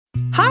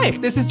Hi,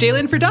 this is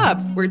Jalen for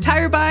Dobbs, where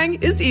tire buying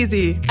is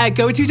easy. At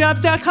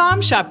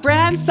GoToDobbs.com, shop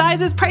brands,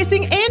 sizes,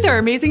 pricing, and our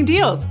amazing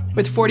deals.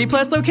 With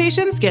 40-plus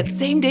locations, get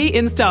same-day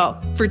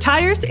install. For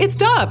tires, it's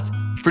Dobbs.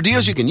 For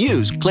deals you can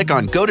use, click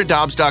on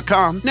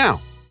GoToDobbs.com now.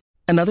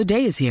 Another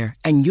day is here,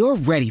 and you're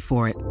ready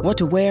for it. What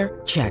to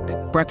wear? Check.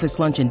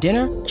 Breakfast, lunch, and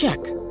dinner?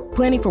 Check.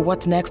 Planning for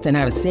what's next and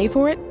how to save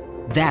for it?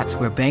 That's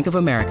where Bank of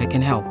America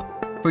can help.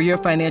 For your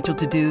financial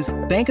to-dos,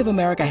 Bank of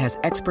America has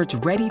experts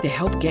ready to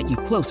help get you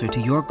closer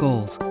to your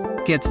goals.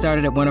 Get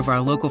started at one of our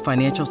local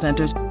financial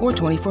centers or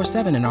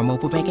 24/7 in our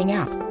mobile banking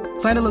app.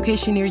 Find a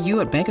location near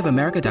you at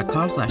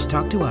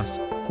bankofamerica.com/talktous.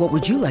 What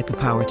would you like the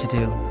power to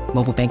do?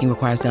 Mobile banking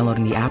requires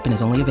downloading the app and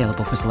is only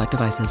available for select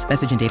devices.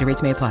 Message and data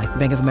rates may apply.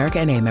 Bank of America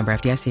N.A., member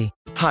FDIC.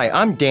 Hi,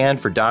 I'm Dan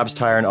for Dobbs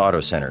Tire and Auto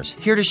Centers,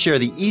 here to share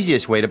the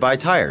easiest way to buy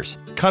tires.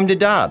 Come to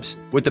Dobbs.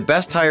 With the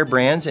best tire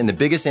brands and the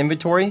biggest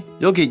inventory,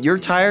 you'll get your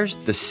tires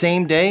the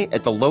same day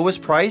at the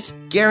lowest price,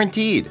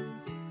 guaranteed.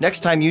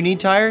 Next time you need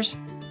tires,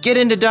 get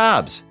into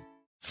Dobbs.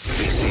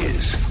 This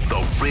is the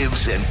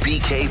Ribs and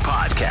BK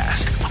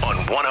podcast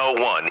on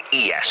 101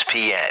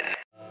 ESPN.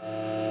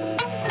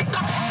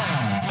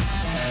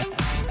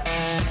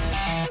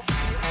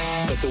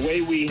 But the way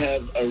we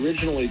have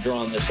originally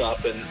drawn this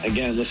up, and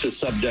again, this is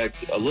subject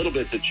a little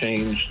bit to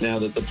change now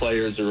that the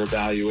players are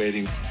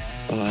evaluating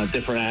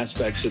different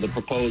aspects of the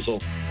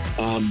proposal.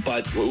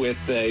 But with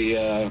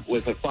a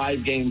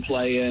 5-game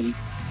play-in,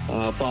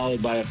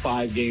 followed by a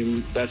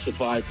 5-game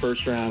best-of-5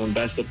 first round and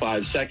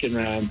best-of-5 second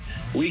round,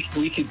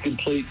 we could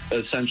complete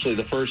essentially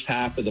the first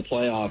half of the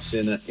playoffs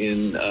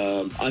in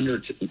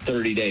under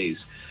 30 days,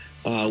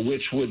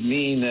 which would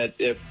mean that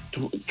if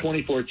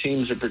 24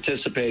 teams are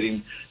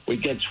participating,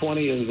 we'd get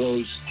 20 of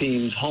those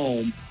teams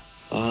home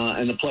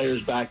and the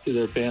players back to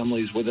their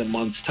families within a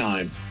month's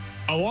time.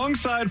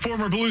 Alongside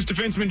former Blues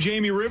defenseman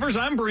Jamie Rivers,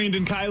 I'm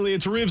Brandon Kiley.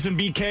 It's Rivs and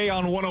BK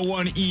on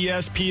 101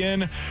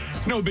 ESPN.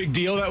 No big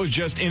deal. That was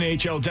just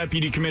NHL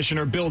Deputy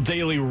Commissioner Bill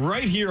Daly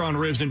right here on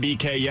Rivs and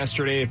BK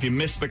yesterday. If you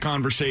missed the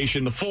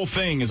conversation, the full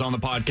thing is on the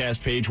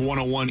podcast page,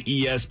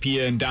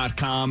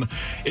 101ESPN.com.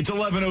 It's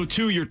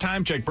 11:02. Your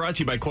time check brought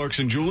to you by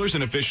Clarkson Jewelers,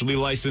 an officially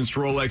licensed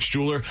Rolex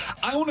jeweler.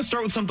 I want to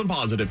start with something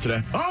positive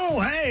today.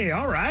 Oh, hey,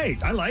 all right.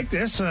 I like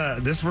this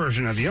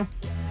version of you.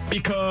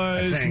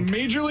 Because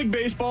Major League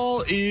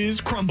Baseball is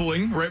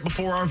crumbling right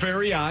before our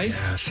very eyes.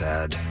 Yeah,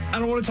 sad. I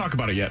don't want to talk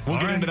about it yet. We'll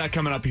get into that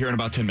coming up here in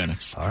about 10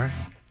 minutes. All right.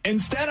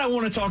 Instead, I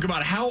want to talk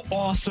about how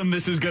awesome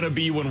this is going to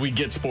be when we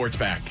get sports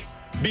back.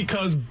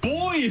 Because,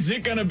 boy, is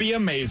it going to be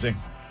amazing.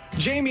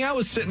 Jamie, I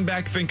was sitting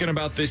back thinking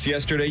about this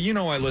yesterday. You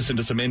know, I listened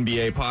to some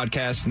NBA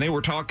podcasts, and they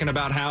were talking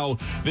about how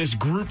this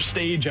group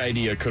stage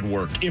idea could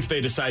work if they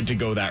decide to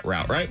go that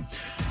route, right?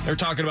 They're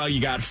talking about you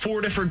got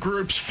 4 different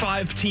groups,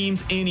 5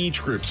 teams in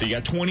each group. So you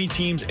got 20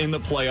 teams in the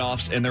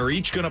playoffs, and they're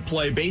each going to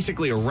play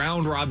basically a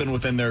round robin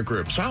within their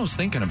group. So I was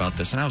thinking about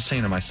this, and I was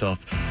saying to myself,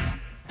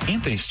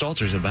 Anthony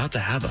Stalter's about to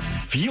have a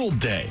field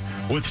day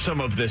with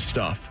some of this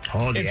stuff.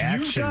 Oh, the if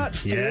action. You've got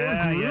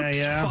 4 groups,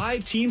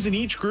 5 teams in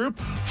each group,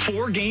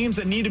 4 games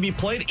that need to be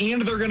played,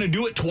 and they're going to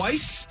do it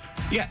twice.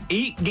 You got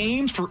 8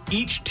 games for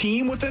each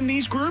team within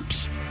these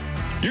groups.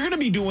 You're going to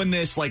be doing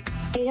this like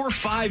 4,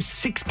 5,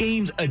 6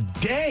 games a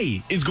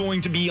day is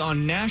going to be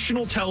on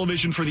national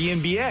television for the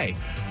NBA.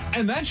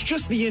 And that's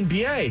just the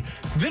NBA.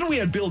 Then we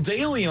had Bill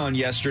Daly on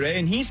yesterday,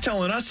 and he's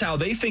telling us how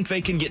they think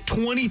they can get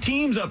 20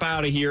 teams up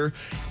out of here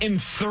in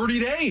 30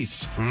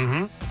 days.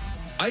 Mm-hmm.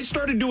 I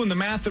started doing the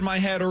math in my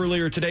head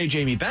earlier today,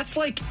 Jamie. That's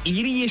like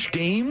 80-ish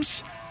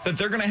games that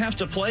they're going to have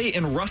to play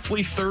in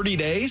roughly 30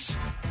 days.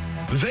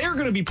 They're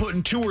going to be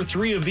putting 2 or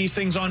 3 of these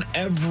things on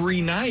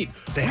every night.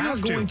 We are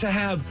going to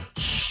have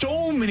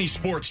so many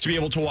sports to be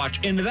able to watch,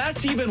 and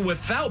that's even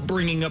without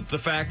bringing up the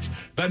fact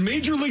that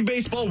Major League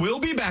Baseball will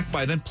be back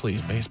by then.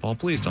 Please, baseball,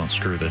 please don't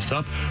screw this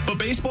up. But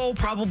baseball will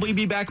probably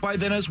be back by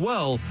then as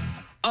well.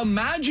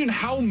 Imagine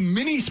how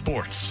many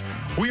sports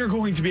we are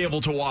going to be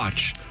able to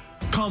watch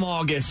come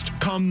August,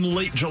 come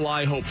late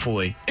July,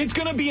 hopefully. It's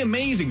going to be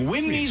amazing.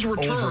 When these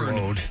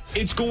return,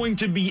 it's going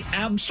to be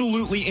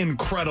absolutely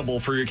incredible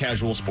for your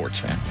casual sports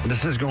fan.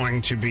 This is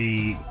going to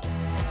be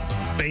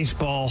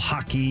baseball,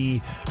 hockey,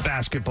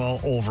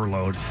 basketball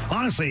overload.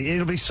 Honestly,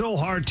 it'll be so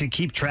hard to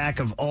keep track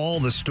of all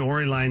the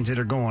storylines that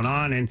are going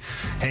on. And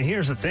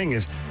here's the thing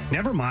is,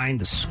 never mind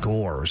the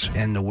scores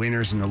and the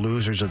winners and the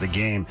losers of the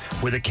game.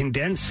 With a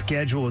condensed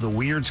schedule, with a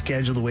weird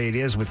schedule the way it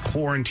is, with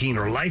quarantine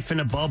or life in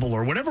a bubble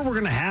or whatever we're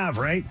going to have,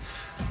 right?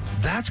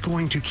 That's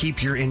going to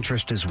keep your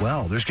interest as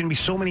well. There's going to be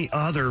so many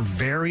other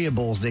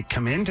variables that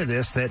come into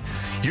this that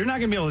you're not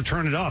going to be able to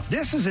turn it off.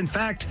 This is, in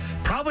fact,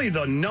 probably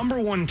the number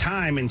one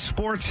time in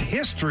sports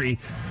history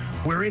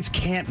where it's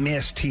can't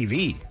miss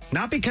TV.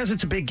 Not because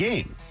it's a big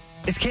game,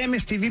 It's can't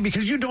miss TV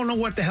because you don't know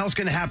what the hell's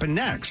going to happen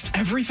next.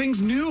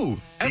 Everything's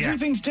new.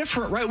 Everything's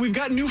different, right? We've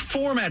got new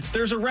formats.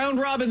 There's a round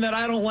robin that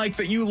I don't like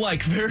that you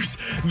like. There's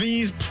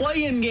these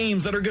play-in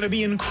games that are going to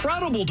be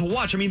incredible to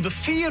watch. I mean, the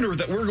theater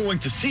that we're going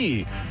to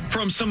see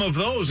from some of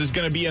those is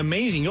going to be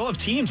amazing. You'll have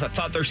teams that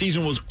thought their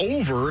season was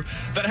over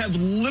that have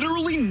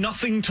literally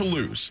nothing to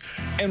lose.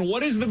 And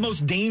what is the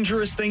most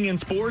dangerous thing in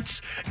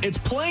sports? It's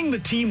playing the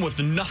team with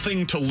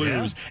nothing to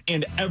lose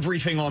and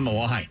everything on the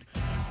line.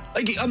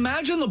 Like,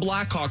 imagine the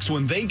Blackhawks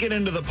when they get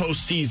into the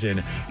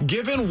postseason,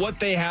 given what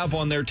they have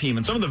on their team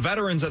and some of the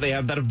veterans that they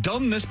have that have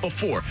done this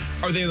before.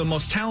 Are they the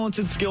most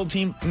talented, skilled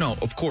team? No,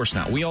 of course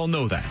not. We all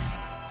know that.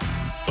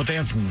 But they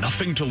have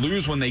nothing to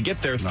lose when they get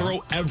there. No.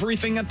 Throw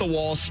everything at the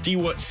wall, see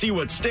what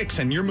sticks,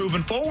 and you're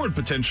moving forward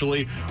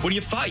potentially when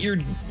you thought your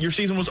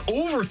season was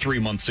over 3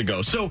 months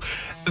ago. So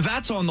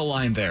that's on the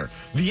line there.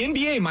 The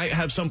NBA might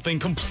have something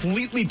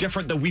completely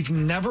different that we've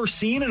never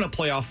seen in a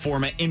playoff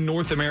format in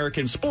North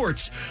American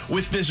sports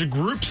with this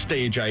group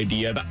stage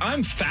idea that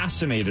I'm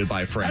fascinated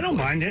by, frankly. I don't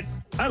mind it.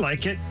 I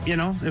like it. You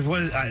know,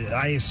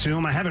 I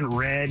assume, I haven't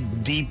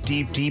read deep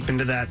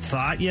into that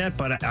thought yet,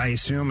 but I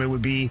assume it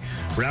would be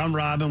round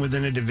robin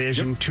within a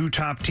division, two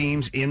top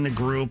teams in the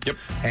group,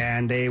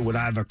 and they would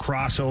have a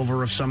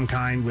crossover of some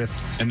kind with...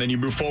 And then you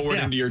move forward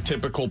into your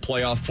typical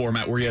playoff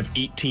format where you have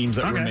 8 teams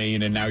that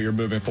remain, and now you're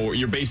moving forward.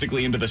 You're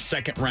basically into the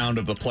second round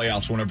of the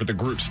playoffs whenever the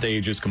group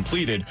stage is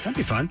completed. That'd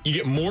be fun. You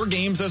get more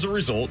games as a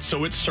result,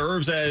 so it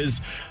serves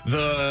as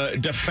the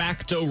de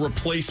facto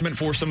replacement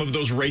for some of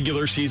those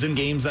regular season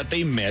games that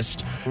they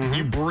missed.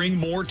 You bring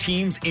more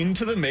teams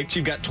into the mix.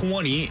 You've got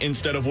 20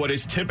 instead of what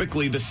is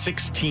typically the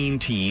 16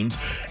 teams.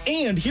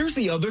 And here's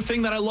the other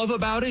thing that I love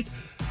about it.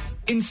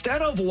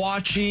 Instead of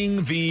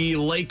watching the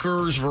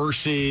Lakers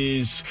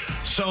versus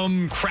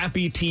some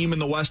crappy team in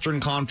the Western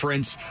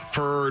Conference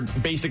for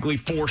basically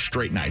 4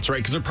 straight nights, right?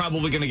 Because they're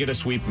probably going to get a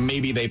sweep.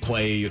 Maybe they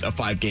play a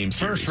 5-game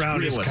series. First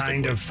round is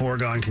kind of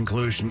foregone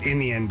conclusion in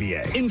the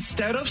NBA.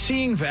 Instead of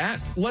seeing that,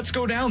 let's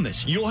go down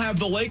this. You'll have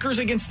the Lakers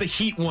against the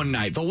Heat one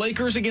night, the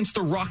Lakers against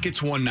the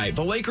Rockets one night,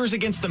 the Lakers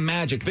against the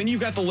Magic. Then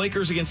you've got the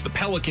Lakers against the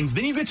Pelicans.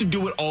 Then you get to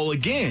do it all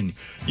again.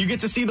 You get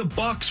to see the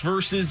Bucks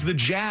versus the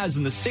Jazz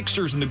and the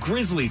Sixers and the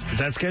Grizzlies. Has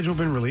that schedule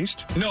been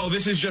released? No,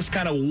 this is just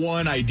kind of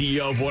one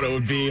idea of what it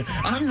would be.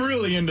 I'm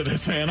really into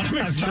this, man. I'm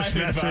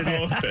excited about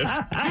all of this.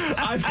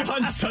 I've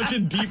gone such a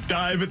deep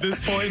dive at this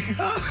point.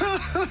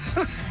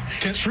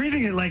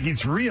 Treating it like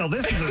it's real.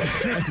 This is a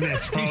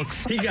sickness,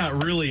 folks. He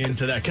got really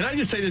into that. Can I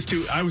just say this,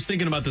 too? I was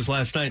thinking about this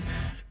last night.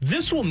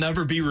 This will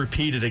never be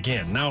repeated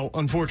again. Now,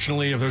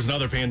 unfortunately, if there's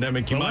another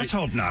pandemic, you might. Let's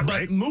hope not,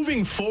 right? But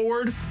moving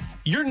forward,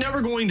 you're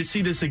never going to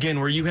see this again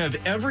where you have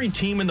every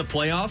team in the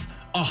playoff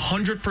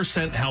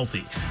 100%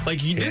 healthy.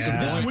 Like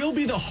this will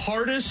be the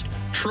hardest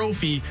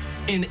trophy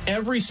in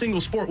every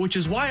single sport, which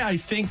is why I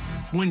think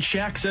when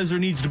Shaq says there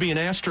needs to be an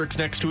asterisk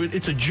next to it,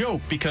 it's a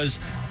joke because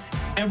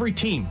every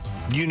team.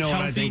 You know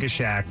healthy, what I think of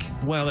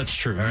Shaq. Well, that's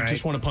true. You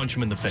just want to punch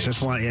him in the face.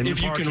 Just want in if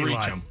the you can reach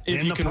lot. him.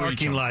 In the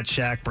parking lot,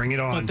 Shaq, bring it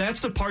on. But that's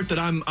the part that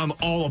I'm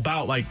all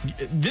about. Like,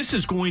 this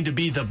is going to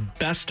be the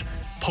best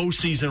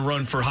postseason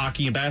run for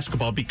hockey and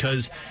basketball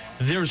because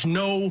there's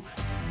no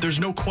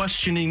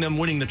questioning them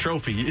winning the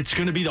trophy. It's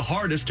going to be the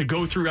hardest to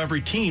go through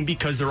every team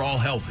because they're all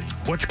healthy.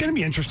 What's going to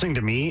be interesting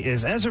to me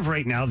is, as of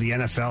right now, the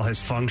NFL has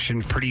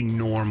functioned pretty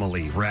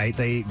normally, right?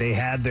 They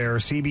had their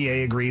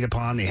CBA agreed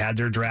upon. They had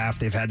their draft.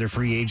 They've had their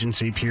free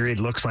agency period.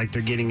 Looks like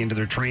they're getting into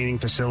their training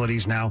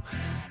facilities now.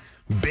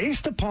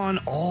 Based upon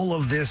all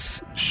of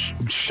this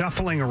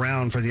shuffling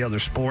around for the other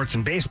sports,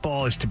 and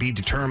baseball is to be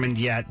determined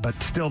yet, but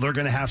still they're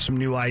going to have some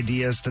new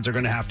ideas that they're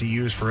going to have to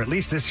use for at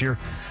least this year.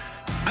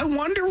 I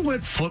wonder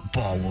what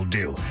football will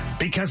do,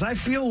 because I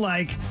feel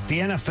like the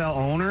NFL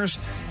owners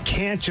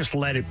can't just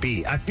let it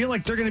be. I feel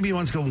like they're going to be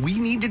ones going, we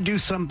need to do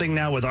something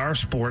now with our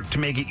sport to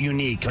make it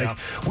unique. Like,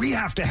 we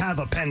have to have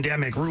a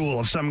pandemic rule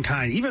of some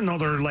kind, even though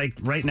they're like,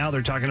 right now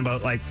they're talking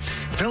about like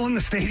filling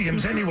the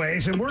stadiums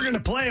anyways, and we're going to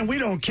play and we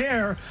don't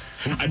care.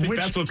 I think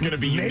that's what's going to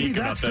be unique. Maybe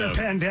that's their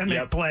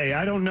pandemic play.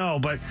 I don't know,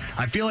 but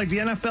I feel like the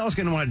NFL is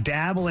going to want to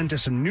dabble into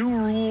some new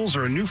rules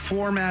or a new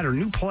format or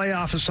new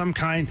playoff of some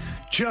kind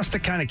just to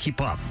kind of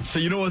keep up. So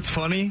you know what's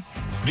funny?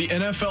 The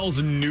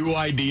NFL's new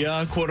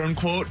idea, quote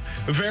unquote,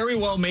 very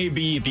well may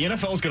be the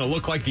NFL is going to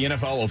look like the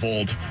NFL of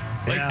old.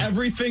 Like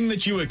everything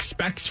that you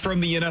expect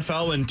from the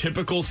NFL in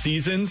typical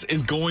seasons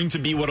is going to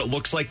be what it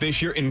looks like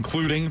this year,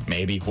 including,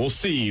 maybe, we'll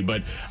see,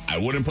 but I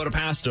wouldn't put it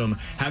past them,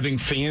 having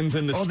fans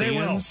in the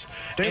stands.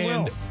 They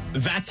will.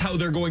 That's how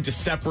they're going to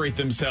separate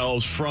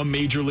themselves from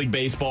Major League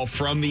Baseball,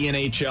 from the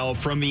NHL,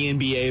 from the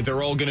NBA.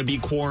 They're all going to be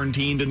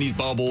quarantined in these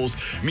bubbles.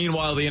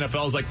 Meanwhile, the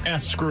NFL is like,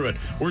 screw it.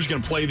 We're just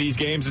going to play these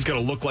games. It's going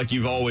to look like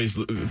you've always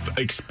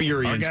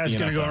experienced. Our guy's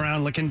going to go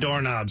around licking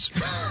doorknobs.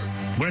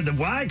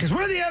 Why? Because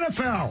we're the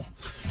NFL.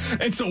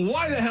 And so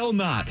why the hell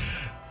not?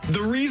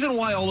 The reason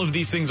why all of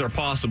these things are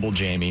possible,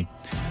 Jamie,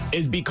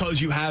 is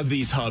because you have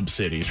these hub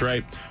cities,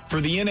 right?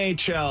 For the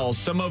NHL,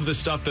 some of the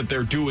stuff that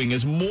they're doing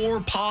is more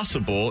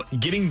possible.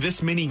 Getting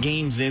this many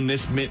games in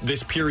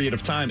this period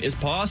of time is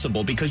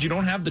possible because you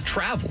don't have the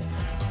travel.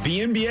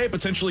 The NBA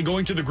potentially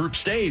going to the group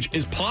stage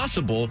is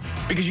possible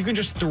because you can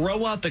just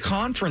throw out the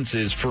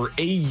conferences for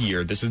a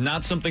year. This is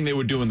not something they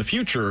would do in the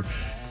future.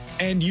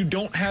 And you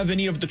don't have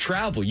any of the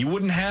travel. You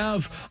wouldn't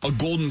have a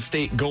Golden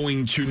State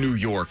going to New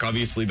York.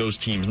 Obviously, those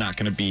teams not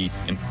going to be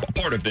a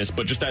part of this,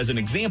 but just as an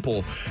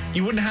example,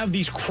 you wouldn't have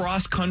these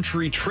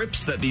cross-country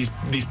trips that these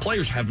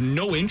players have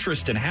no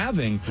interest in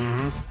having.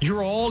 Mm-hmm.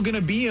 You're all going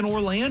to be in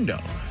Orlando.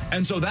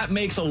 And so that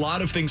makes a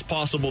lot of things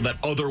possible that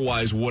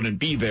otherwise wouldn't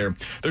be there.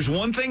 There's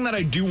one thing that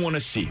I do want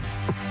to see.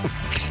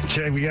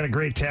 We got a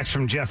great text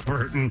from Jeff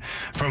Burton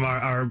from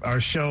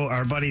our show,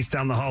 our buddies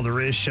down the hall, the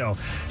Riz show.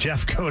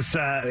 Jeff goes,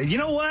 you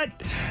know what?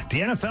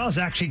 The NFL is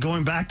actually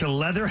going back to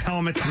leather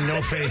helmets and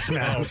no face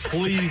masks. Oh,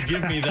 please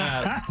give me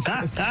that.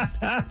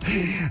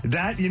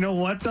 That, you know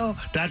what, though?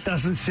 That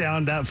doesn't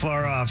sound that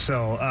far off.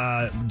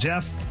 So,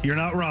 Jeff, you're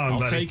not wrong,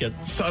 buddy. I'll take it.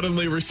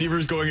 Suddenly,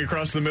 receivers going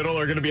across the middle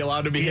are going to be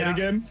allowed to be hit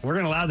again? We're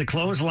going to allow the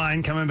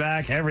clothesline coming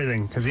back,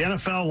 everything, because the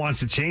NFL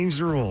wants to change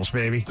the rules,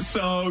 baby.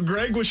 So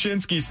Greg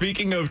Wyshynski,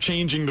 speaking of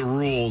changing the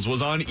rules,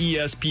 was on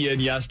ESPN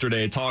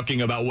yesterday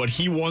talking about what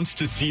he wants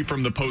to see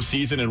from the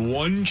postseason, and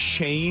one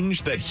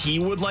change that he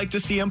would like to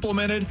see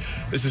implemented.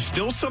 This is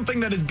still something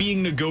that is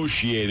being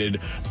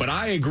negotiated, but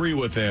I agree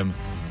with him.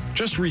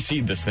 Just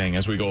reseed this thing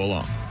as we go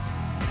along.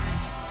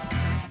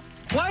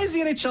 Why is the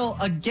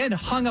NHL again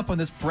hung up on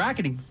this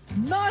bracketing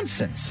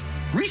nonsense?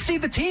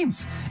 Reseed the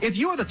teams. If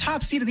you are the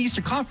top seed of the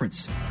Eastern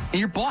Conference and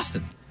you're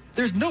Boston,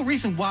 there's no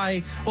reason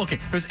why. Well, okay,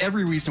 there's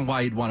every reason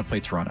why you'd want to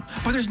play Toronto,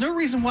 but there's no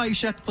reason why you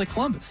should have to play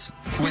Columbus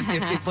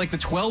if like the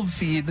 12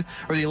 seed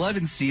or the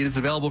 11 seed is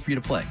available for you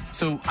to play.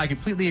 So I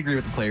completely agree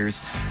with the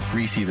players.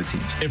 Reseed the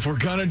teams. If we're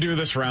gonna do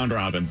this round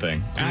robin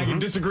thing, I can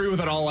disagree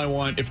with it all I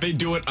want. If they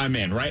do it, I'm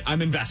in. Right?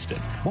 I'm invested.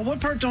 Well, what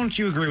part don't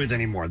you agree with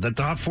anymore? The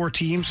top 4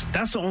 teams?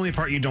 That's the only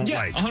part you don't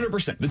like.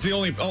 100%. That's the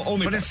only. But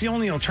part. It's the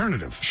only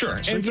alternative.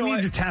 Sure. So you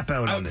need to tap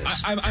out on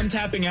this. I'm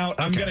tapping out.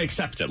 Okay. I'm gonna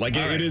accept it. Like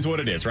it is what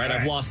it is. Right?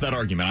 I've lost that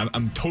argument.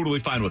 I'm totally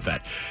fine with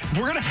that. If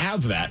we're going to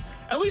have that,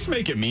 at least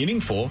make it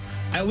meaningful.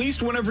 At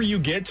least whenever you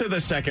get to the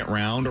second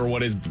round, or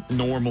what is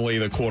normally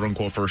the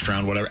quote-unquote first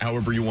round, whatever,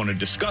 however you want to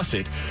discuss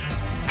it,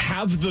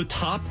 have the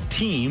top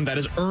team that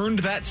has earned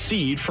that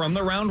seed from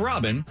the round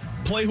robin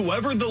play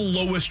whoever the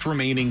lowest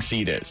remaining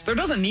seed is. There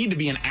doesn't need to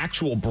be an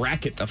actual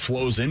bracket that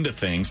flows into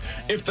things.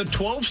 If the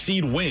 12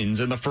 seed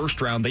wins in the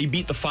first round, they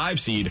beat the 5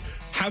 seed,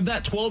 have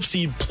that 12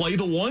 seed play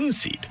the 1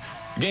 seed.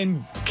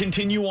 And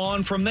continue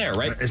on from there,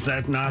 right? Is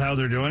that not how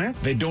they're doing it?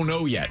 They don't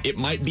know yet. It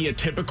might be a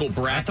typical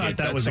bracket. I thought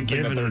that was something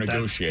a given that they're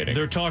negotiating.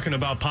 They're talking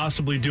about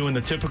possibly doing the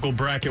typical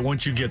bracket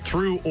once you get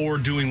through, or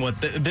doing what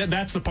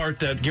that's the part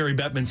that Gary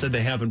Bettman said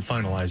they haven't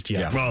finalized yet.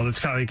 Yeah. Well, that's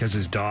probably because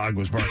his dog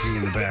was barking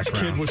in the background. His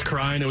kid was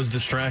crying. It was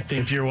distracting.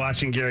 If you're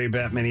watching Gary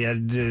Bettman, he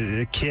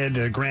had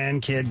a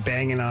grandkid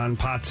banging on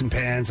pots and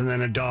pans, and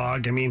then a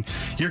dog. I mean,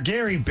 you're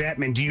Gary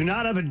Bettman. Do you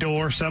not have a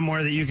door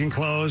somewhere that you can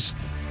close?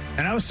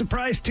 And I was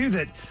surprised, too,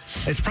 that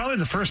it's probably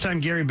the first time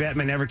Gary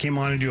Bettman ever came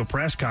on to do a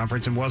press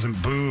conference and wasn't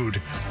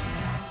booed.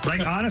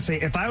 Like,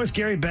 honestly, if I was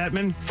Gary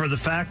Bettman, for the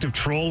fact of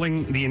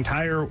trolling the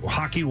entire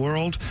hockey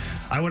world,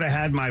 I would have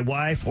had my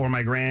wife or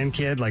my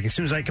grandkid, like, as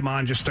soon as I come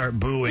on, just start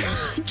booing.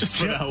 just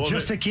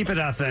to keep it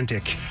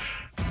authentic.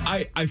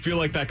 I feel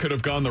like that could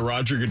have gone the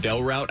Roger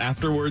Goodell route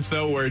afterwards,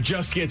 though, where it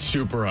just gets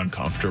super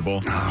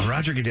uncomfortable.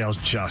 Roger Goodell's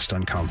just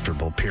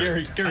uncomfortable,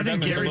 period. I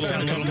think Gary's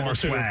got a little more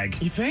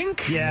swag. You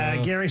think? Yeah,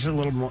 Gary's a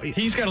little more...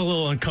 He's got a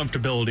little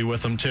uncomfortability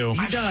with him, too.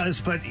 He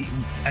does, but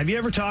have you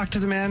ever talked to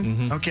the man?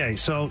 Mm-hmm. Okay,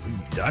 so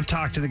I've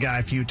talked to the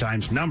guy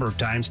a number of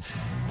times,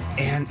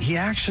 and he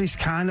actually is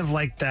kind of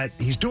like that.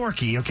 He's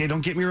dorky, okay,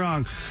 don't get me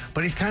wrong,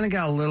 but he's kind of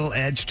got a little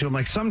edge to him.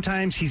 Like,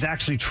 sometimes he's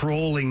actually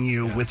trolling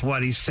you with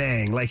what he's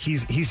saying. Like,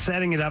 he's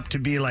setting it up to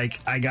be like,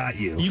 I got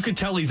you. You can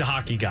tell he's a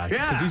hockey guy.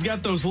 Yeah. Because he's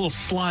got those little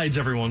slides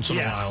every once in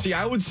a while. See,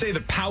 I would say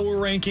the power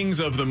rankings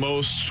of the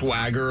most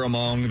swagger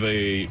among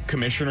the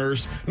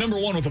commissioners, number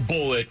 1 with a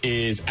bullet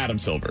is Adam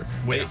Silver.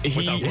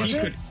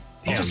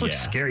 He just looks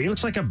scary. He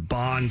looks like a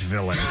Bond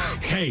villain.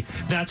 Hey,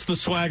 that's the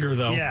swagger,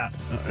 though. Yeah,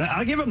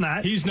 I'll give him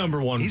that. He's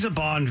number 1. He's a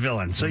Bond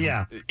villain, so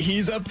yeah.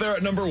 He's up there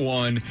at number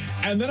 1,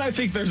 and then I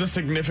think there's a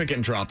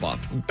significant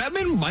drop-off.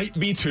 Bettman might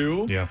be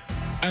 2. Yeah.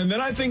 And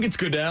then I think it's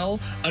Goodell.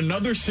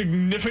 Another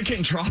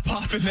significant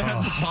drop-off, and then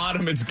at the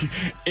bottom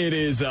it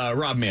is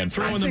Rob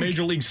Manfred. Throw in the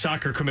Major League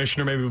Soccer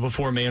commissioner maybe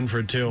before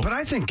Manfred, too. But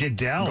I think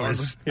Goodell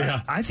is...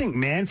 Yeah. I think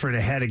Manfred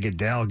ahead of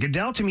Goodell.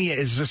 Goodell, to me,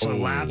 is just a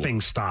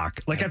laughing stock.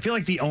 Like, I feel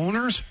like the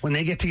owners, when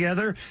they get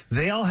together,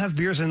 they all have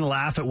beers and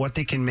laugh at what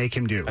they can make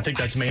him do. I think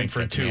that's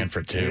Manfred, too.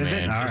 Manfred, too, is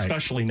man. It? All right.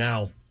 Especially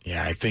now.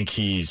 Yeah, I think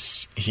he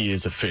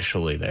is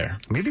officially there.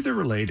 Maybe they're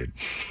related.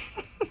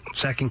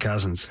 Second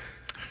cousins.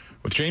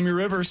 With Jamie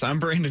Rivers, I'm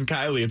Brandon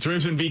Kiley. It's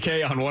Rivs and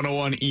BK on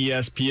 101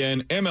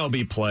 ESPN.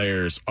 MLB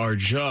players are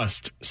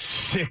just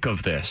sick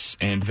of this,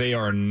 and they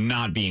are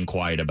not being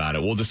quiet about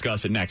it. We'll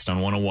discuss it next on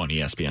 101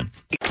 ESPN.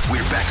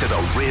 We're back to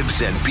the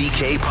Ribs and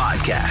BK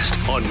podcast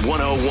on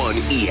 101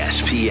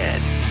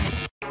 ESPN.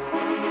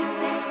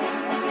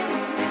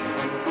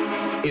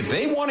 If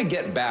they want to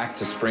get back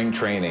to spring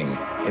training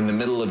in the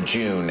middle of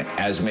June,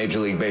 as Major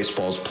League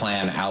Baseball's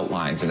plan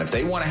outlines, and if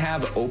they want to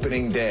have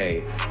opening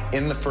day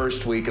in the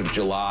first week of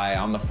July,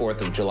 on the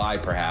 4th of July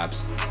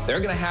perhaps, they're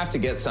going to have to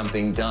get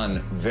something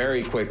done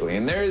very quickly.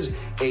 And there is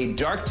a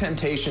dark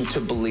temptation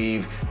to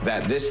believe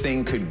that this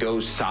thing could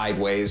go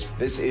sideways.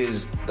 This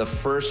is the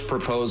first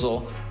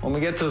proposal. When we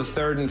get to the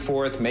 3rd and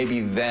 4th, maybe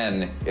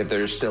then, if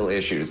there's still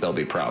issues, there'll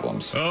be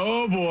problems.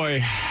 Oh,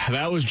 boy.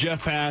 That was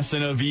Jeff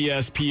Passan of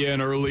ESPN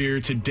earlier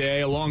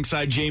today.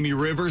 Alongside Jamie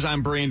Rivers,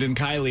 I'm Brandon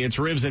Kiley. It's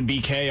Ribs and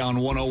BK on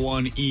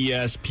 101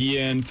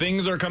 ESPN.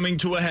 Things are coming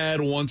to a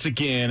head once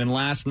again. And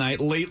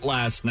late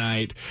last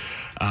night,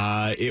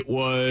 it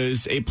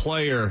was a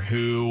player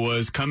who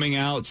was coming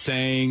out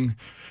saying,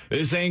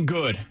 this ain't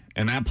good.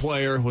 And that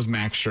player was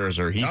Max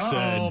Scherzer. He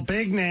said,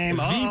 big name.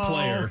 The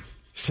player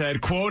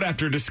said, quote,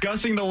 after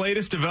discussing the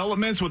latest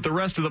developments with the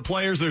rest of the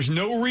players, there's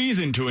no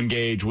reason to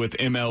engage with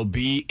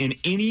MLB in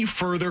any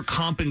further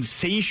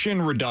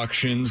compensation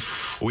reductions.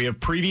 We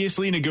have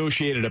previously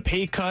negotiated a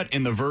pay cut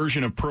in the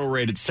version of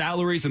prorated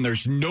salaries, and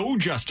there's no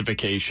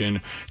justification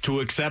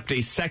to accept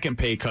a second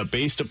pay cut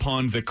based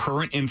upon the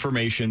current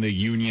information the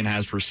union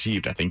has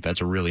received. I think that's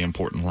a really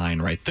important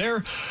line right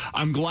there.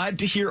 I'm glad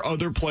to hear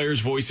other players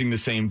voicing the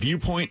same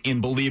viewpoint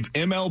and believe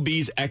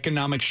MLB's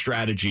economic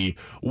strategy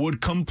would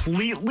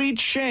completely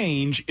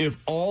change if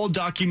all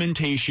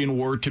documentation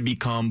were to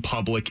become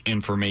public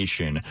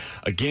information.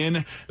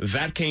 Again,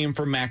 that came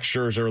from Max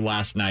Scherzer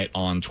last night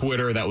on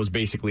Twitter. That was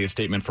basically a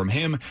statement from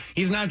him.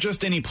 He's not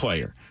just any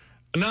player.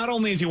 Not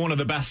only is he one of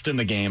the best in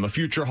the game, a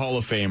future Hall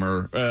of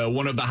Famer,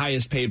 one of the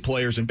highest paid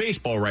players in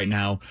baseball right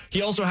now,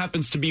 he also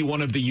happens to be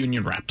one of the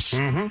union reps.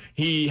 Mm-hmm.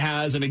 He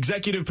has an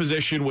executive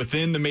position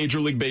within the Major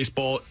League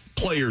Baseball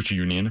Players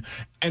Union,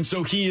 and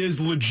so he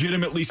is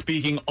legitimately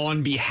speaking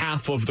on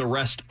behalf of the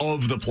rest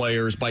of the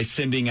players by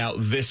sending out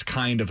this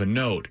kind of a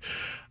note.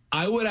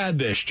 I would add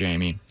this,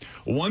 Jamie.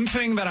 One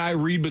thing that I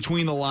read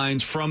between the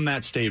lines from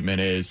that statement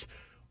is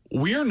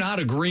we're not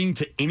agreeing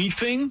to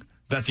anything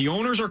that the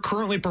owners are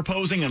currently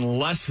proposing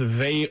unless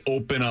they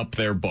open up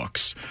their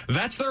books.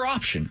 That's their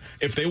option.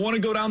 If they want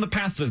to go down the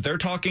path that they're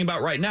talking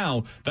about right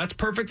now, that's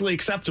perfectly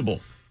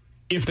acceptable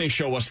if they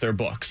show us their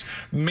books.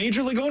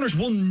 Major league owners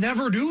will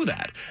never do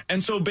that.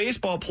 And so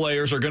baseball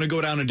players are going to go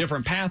down a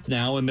different path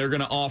now, and they're going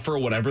to offer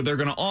whatever they're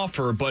going to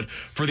offer. But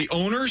for the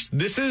owners,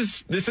 this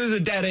is a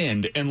dead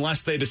end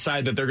unless they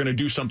decide that they're going to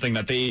do something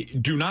that they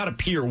do not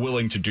appear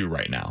willing to do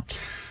right now.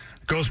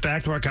 Goes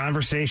back to our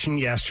conversation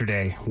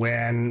yesterday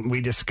when we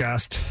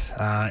discussed,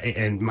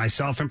 and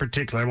myself in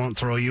particular, I won't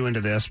throw you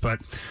into this, but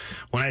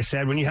when I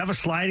said when you have a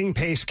sliding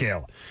pay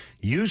scale,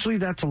 usually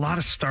that's a lot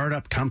of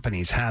startup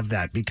companies have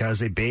that because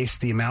they base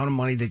the amount of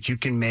money that you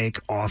can make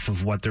off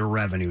of what their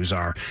revenues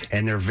are.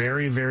 And they're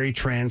very, very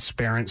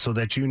transparent so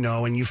that you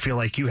know and you feel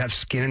like you have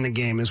skin in the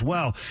game as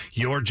well.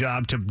 Your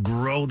job to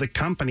grow the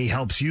company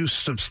helps you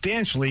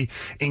substantially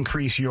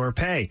increase your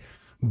pay.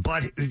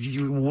 But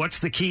what's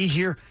the key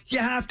here? You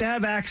have to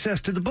have access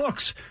to the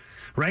books.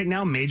 Right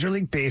now, Major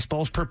League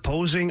Baseball is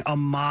proposing a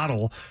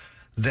model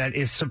that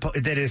is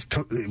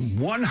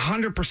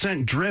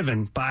 100%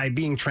 driven by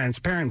being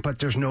transparent, but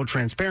there's no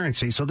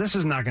transparency. So this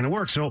is not going to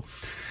work. So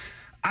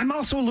I'm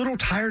also a little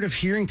tired of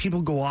hearing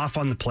people go off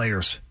on the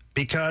players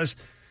because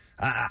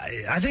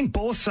I think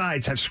both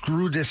sides have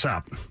screwed this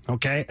up,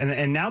 okay?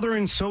 And now they're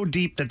in so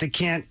deep that they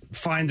can't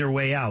find their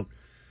way out.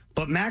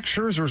 But Max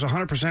Scherzer is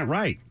 100%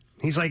 right.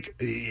 He's like,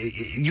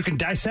 you can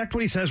dissect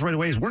what he says right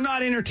away. Is we're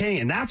not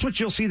entertaining. And that's what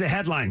you'll see the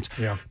headlines.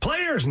 Yeah.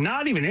 Players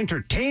not even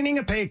entertaining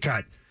a pay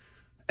cut.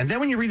 And then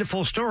when you read the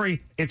full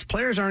story, it's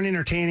players aren't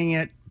entertaining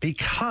it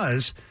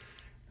because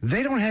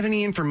they don't have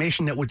any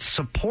information that would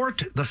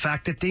support the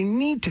fact that they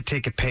need to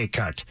take a pay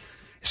cut.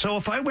 So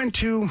if I went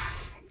to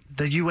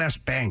the U.S.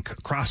 Bank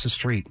across the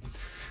street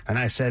and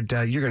I said,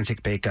 you're going to take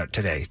a pay cut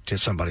today to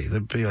somebody,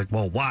 they'd be like,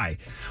 well, why?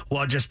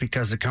 Well, just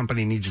because the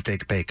company needs to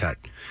take a pay cut.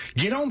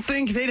 You don't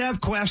think they'd have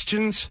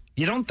questions?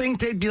 You don't think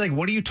they'd be like,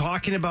 what are you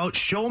talking about?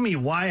 Show me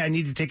why I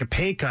need to take a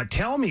pay cut.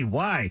 Tell me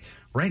why.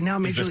 Right now,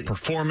 is this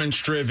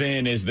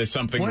performance-driven? Is this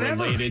something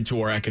related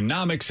to our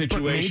economic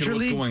situation?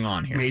 What's going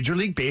on here? Major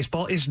League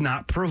Baseball is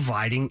not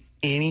providing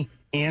any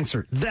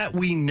answer that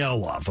we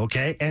know of,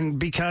 okay? And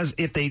because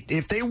if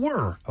they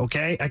were,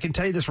 okay, I can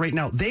tell you this right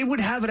now, they would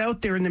have it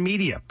out there in the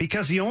media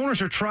because the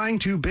owners are trying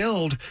to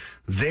build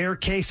their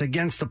case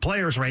against the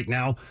players right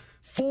now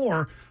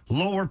for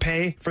lower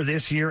pay for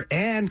this year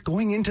and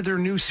going into their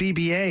new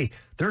CBA.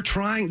 They're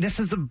trying,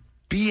 this is the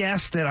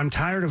BS that I'm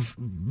tired of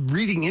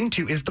reading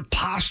into, is the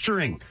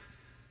posturing.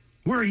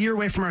 We're a year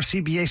away from our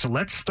CBA, so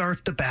let's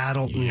start the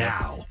battle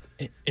now.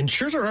 And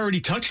Scherzer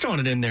already touched on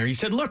it in there. He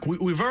said, look,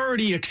 we've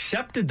already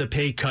accepted the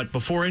pay cut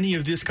before any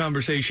of this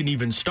conversation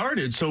even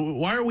started. So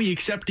why are we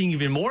accepting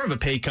even more of a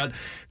pay cut?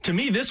 To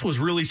me, this was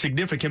really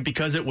significant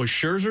because it was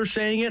Scherzer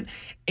saying it,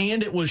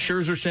 and it was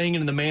Scherzer saying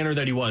it in the manner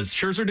that he was.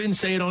 Scherzer didn't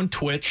say it on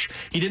Twitch.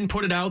 He didn't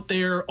put it out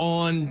there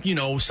on,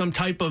 some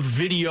type of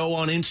video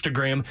on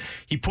Instagram.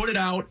 He put it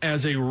out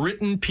as a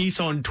written piece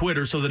on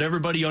Twitter so that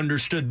everybody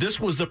understood this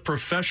was the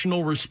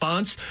professional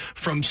response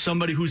from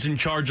somebody who's in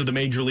charge of the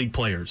major league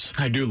players.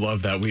 I do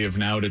love that we have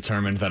now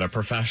determined that a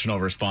professional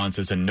response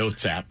is a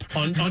notes app.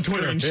 On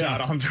Twitter.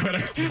 Screenshot on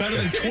Twitter. Better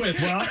than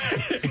Twitch. Well,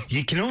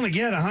 you can only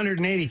get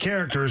 180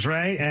 characters,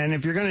 right? And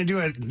if you're going to do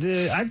it,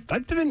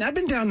 I've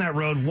been down that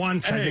road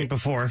once, I think,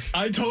 before.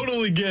 I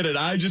totally get it.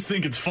 I just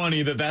think it's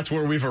funny that that's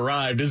where we've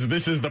arrived.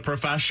 This is the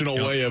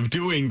professional way of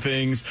doing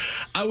things.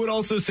 I would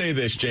also say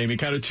this, Jamie,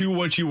 kind of to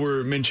what you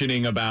were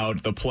mentioning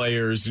about the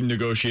players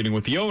negotiating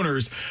with the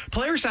owners.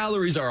 Player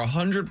salaries are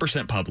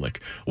 100%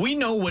 public. We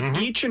know what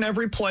each and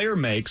every player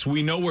makes.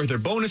 We know where their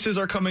bonuses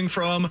are coming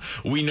from.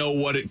 We know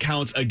what it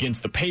counts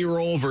against the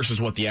payroll versus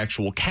what the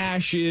actual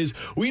cash is.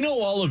 We know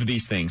all of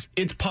these things.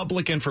 It's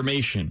public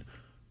information.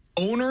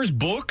 Owners'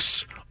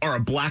 books are a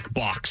black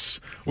box.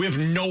 We have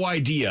no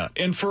idea.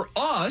 And for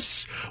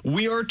us,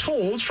 we are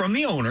told from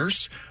the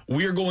owners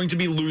we are going to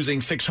be losing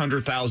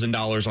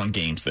 $600,000 on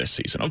games this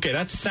season. Okay,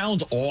 that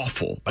sounds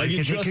awful. Like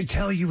they could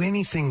tell you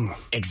anything.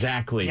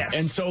 Exactly. Yes.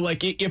 And so,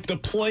 like, if the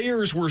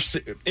players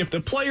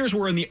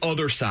were in the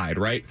other side,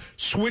 right?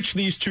 Switch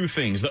these two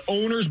things. The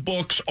owners'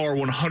 books are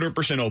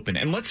 100% open,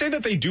 and let's say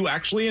that they do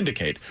actually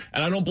indicate,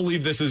 and I don't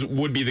believe this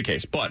would be the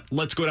case, but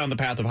let's go down the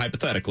path of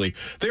hypothetically,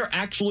 they're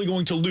actually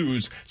going to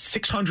lose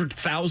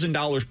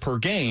 $600,000 per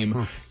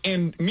game,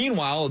 and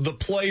meanwhile, the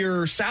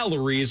player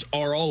salaries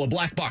are all a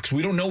black box.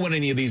 We don't know what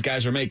any of these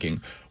guys are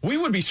making. We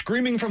would be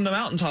screaming from the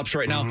mountaintops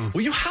right now,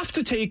 well, you have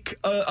to take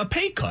a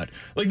pay cut.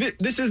 Like,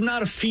 this is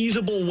not a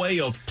feasible way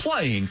of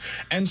playing.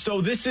 And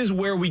so this is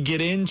where we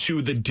get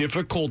into the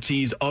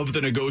difficulties of the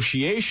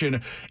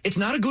negotiation. It's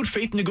not a good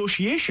faith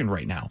negotiation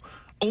right now.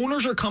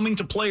 Owners are coming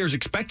to players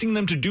expecting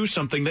them to do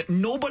something that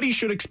nobody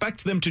should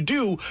expect them to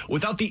do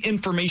without the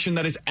information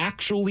that is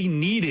actually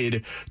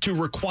needed to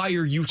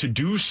require you to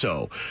do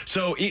so.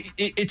 So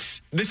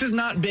this has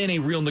not been a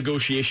real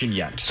negotiation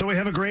yet. So we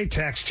have a great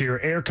text here.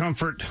 Air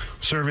Comfort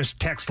Service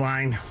text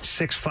line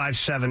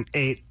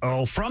 65780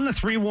 from the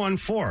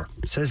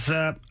 314. It says,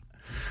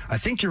 I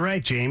think you're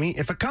right, Jamie.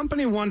 If a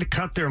company wanted to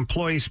cut their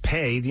employees'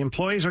 pay, the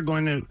employees are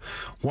going to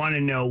want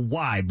to know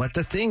why. But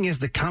the thing is,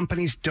 the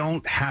companies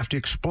don't have to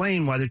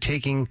explain why they're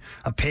taking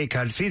a pay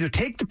cut. It's either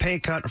take the pay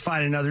cut or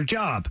find another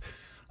job.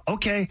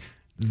 Okay,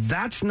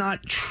 that's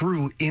not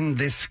true in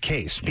this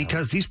case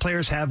because these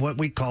players have what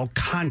we call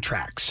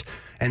contracts.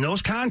 And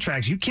those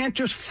contracts, you can't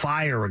just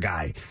fire a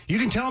guy. You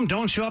can tell him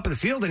don't show up at the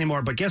field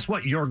anymore, but guess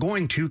what? You're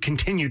going to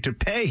continue to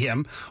pay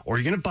him or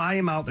you're going to buy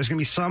him out. There's going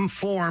to be some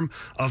form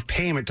of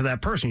payment to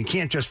that person. You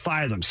can't just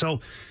fire them.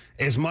 So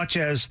as much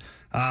as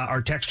our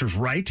texter's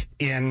right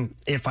in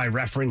if I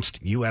referenced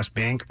U.S.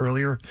 Bank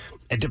earlier,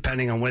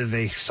 depending on whether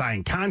they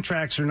sign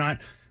contracts or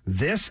not,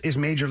 this is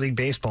Major League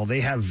Baseball.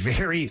 They have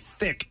very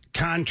thick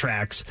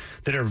contracts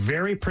that are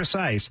very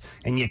precise,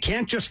 and you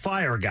can't just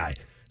fire a guy.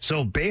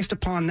 So based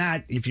upon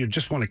that, if you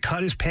just want to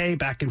cut his pay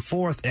back and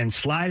forth and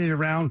slide it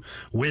around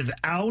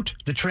without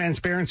the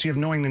transparency of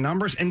knowing the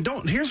numbers, and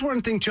here's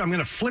one thing too, I'm going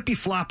to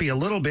flippy-floppy a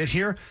little bit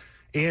here,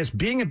 is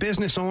being a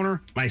business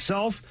owner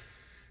myself,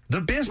 the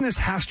business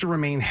has to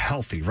remain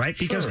healthy, right?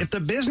 Because if the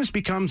business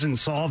becomes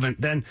insolvent,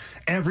 then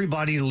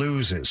everybody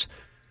loses.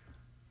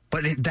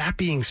 But that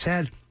being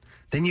said,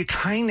 then you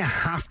kind of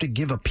have to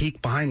give a peek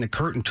behind the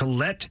curtain to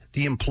let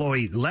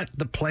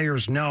the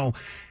players know,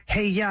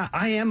 hey, yeah,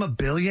 I am a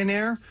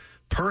billionaire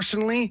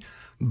personally,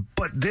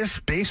 but this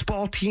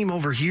baseball team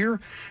over here,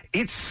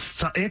 it's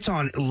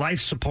on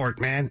life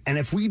support, man. And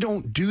if we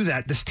don't do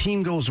that, this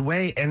team goes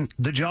away and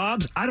the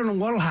jobs, I don't know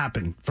what'll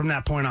happen from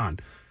that point on.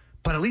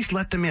 But at least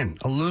let them in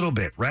a little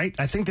bit, right?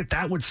 I think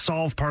that would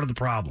solve part of the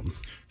problem.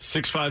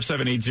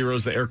 65780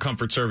 is the Air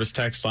Comfort Service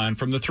text line.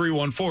 From the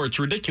 314, it's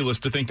ridiculous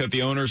to think that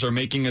the owners are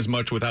making as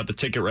much without the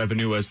ticket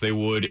revenue as they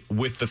would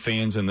with the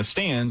fans in the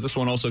stands. This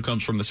one also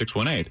comes from the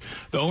 618.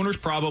 The owners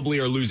probably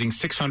are losing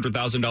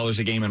 $600,000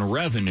 a game in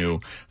revenue.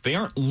 They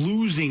aren't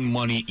losing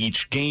money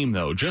each game,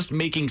 though, just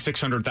making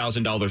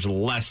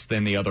 $600,000 less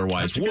than they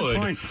otherwise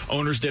would.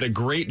 Owners did a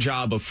great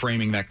job of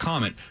framing that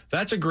comment.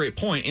 That's a great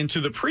point. And to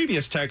the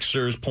previous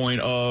texter's point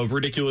of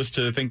ridiculous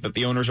to think that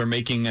the owners are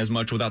making as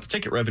much without the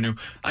ticket revenue,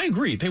 I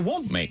agree. They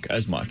won't make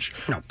as much.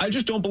 No. I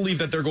just don't believe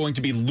that they're going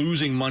to be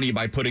losing money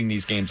by putting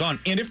these games on.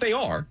 And if they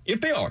are,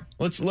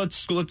 let's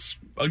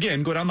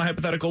again, go down the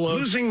hypothetical of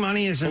losing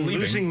money is in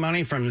losing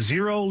money from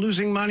zero,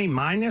 losing money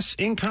minus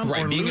income,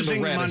 right, or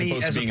losing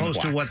money as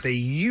opposed to what they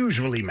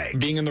usually make.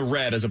 Being in the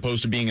red as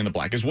opposed to being in the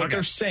black is what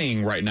they're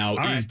saying right now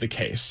is the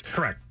case.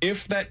 Correct.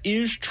 If that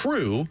is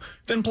true,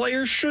 then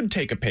players should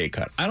take a pay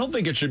cut. I don't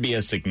think it should be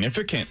as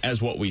significant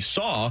as what we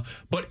saw,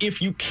 but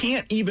if you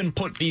can't even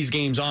put these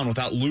games on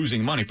without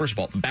losing money, first of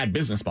all, bad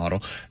business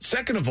model.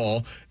 Second of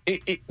all,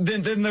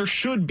 then there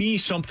should be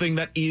something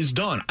that is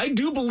done. I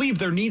do believe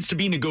there needs to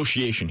be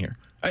negotiation here.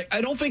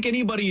 I don't think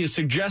anybody is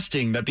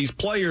suggesting that these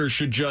players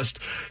should just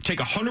take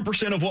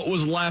 100% of what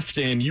was left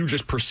and you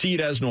just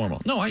proceed as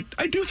normal. No, I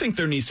do think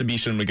there needs to be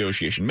some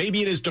negotiation.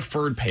 Maybe it is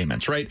deferred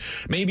payments, right?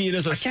 Maybe it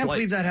is a I can't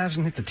believe that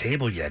hasn't hit the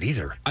table yet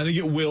either. I think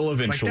it will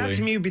eventually. Like that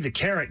to me would be the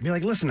carrot. Be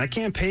like, listen, I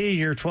can't pay you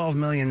your $12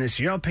 million this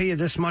year. I'll pay you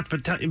this much,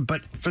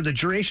 but for the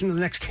duration of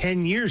the next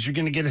 10 years, you're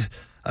going to get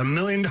 $1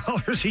 million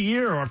a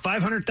year or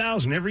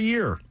 $500,000 every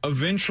year.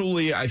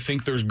 Eventually, I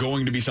think there's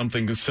going to be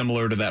something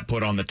similar to that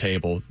put on the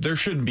table. There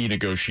should be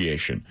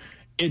negotiation.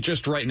 It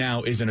just right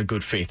now isn't a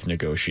good faith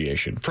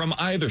negotiation from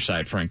either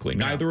side, frankly.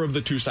 Yeah. Neither of the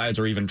two sides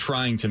are even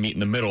trying to meet in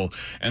the middle.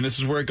 And this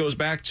is where it goes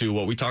back to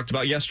what we talked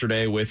about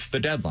yesterday with the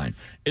deadline.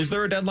 Is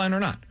there a deadline or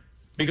not?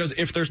 Because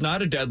if there's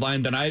not a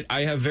deadline, then I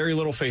have very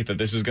little faith that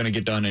this is going to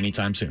get done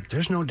anytime soon.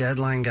 There's no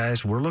deadline,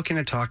 guys. We're looking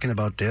at talking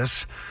about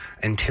this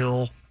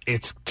until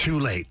it's too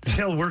late,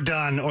 till we're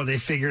done or they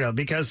figure it out,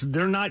 because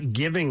they're not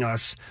giving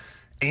us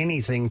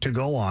anything to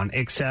go on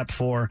except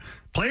for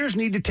players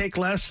need to take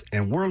less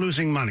and we're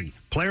losing money.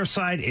 Player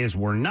side is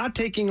we're not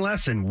taking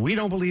less and we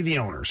don't believe the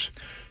owners.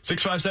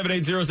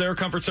 657-800 is their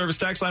Comfort Service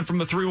tax line from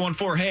the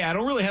 314. Hey, I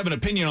don't really have an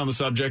opinion on the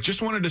subject.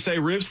 Just wanted to say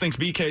Rivs thinks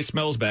BK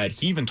smells bad.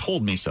 He even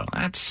told me so.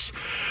 That's...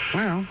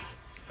 well...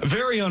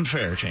 very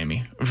unfair,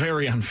 Jamie.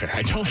 Very unfair.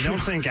 I don't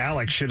think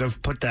Alex should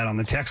have put that on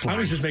the text line. I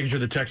was just making sure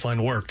the text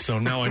line worked, so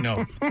now I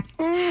know.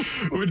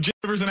 With Jim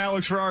Rivers and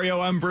Alex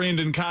Ferrario, I'm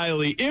Brandon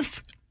Kiley.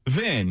 If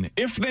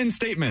then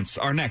statements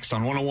are next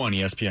on 101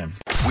 ESPN.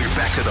 We're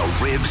back to the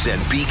Ribs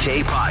and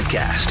BK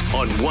podcast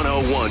on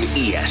 101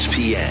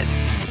 ESPN.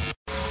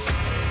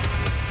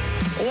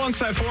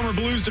 Alongside former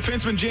Blues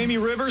defenseman Jamie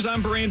Rivers,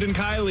 I'm Brandon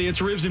Kiley.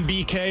 It's Ribs and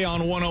BK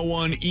on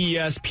 101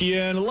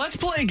 ESPN. Let's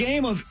play a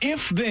game of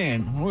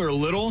if-then. When we were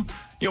little,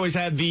 you always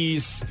had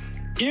these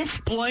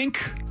if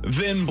blank,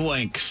 then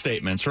blank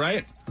statements,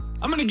 right?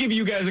 I'm going to give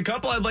you guys a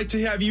couple. I'd like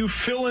to have you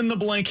fill in the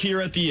blank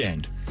here at the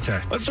end. Okay.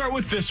 Let's start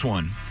with this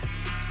one.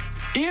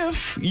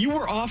 If you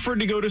were offered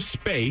to go to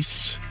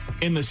space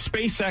in the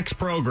SpaceX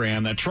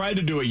program that tried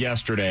to do it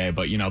yesterday,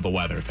 but, the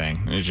weather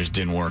thing, it just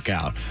didn't work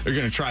out. They're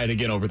going to try it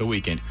again over the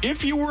weekend.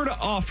 If you were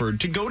offered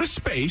to go to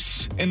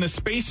space in the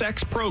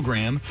SpaceX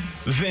program,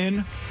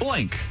 then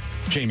blank,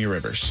 Jamie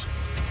Rivers.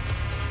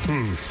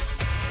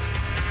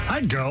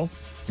 I'd go.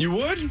 You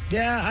would?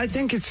 Yeah, I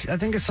think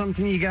it's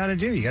something you got to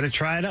do. You got to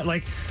try it out.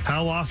 Like,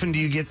 how often do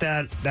you get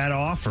that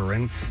offer?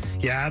 And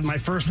yeah, my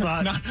first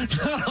thought, not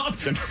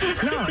often.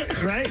 No,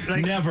 right?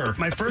 Like, never.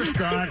 My first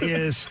thought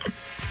is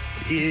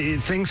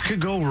things could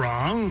go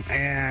wrong,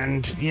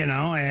 and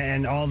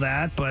and all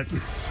that. But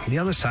the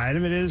other side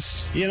of it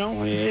is,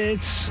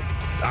 it's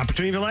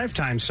opportunity of a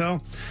lifetime. So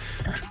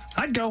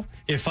I'd go.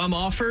 If I'm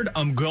offered,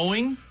 I'm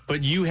going.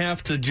 But you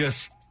have to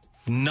just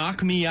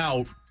knock me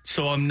out,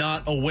 so I'm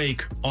not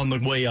awake on the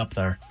way up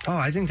there. Oh,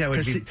 I think that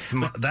would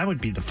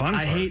be the fun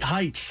part. I hate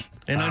heights.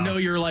 And I know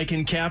you're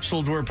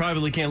encapsulated where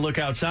probably can't look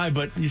outside,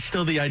 but you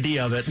still the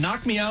idea of it.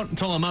 Knock me out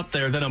until I'm up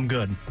there, then I'm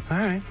good. All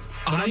right.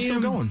 I'm still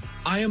going.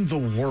 I am the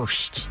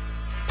worst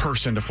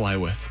person to fly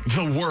with.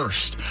 The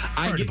worst.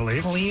 I get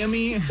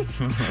clammy.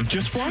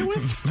 Just fly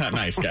with? It's not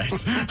nice,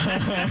 guys.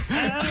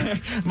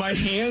 My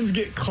hands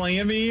get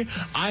clammy.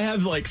 I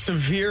have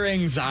severe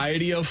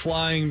anxiety of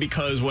flying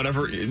because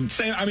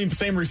the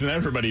same reason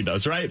everybody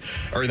does, right?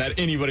 Or that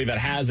anybody that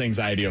has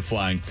anxiety of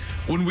flying.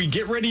 When we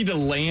get ready to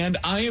land,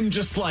 I am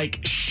just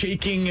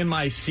shaking in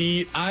my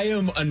seat. I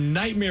am a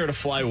nightmare to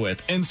fly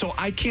with. And so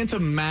I can't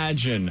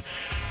imagine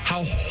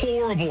how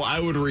horrible I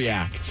would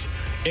react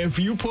if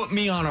you put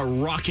me on a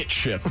rocket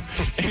ship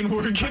and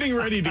we're getting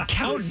ready to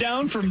count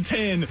down from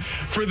 10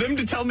 for them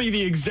to tell me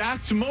the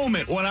exact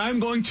moment when I'm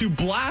going to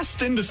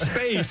blast into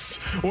space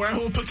where I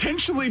will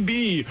potentially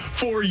be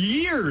for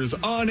years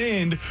on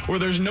end where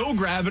there's no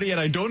gravity and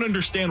I don't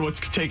understand what's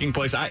taking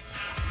place.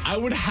 I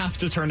would have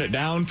to turn it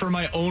down for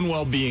my own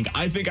well-being.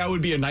 I think I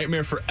would be a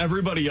nightmare for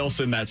everybody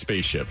else in that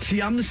spaceship.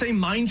 See, I'm the same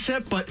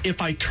mindset, but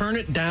if I turn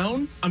it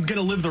down, I'm going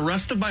to live the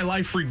rest of my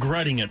life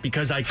regretting it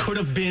because I could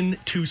have been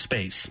to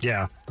space.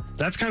 Yeah,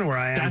 that's kind of where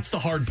I am. That's the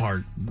hard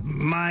part.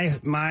 My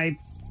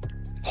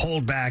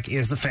holdback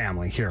is the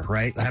family here,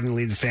 right? Having to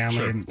leave the family.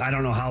 Sure. And I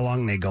don't know how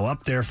long they go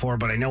up there for,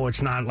 but I know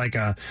it's not like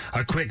a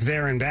quick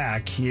there and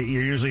back. You're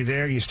usually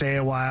there, you stay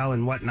a while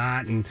and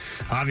whatnot, and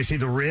obviously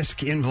the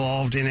risk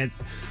involved in it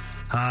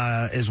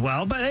as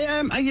well. But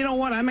you know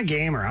what? I'm a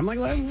gamer. I'm like,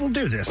 we'll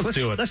do this. Let's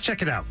do it. Let's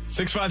check it out.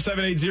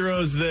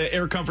 65780 is the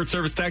Air Comfort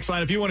Service text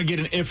line. If you want to get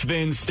an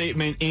if-then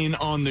statement in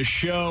on the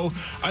show. All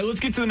right, let's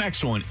get to the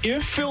next one.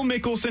 If Phil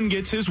Mickelson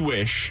gets his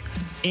wish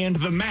and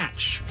the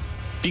match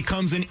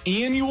becomes an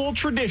annual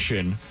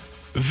tradition,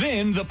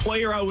 then the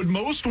player I would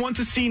most want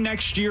to see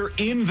next year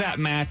in that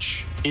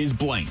match is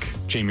blank,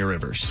 Jamie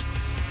Rivers.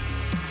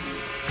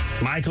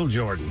 Michael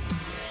Jordan.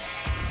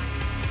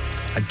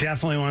 I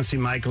definitely want to see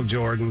Michael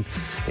Jordan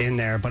in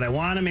there, but I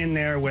want him in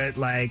there with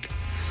like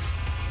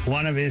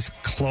one of his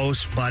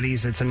close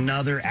buddies that's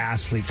another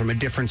athlete from a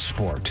different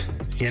sport.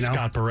 You know,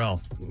 Scott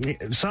Burrell.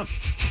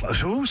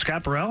 Who?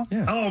 Scott Burrell?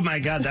 Yeah. Oh my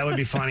God, that would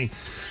be funny.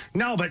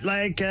 No, but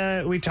like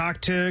we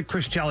talked to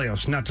Chris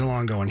Chelios not too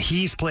long ago, and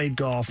he's played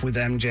golf with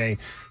MJ.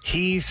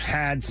 He's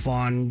had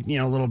fun, you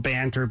know, a little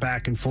banter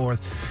back and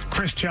forth.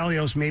 Chris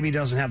Chelios maybe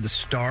doesn't have the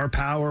star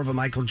power of a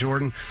Michael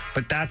Jordan,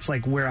 but that's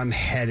like where I'm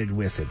headed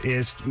with it.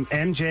 Is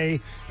MJ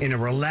in a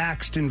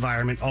relaxed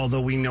environment,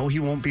 although we know he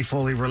won't be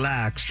fully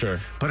relaxed. Sure.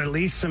 But at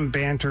least some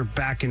banter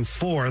back and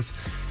forth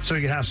so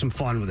he could have some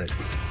fun with it.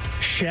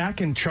 Shaq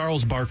and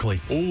Charles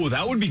Barkley. Oh,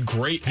 that would be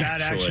great.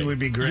 That actually would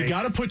be great. You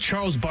got to put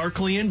Charles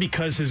Barkley in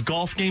because his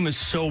golf game is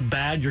so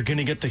bad. You're going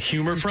to get the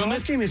humor His from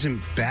golf it. game isn't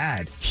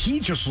bad. He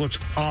just looks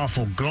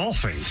awful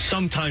golfing.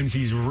 Sometimes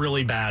he's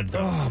really bad though.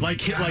 Oh,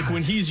 like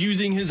when he's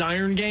using his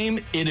iron game,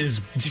 it is.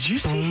 Did you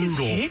see his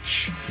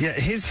hitch? Yeah,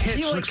 his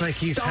hitch looks like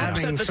he's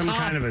having some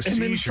kind of a seizure.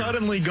 and then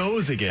suddenly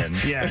goes again.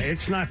 Yeah,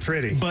 it's not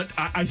pretty. But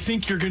I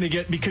think you're going to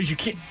get, because you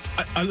can't.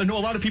 I know a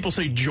lot of people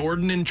say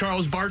Jordan and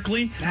Charles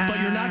Barkley, but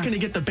you're not going to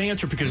get the banter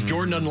because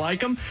Jordan doesn't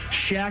like him.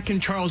 Shaq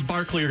and Charles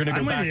Barkley are going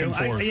to go back and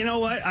forth. You know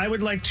what? I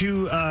would like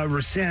to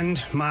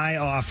rescind my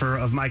offer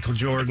of Michael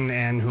Jordan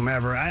and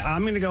whomever.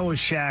 I'm going to go with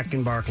Shaq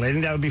and Barkley. I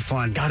think that would be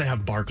fun. Got to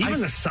have Barkley. Even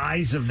the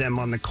size of them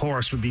on the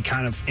course would be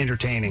kind of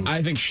entertaining.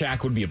 I think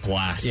Shaq would be a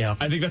blast. Yeah.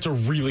 I think that's a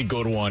really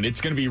good one. It's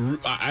going to be,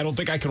 I don't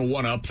think I can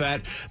one up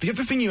that. The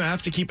other thing you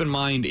have to keep in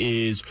mind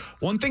is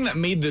one thing that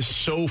made this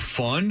so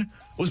fun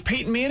was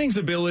Peyton Manning's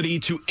ability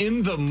to,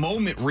 in the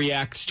moment,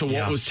 react to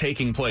what was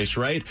taking place,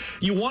 right?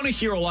 You want to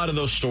hear a lot of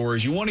those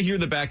stories. You want to hear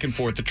the back and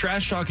forth. The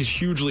trash talk is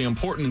hugely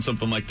important in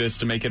something like this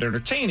to make it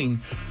entertaining,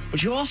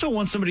 but you also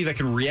want somebody that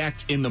can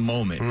react in the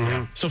moment.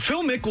 Mm-hmm. So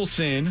Phil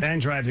Mickelson... And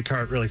drive the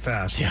cart really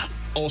fast. Yeah.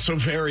 Also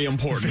very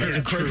important. Very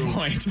That's a great true.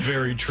 point.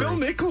 Very true. Phil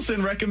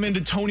Mickelson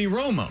recommended Tony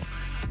Romo.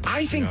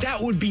 I think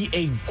that would be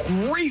a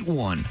great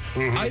one.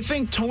 Mm-hmm. I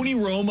think Tony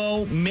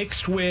Romo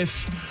mixed with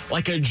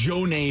like a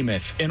Joe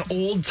Namath, an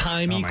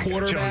old-timey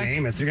quarterback. Joe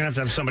Namath. You're going to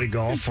have somebody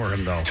golf for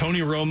him, though. Tony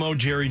Romo,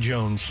 Jerry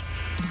Jones.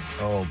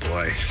 Oh,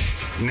 boy.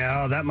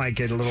 No, that might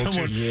get a little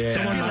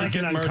Someone might like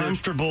get an murdered.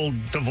 uncomfortable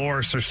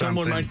divorce or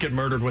Someone something. might get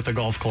murdered with a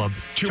golf club.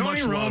 Too Tony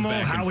much love Romo,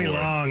 back and Howie forth.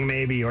 Long,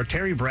 maybe, or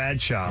Terry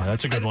Bradshaw. Yeah,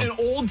 that's a good one. An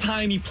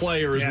old-timey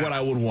player is what I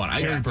would want.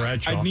 Terry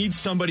Bradshaw. I need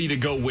somebody to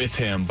go with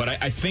him, but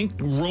I think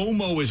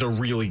Romo is a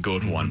really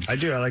good one. I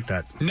do. I like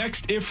that.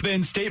 Next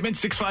if-then statement,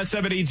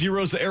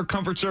 65780 is the Air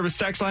Comfort Service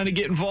text line to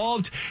get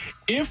involved.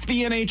 If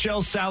the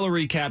NHL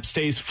salary cap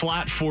stays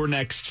flat for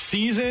next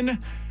season,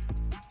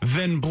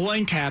 then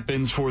blank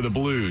happens for the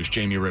Blues,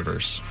 Jamie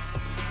Rivers.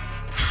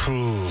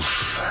 Well,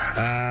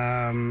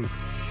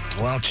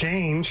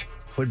 change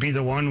would be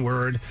the one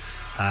word.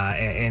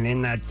 And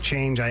in that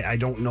change, I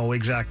don't know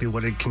exactly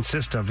what it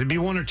consists of. It'd be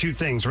one or two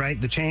things, right?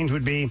 The change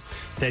would be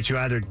that you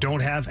either don't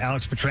have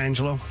Alex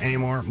Pietrangelo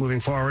anymore moving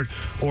forward,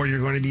 or you're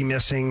going to be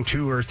missing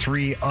 2 or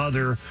 3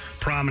 other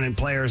prominent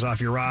players off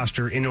your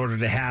roster in order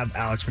to have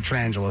Alex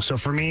Pietrangelo. So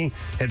for me,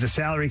 if the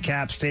salary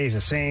cap stays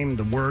the same,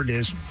 the word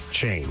is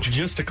change.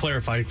 Just to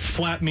clarify,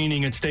 flat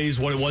meaning it stays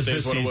what it was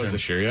Stays this what it season. was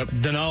this year, yep.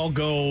 Then I'll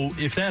go,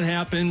 if that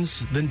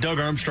happens, then Doug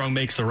Armstrong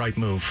makes the right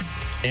move.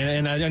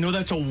 And I know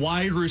that's a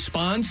wide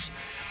response,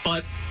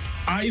 but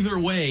either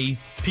way,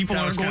 people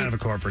That are was going... kind of a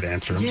corporate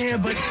answer. Yeah,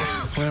 but,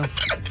 well,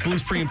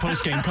 Blues pre and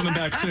post game coming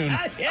back soon.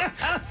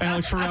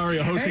 Alex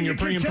Ferrario hosting your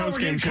pre and post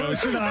game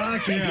shows.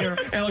 Alex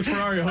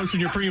Ferrario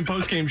hosting your pre and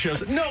post game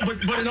shows. No,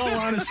 but in all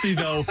honesty,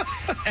 though,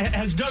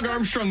 has Doug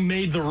Armstrong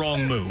made the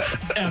wrong move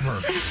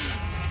ever?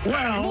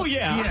 Well,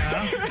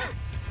 yeah.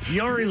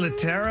 Yori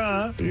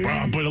Laterra.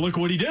 Well, but look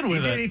what he did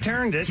with it. He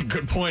turned it. That's a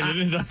good point. It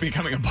ended up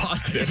becoming a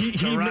positive.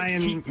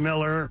 Ryan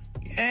Miller.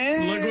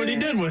 Look what he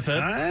did with it.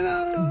 I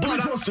know. But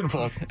Justin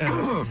Falk.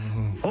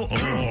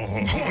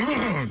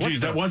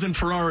 Geez, that wasn't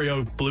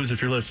Ferrario, Blues, if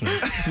you're listening.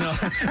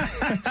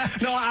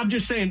 No, I'm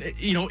just saying,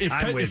 you know, if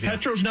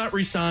Petro's not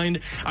re-signed,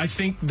 I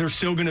think they're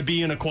still going to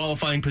be in a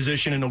qualifying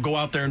position, and they'll go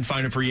out there and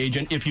find a free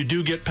agent. If you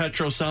do get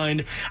Petro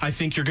signed, I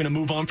think you're going to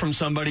move on from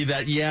somebody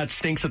that, it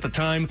stinks at the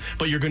time,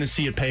 but you're going to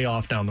see it pay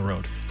off down the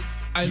road.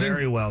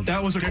 Very well.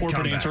 That was a Good corporate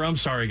comeback. answer. I'm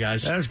sorry,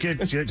 guys. That was good.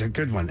 A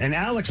good one. And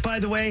Alex, by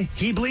the way,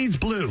 he bleeds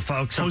blue,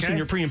 folks. Hosting Okay?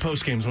 your pre and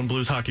post games when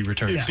Blues hockey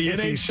returns. If the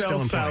if he's still NHL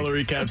employed.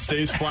 salary cap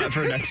stays flat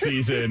for next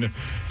season,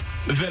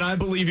 then I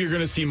believe you're going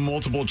to see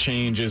multiple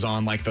changes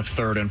on like the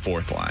third and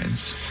fourth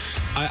lines.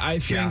 I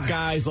think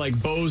guys like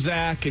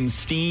Bozak and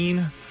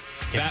Steen,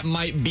 that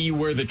might be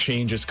where the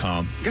changes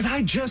come. Because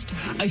I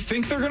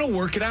think they're going to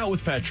work it out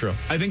with Petro.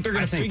 I think they're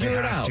going to figure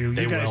it out. You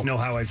guys know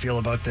how I feel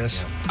about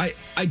this.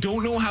 I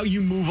don't know how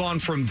you move on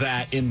from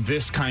that in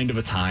this kind of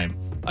a time.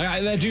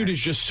 That dude is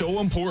just so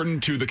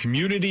important to the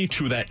community,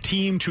 to that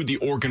team, to the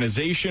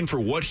organization, for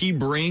what he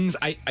brings.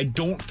 I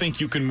don't think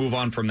you can move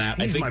on from that.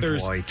 He's I think my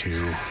there's boy,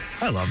 too.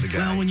 I love the guy.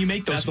 Well, when you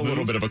make those That's a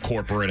little bit of a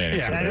corporate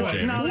answer.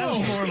 Yeah, no, that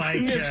was more like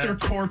Mr.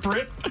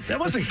 Corporate. That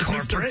wasn't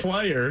corporate. Mr.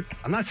 Player.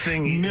 I'm not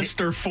saying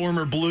Mr.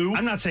 Former Blue.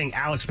 I'm not saying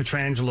Alex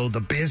Petrangelo, the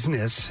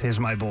business, is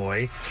my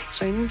boy. I'm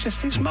saying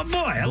he's my boy.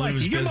 I like you.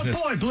 You're business.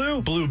 my boy,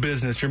 Blue. Blue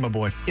business. You're my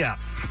boy. Yeah.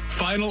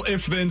 Final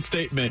if-then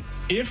statement.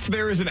 If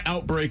there is an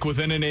outbreak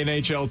within an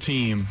NHL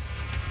team,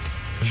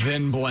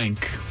 then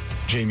blank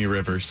Jamie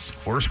Rivers.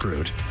 We're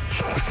screwed.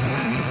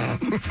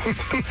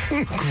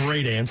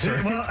 Great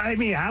answer. Well, I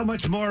mean, how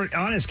much more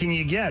honest can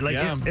you get? Like,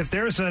 if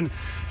there's an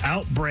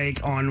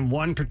outbreak on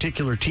one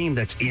particular team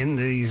that's in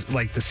these,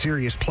 like, the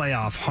serious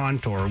playoff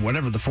hunt or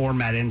whatever the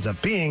format ends up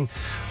being,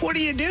 what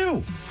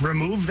do?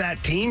 Remove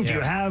that team? Do you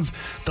have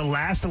the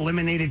last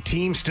eliminated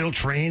team still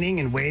training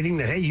and waiting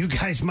that, hey, you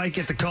guys might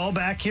get the call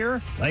back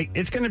here? Like,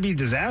 it's going to be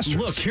disastrous.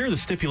 Look, here are the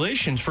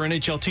stipulations for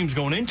NHL teams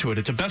going into it.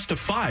 It's a best of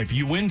 5.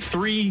 You win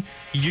 3,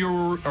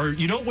 you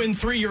don't win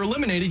 3, you're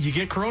eliminated. You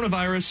get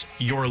coronavirus,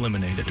 you're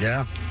eliminated.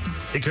 Yeah.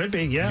 It could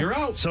be, yeah. You're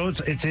out. So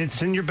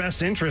it's in your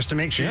best interest to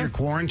make sure you're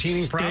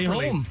quarantining properly.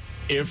 Stay home.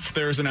 If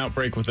there's an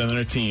outbreak within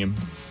a team,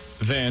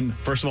 then,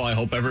 first of all, I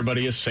hope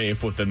everybody is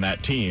safe within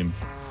that team.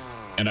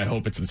 And I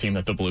hope it's the team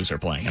that the Blues are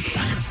playing at the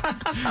time.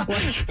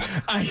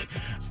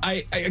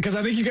 Because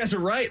I think you guys are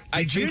right.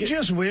 Did you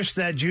just wish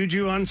that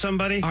juju on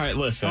somebody? All right,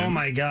 listen. Oh,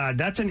 my God.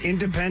 That's an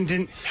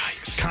independent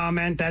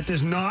comment. That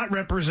does not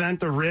represent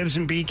the Rivs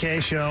and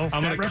BK show.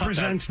 That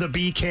represents the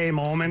BK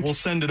moment. We'll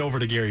send it over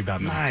to Gary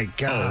Bettman. My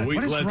God.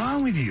 What is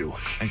wrong with you?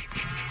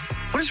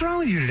 What is wrong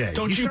with you today?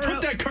 Don't you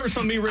put that curse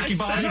on me, Ricky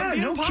Bobby. Yeah,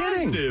 no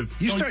kidding.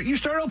 You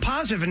start all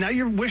positive, and now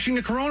you're wishing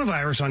the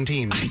coronavirus on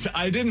teams.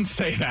 I didn't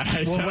say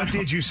that. What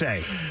did you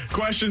say?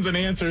 Questions and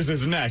answers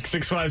is next.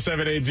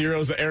 65780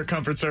 is the Air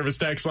Comfort Service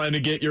text line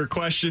to get your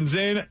questions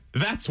in.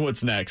 That's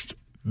what's next.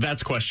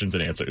 That's questions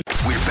and answers.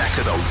 We're back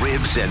to the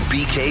Ribs and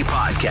BK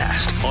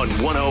podcast on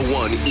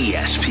 101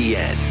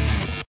 ESPN.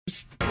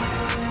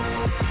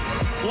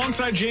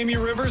 Alongside Jamie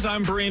Rivers,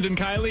 I'm Brandon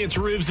Kiley. It's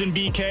Ribs and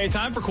BK.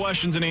 Time for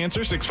questions and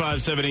answers.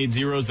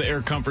 65780 is the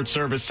Air Comfort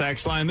Service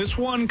text line. This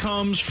one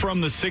comes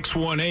from the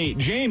 618.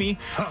 Jamie,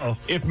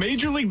 if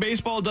Major League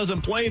Baseball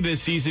doesn't play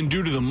this season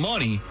due to the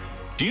money,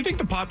 do you think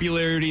the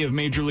popularity of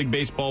Major League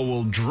Baseball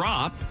will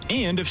drop?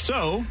 And if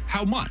so,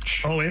 how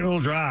much? Oh, it will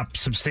drop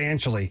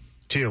substantially,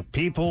 too.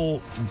 People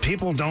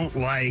don't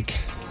like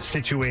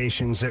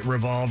situations that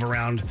revolve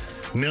around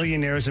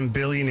millionaires and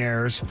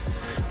billionaires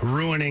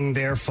ruining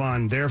their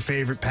fun, their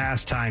favorite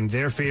pastime,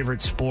 their favorite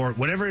sport,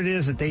 whatever it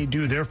is that they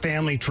do, their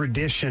family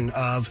tradition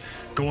of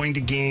going to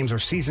games or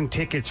season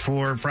tickets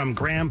from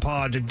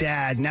grandpa to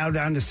dad, now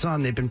down to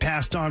son. They've been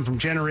passed on from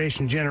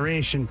generation to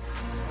generation.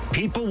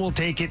 People will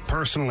take it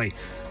personally.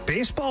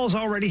 Baseball is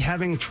already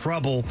having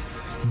trouble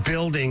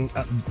building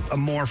a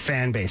more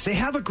fan base. They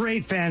have a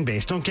great fan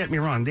base, don't get me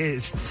wrong.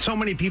 So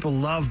many people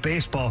love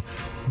baseball,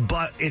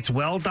 but it's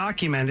well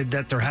documented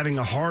that they're having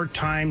a hard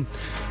time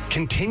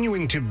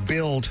continuing to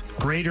build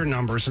greater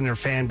numbers in their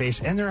fan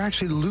base, and they're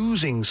actually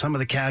losing some of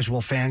the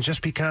casual fans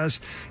just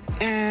because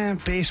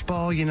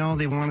baseball,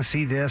 they want to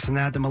see this and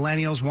that. The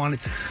millennials want it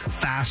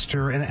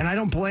faster, and I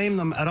don't blame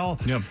them at all.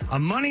 Yep. A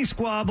money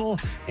squabble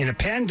in a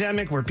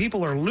pandemic where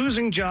people are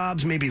losing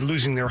jobs, maybe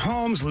losing their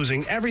homes,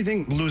 losing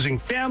everything, losing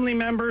family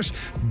members.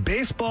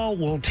 Baseball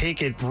will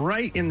take it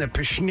right in the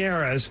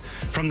pishneras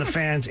from the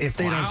fans if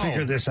they don't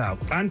figure this out.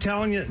 I'm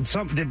telling you,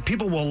 the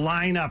people will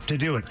line up to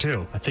do it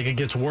too. I think it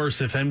gets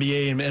worse if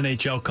NBA and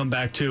NHL come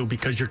back too,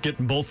 because you're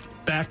getting both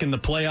back in the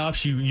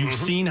playoffs. You've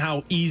seen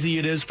how easy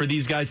it is for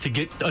these guys to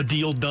get a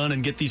deal done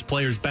and get these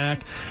players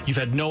back. You've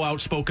had no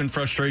outspoken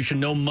frustration.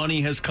 No money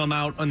has come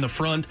out on the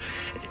front.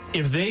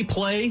 If they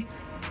play,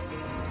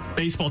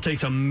 baseball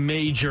takes a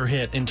major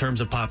hit in terms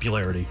of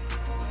popularity.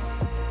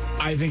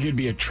 I think it'd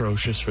be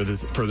atrocious for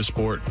the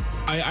sport.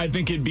 I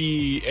think it'd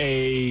be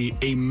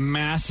a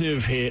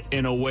massive hit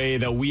in a way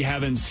that we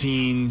haven't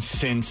seen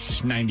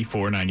since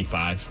 94,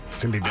 95.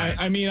 It's going to be bad.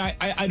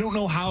 I don't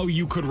know how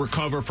you could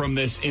recover from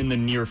this in the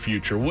near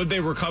future. Would they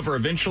recover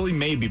eventually?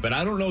 Maybe, but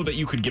I don't know that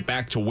you could get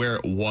back to where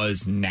it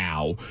was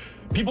now.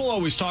 People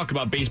always talk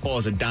about baseball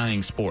as a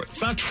dying sport.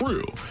 It's not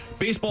true.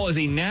 Baseball as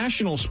a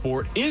national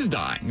sport is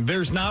dying.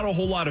 There's not a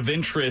whole lot of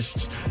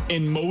interest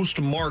in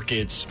most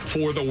markets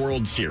for the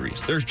World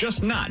Series. There's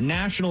just not.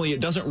 Nationally,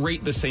 it doesn't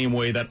rate the same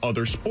way that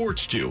other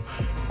sports do.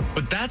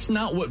 But that's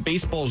not what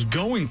baseball's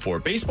going for.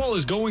 Baseball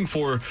is going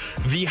for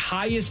the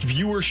highest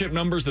viewership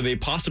numbers that they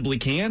possibly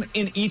can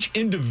in each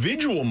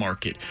individual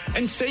market.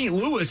 And St.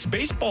 Louis,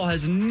 baseball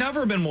has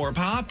never been more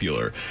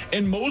popular.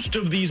 In most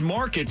of these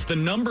markets, the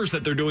numbers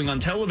that they're doing on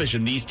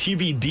television, these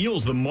TV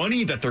deals, the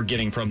money that they're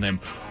getting from them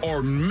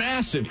are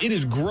massive. It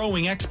is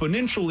growing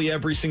exponentially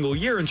every single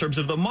year in terms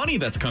of the money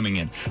that's coming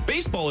in.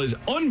 Baseball is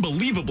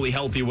unbelievably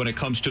healthy when it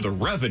comes to the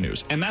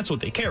revenues, and that's what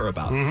they care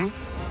about.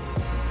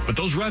 But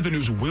those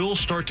revenues will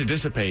start to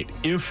dissipate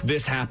if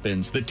this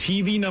happens. The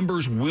TV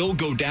numbers will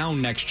go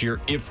down next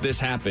year if this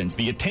happens.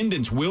 The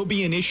attendance will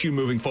be an issue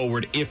moving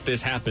forward if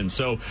this happens.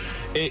 So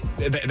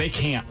they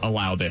can't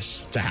allow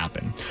this to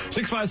happen.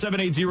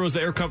 65780 is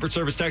the Air Comfort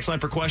Service text line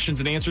for questions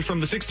and answers from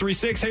the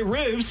 636. Hey,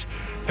 Rivs,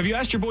 have you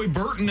asked your boy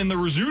Burton in the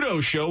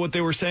Rizzuto show what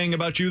they were saying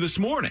about you this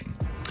morning?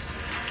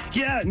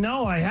 Yeah,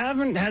 no, I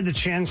haven't had the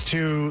chance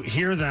to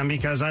hear them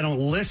because I don't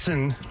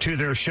listen to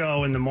their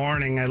show in the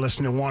morning. I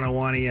listen to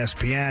 101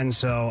 ESPN,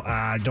 so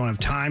I don't have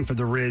time for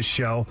the Riz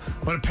show.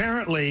 But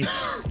apparently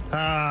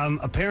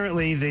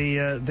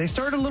they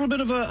started a little bit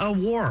of a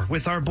war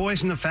with our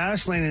boys in the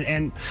fast lane.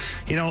 And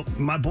you know,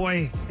 my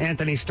boy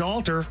Anthony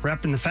Stalter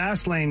repping the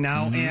fast lane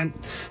now. Mm-hmm. And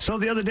so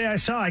the other day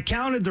I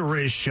counted the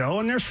Riz show,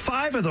 and there's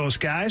 5 of those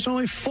guys,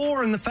 only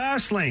 4 in the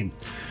fast lane.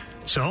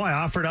 So I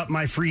offered up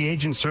my free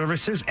agent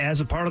services as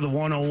a part of the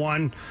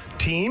 101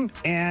 team,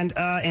 and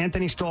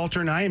Anthony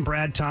Stalter and I and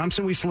Brad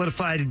Thompson, we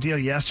solidified a deal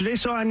yesterday.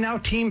 So I'm now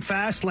Team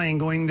Fastlane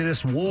going into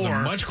this war. It's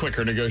a much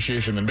quicker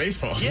negotiation than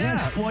baseball.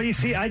 Yeah, well, you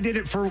see, I did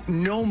it for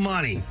no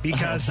money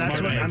because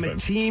that's what I'm a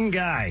team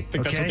guy. I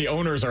think that's what the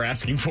owners are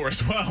asking for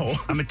as well.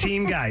 I'm a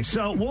team guy.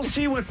 So we'll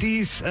see what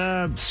these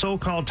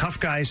so-called tough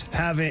guys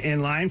have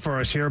in line for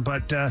us here.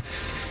 But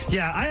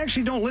yeah, I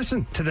actually don't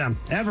listen to them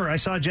ever. I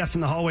saw Jeff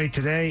in the hallway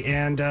today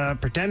and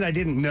pretend I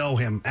didn't know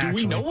him,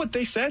 actually. Do we know what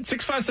they said?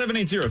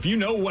 65780. If you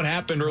know what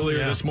happened earlier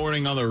this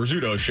morning on the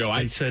Rizzuto show.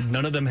 I said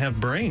none of them have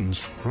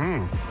brains.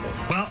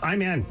 Well,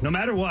 I'm in. No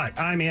matter what,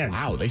 I'm in.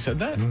 Wow, they said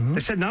that? Mm-hmm. They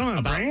said none of them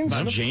have brains?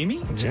 About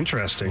Jamie? It's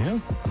interesting. Yeah.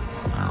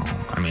 Wow.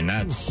 I mean,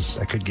 that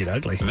could get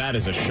ugly. That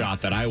is a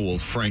shot that I will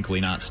frankly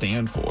not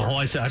stand for. All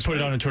I said, I put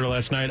it on Twitter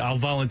last night. I'll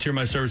volunteer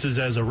my services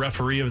as a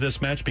referee of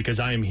this match because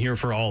I am here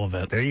for all of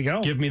it. There you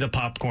go. Give me the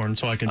popcorn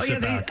so I can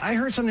sit back. I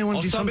heard something.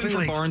 I'll sub in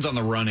for Barnes on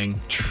the running.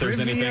 If there's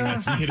anything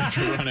that's needed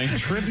for running.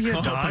 Trivia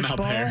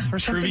dodgeball or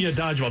something? Trivia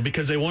dodgeball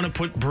because they want to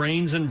put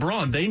brains and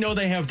brawn. They know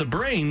they have the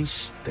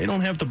brains. They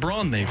don't have the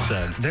brawn, they've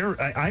said.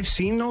 I've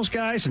seen those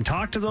guys and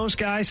talked to those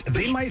guys.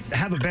 They might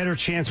have a better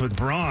chance with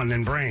brawn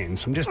than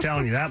brains. I'm just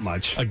telling you that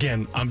much.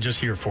 Again, I'm just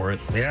here for it.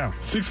 Yeah.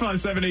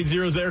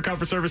 65780 is the Air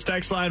Comfort Service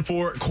text line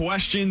for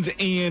questions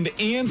and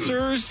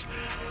answers.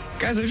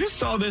 Guys, I just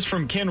saw this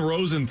from Ken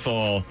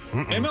Rosenthal.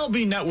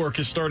 MLB Network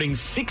is starting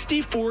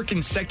 64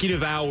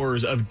 consecutive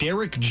hours of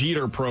Derek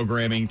Jeter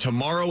programming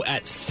tomorrow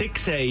at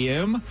 6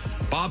 a.m.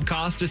 Bob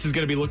Costas is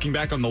going to be looking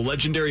back on the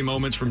legendary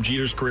moments from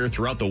Jeter's career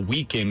throughout the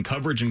weekend.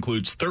 Coverage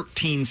includes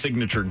 13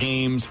 signature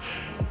games.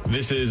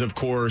 This is, of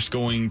course,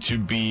 going to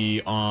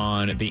be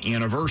on the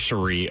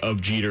anniversary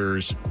of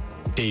Jeter's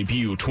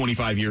debut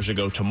 25 years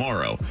ago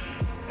tomorrow.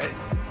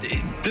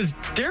 Does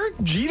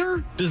Derek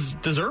Jeter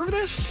deserve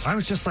this? I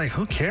was just like,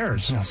 who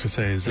cares? I was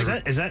going to say,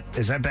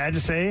 is that bad to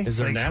say? Is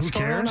there like,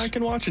 NASCAR on I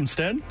can watch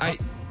instead? I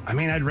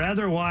mean, I'd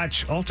rather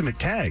watch Ultimate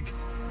Tag.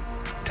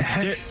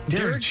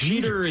 Derek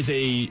Jeter is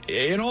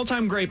an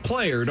all-time great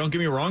player. Don't get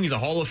me wrong; he's a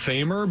Hall of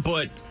Famer.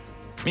 But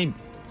I mean,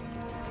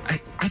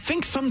 I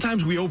think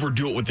sometimes we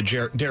overdo it with the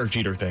Derek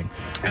Jeter thing.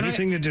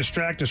 Anything to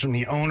distract us from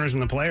the owners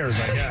and the players,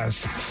 I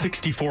guess.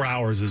 64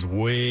 hours is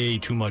way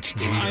too much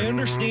Jeter. I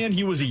understand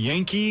he was a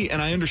Yankee,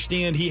 and I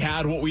understand he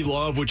had what we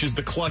love, which is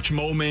the clutch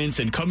moments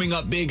and coming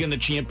up big in the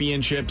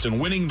championships and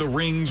winning the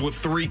rings with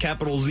 3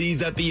 capital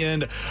Z's at the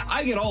end.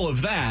 I get all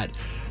of that.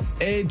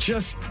 It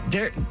just,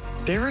 Derek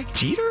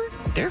Jeter?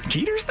 Derek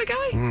Jeter's the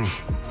guy?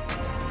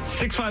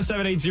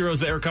 65780 is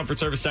the Air Comfort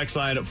Service text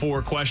line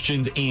for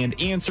questions and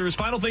answers.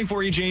 Final thing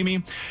for you,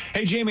 Jamie.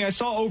 Hey, Jamie, I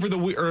saw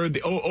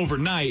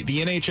overnight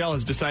the NHL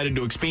has decided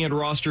to expand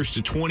rosters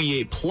to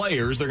 28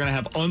 players. They're going to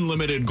have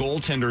unlimited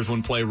goaltenders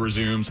when play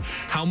resumes.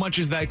 How much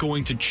is that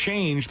going to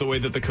change the way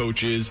that the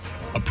coaches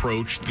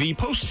approach the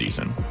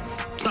postseason?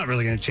 It's not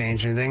really going to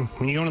change anything.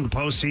 When you go into the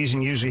postseason,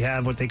 you usually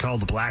have what they call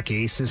the Black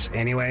Aces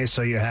anyway.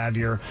 So you have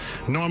your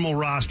normal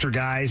roster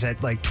guys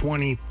at like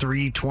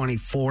 23,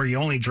 24. You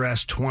only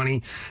dress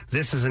 20.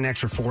 This is an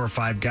extra 4 or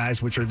 5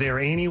 guys, which are there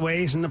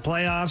anyways in the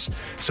playoffs.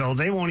 So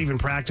they won't even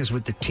practice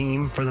with the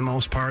team for the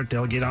most part.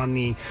 They'll get on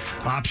the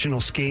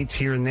optional skates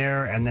here and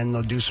there, and then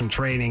they'll do some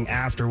training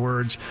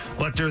afterwards.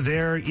 But they're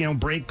there,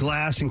 break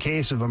glass in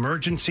case of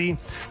emergency.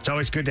 It's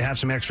always good to have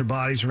some extra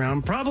bodies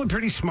around. Probably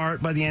pretty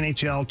smart by the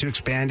NHL to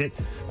expand it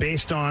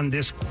based on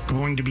this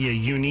going to be a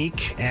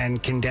unique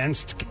and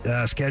condensed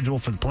schedule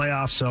for the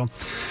playoffs. So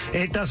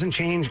it doesn't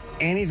change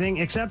anything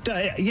except,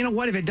 you know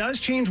what? If it does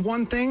change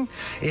one thing,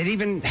 it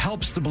even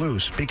helps the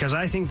Blues because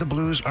I think the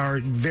Blues are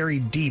very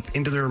deep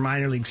into their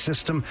minor league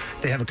system.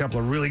 They have a couple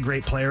of really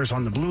great players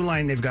on the blue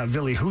line. They've got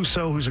Ville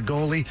Husso, who's a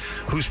goalie,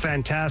 who's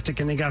fantastic,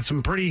 and they got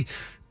some pretty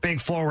big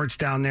forwards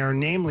down there,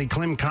 namely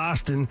Klim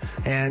Kostin,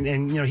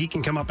 and he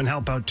can come up and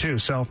help out too.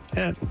 So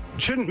it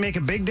shouldn't make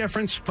a big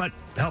difference, but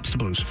helps the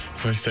Blues.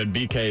 So I said,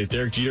 BK, is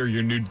Derek Jeter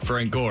your new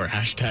Frank Gore?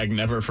 #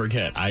 never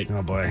forget.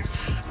 Oh boy.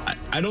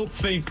 I don't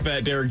think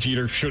that Derek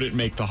Jeter shouldn't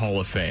make the Hall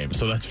of Fame.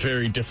 So that's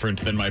very different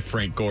than my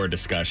Frank Gore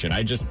discussion.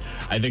 I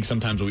think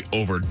sometimes we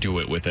overdo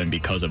it with him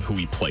because of who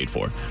he played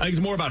for. I think it's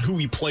more about who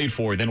he played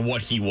for than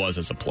what he was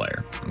as a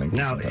player.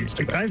 Now,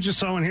 I just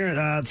saw one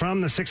here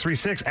from the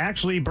 636.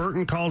 Actually,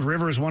 Burton called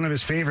Rivers one of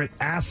his favorite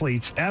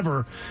athletes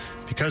ever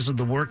because of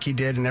the work he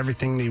did and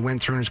everything that he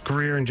went through in his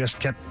career, and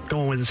just kept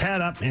going with his head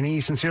up, and he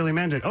sincerely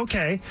meant it.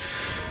 Okay.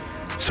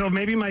 So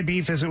maybe my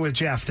beef isn't with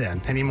Jeff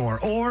then anymore.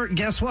 Or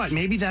guess what?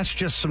 Maybe that's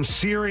just some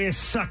serious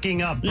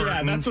sucking up, Burton.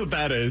 Yeah, that's what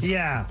that is.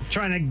 Yeah,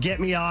 trying to get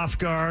me off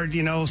guard,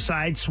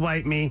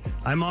 sideswipe me.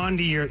 I'm on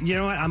to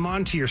I'm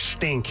on to your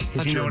stink,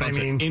 if you know what I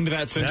mean. Into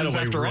that sentence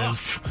after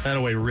off. That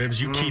away, Rivs.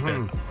 You keep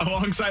it.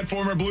 Alongside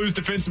former Blues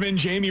defenseman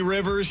Jamie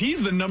Rivers,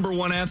 he's the number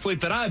one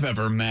athlete that I've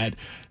ever met.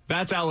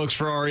 That's Alex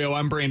Ferrario.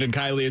 I'm Brandon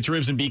Kiley. It's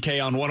Rivs and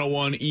BK on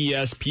 101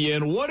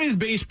 ESPN. What is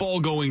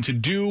baseball going to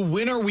do?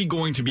 When are we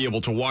going to be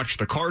able to watch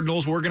the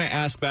Cardinals? We're going to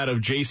ask that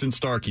of Jason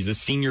Stark. He's a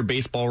senior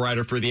baseball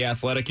writer for The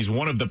Athletic. He's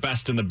one of the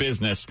best in the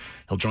business.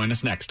 He'll join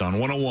us next on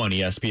 101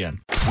 ESPN.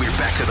 We're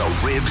back to the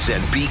Rivs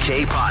and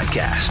BK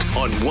podcast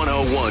on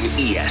 101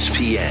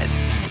 ESPN.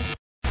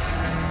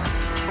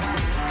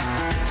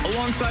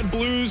 Alongside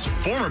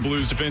former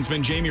Blues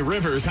defenseman Jamie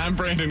Rivers, I'm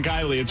Brandon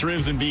Kiley. It's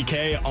Rivs and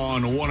BK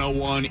on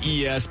 101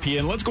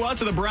 ESPN. Let's go out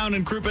to the Brown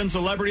and Crouppen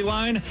Celebrity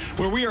Line,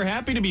 where we are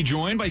happy to be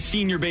joined by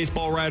senior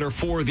baseball writer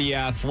for The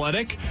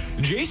Athletic,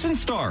 Jason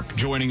Stark,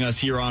 joining us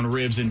here on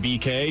Rivs and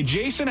BK.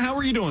 Jason, how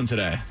are you doing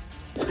today?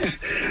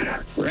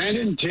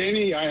 Brandon,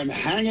 Jamie, I am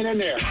hanging in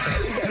there.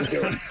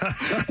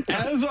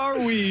 As are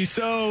we.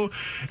 So,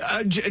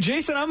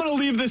 Jason, I'm going to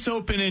leave this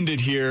open-ended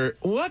here.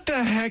 What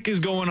the heck is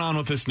going on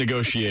with this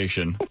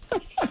negotiation?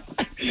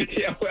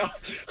 Yeah, well,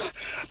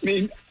 I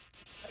mean,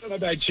 I don't know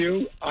about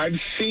you. I've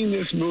seen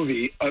this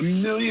movie a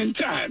million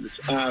times.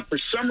 For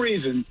some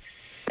reason,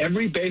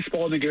 every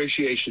baseball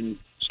negotiation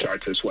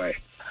starts this way.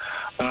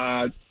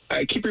 I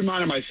keep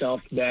reminding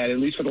myself that at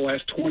least for the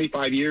last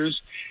 25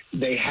 years,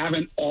 they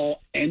haven't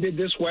all ended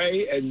this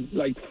way. And,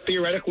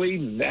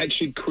 theoretically, that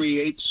should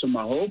create some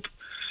hope.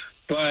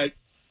 But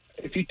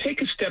if you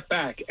take a step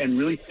back and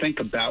really think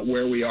about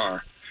where we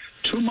are,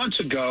 2 months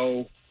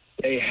ago,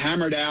 they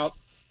hammered out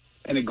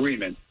an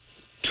agreement.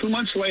 2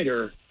 months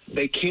later,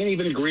 they can't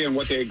even agree on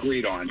what they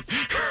agreed on.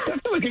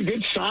 That's like a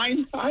good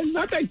sign.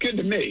 Not that good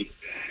to me.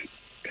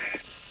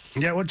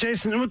 Yeah, well,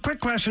 Jason, a quick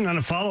question on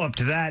a follow-up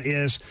to that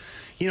is,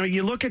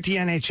 you look at the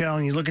NHL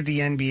and you look at the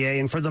NBA,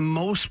 and for the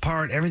most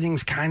part,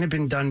 everything's kind of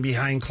been done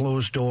behind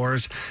closed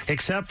doors,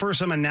 except for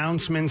some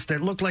announcements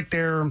that look like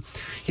they're,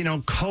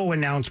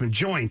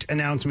 joint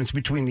announcements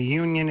between the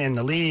union and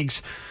the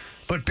leagues.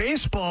 But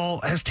baseball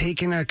has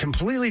taken a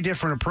completely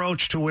different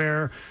approach to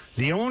where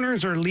the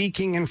owners are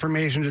leaking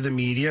information to the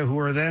media, who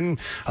are then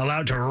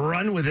allowed to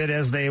run with it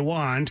as they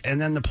want. And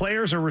then the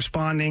players are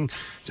responding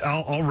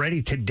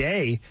already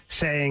today,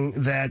 saying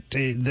that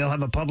they'll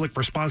have a public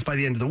response by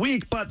the end of the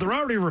week. But they're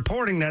already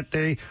reporting that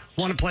they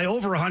want to play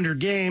over 100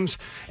 games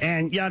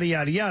and yada,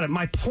 yada, yada.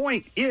 My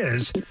point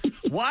is,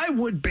 why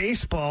would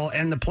baseball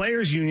and the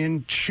players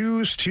union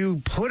choose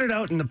to put it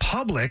out in the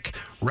public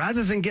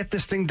rather than get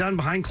this thing done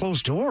behind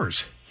closed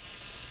doors?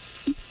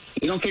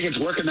 You don't think it's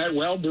working that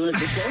well doing it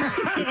this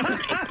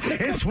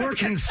way? It's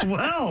working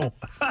swell.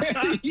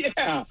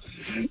 Yeah.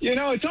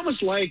 It's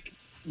almost like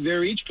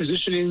they're each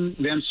positioning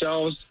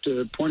themselves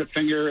to point a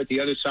finger at the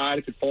other side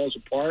if it falls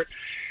apart.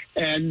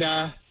 And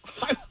I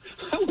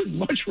would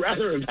much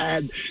rather have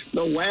had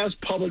the last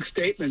public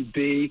statement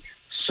be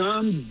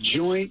some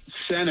joint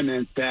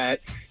sentiment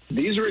that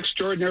these are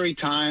extraordinary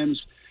times.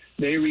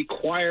 They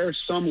require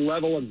some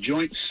level of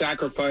joint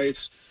sacrifice.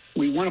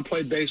 We want to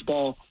play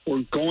baseball.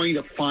 We're going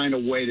to find a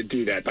way to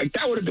do that.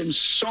 That would have been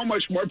so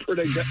much more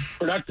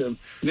productive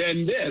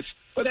than this.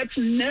 But that's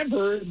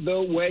never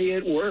the way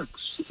it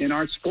works in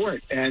our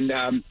sport. And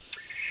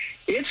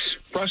it's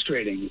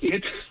frustrating.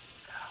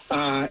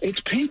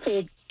 It's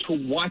painful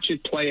to watch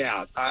it play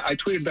out. I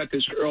tweeted about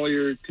this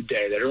earlier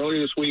today, that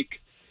earlier this week,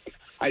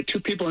 I had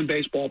two people in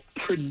baseball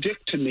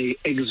predict to me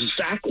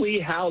exactly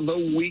how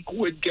the week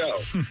would go.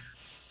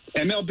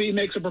 MLB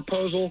makes a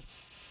proposal.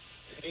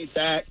 Hate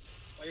that.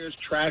 Players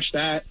trash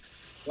that.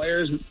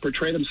 Players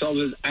portray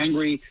themselves as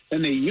angry.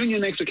 Then the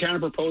union makes a counter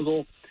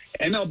proposal.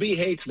 MLB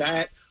hates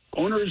that.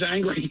 Owners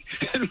angry.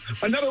 And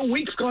another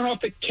week's gone off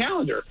the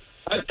calendar.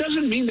 It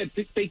doesn't mean that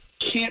they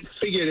can't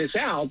figure this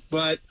out,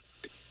 but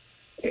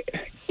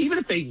even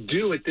if they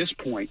do at this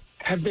point,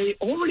 have they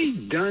already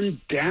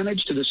done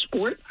damage to the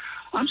sport?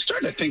 I'm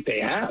starting to think they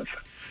have.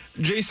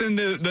 Jason,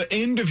 the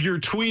end of your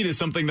tweet is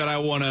something that I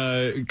want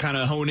to kind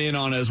of hone in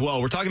on as well.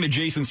 We're talking to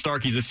Jason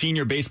Stark. He's a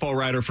senior baseball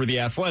writer for The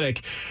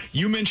Athletic.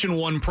 You mentioned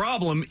one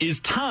problem is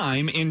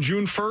time, and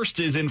June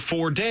 1st is in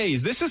 4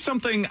 days. This is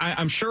something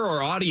I'm sure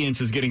our audience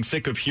is getting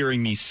sick of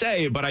hearing me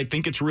say, but I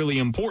think it's really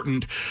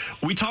important.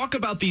 We talk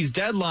about these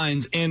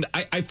deadlines, and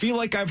I feel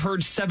like I've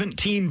heard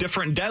 17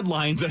 different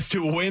deadlines as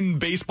to when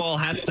baseball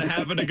has to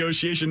have a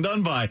negotiation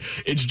done by.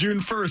 It's June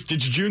 1st.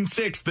 It's June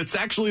 6th. It's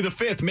actually the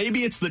 5th.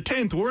 Maybe it's the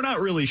 10th. We're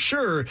not really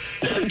sure.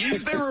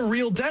 Is there a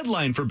real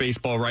deadline for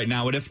baseball right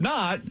now? And if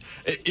not,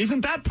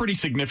 isn't that pretty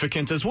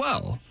significant as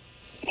well?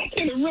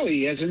 Yeah, it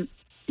really isn't.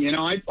 You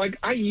know,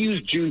 I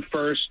used June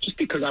 1st just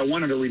because I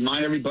wanted to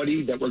remind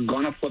everybody that we're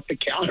going to flip the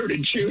calendar to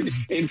June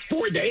in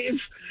 4 days.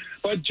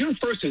 But June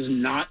 1st is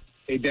not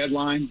a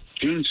deadline.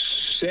 June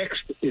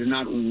 6th is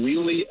not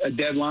really a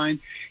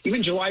deadline.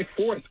 Even July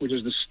 4th, which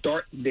is the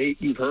start date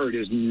you've heard,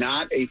 is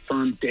not a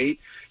firm date.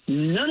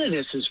 None of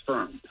this is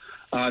firm.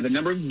 The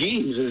number of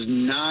games is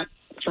not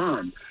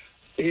firm.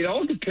 It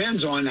all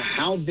depends on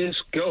how this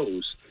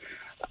goes.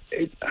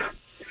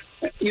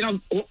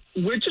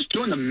 We're just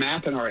doing the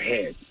math in our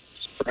head,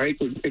 right?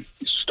 If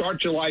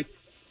start July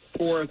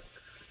 4th,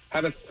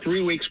 have a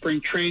 3-week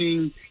spring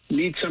training,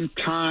 need some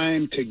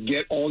time to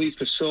get all these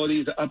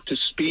facilities up to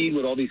speed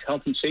with all these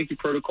health and safety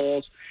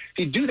protocols.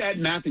 If you do that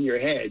math in your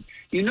head,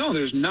 you know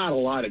there's not a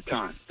lot of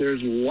time.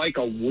 There's like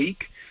a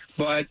week,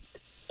 but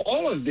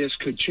all of this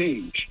could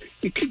change.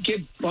 It could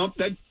get bumped.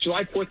 That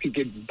July 4th could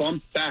get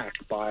bumped back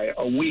by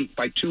a week,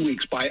 by 2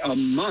 weeks, by a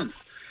month.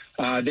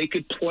 They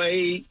could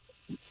play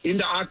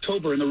into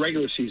October in the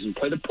regular season,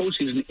 play the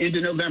postseason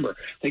into November.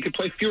 They could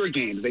play fewer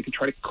games. They could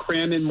try to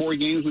cram in more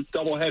games with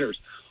doubleheaders.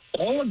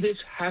 All of this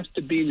has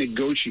to be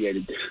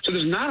negotiated. So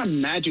there's not a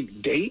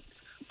magic date,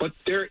 but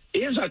there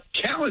is a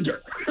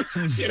calendar,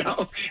 and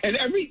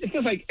it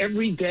feels like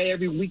every day,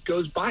 every week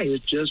goes by is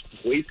just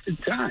wasted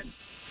time.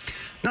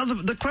 Now,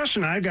 the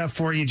question I've got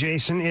for you,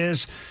 Jason,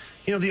 is,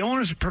 the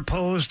owners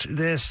proposed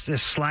this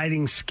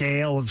sliding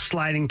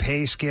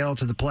pay scale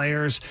to the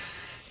players.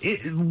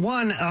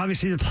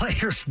 Obviously, the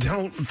players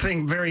don't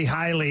think very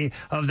highly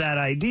of that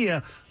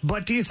idea,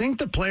 but do you think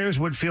the players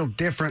would feel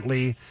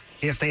differently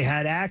if they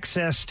had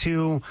access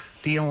to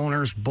the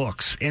owner's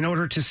books in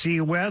order to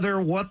see whether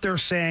what they're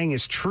saying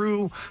is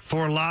true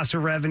for loss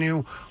of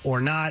revenue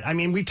or not? I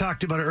mean, we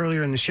talked about it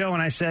earlier in the show,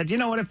 and I said, you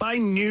know what, if I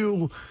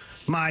knew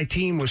my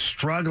team was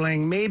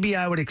struggling, maybe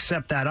I would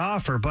accept that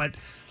offer. But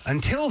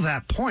until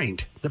that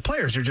point, the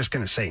players are just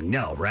going to say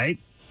no, right?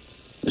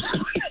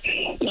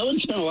 I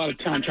wouldn't spend a lot of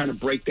time trying to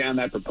break down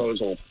that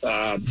proposal.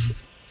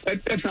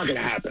 That's not going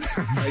to happen.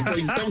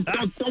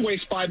 Right? Don't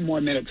waste 5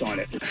 more minutes on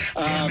it.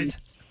 Damn it.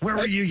 Where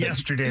were you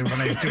yesterday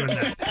when I was doing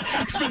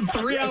that? Spent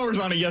 3 hours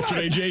on it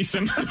yesterday,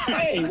 Jason.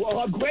 Hey, well,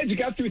 I'm glad you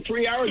got through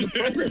 3 hours of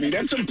programming.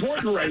 That's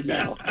important right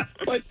now.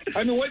 But,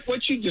 I mean,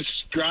 what you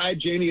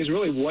described, Jamie, is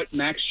really what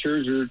Max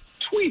Scherzer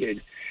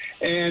tweeted.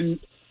 And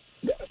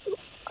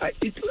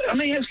let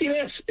me ask you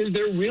this. Is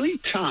there really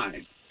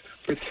time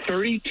for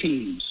 30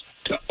 teams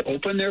to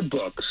open their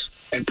books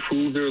and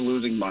prove they're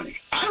losing money?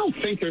 I don't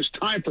think there's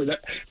time for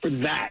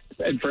that,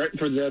 and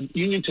for the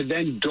union to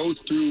then go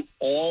through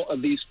all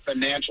of these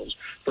financials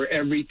for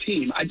every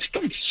team. I just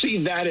don't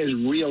see that as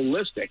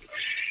realistic.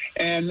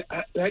 And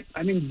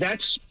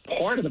that's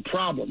part of the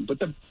problem. But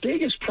the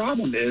biggest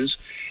problem is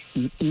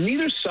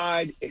neither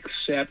side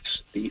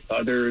accepts the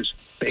other's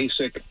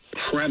basic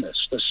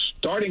premise. The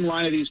starting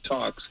line of these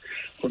talks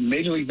from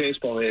Major League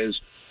Baseball is,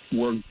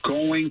 we're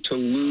going to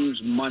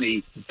lose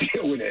money,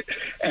 deal with it.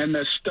 And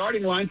the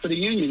starting line for the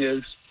union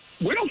is,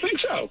 we don't think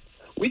so.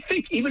 We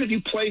think even if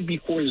you play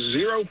before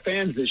 0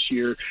 fans this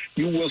year,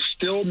 you will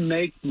still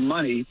make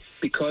money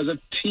because of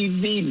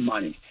TV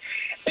money.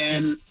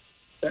 And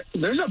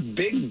there's a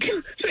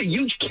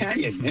huge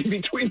canyon in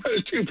between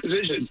those two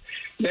positions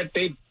that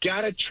they've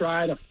got to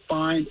try to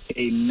find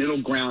a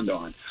middle ground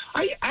on.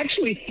 I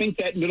actually think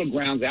that middle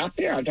ground's out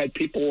there. I've had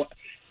people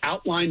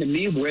outline to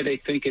me where they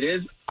think it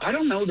is. I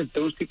don't know that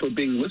those people are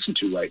being listened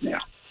to right now.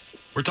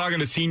 We're talking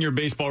to senior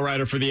baseball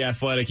writer for The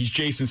Athletic. He's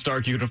Jayson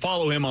Stark. You can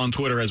follow him on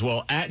Twitter as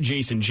well, at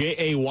Jason,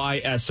 JAYSONST.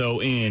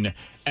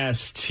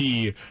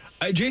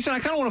 Jason, I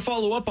kind of want to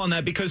follow up on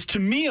that because to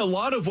me, a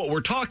lot of what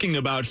we're talking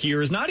about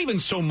here is not even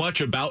so much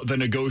about the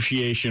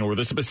negotiation or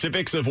the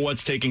specifics of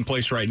what's taking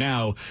place right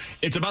now.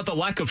 It's about the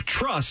lack of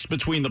trust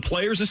between the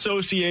Players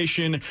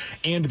Association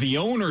and the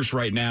owners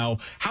right now.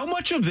 How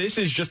much of this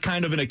is just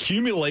kind of an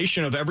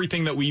accumulation of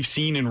everything that we've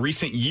seen in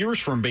recent years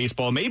from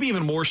baseball, maybe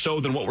even more so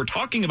than what we're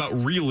talking about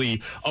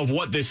really of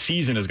what this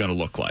season is going to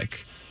look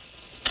like?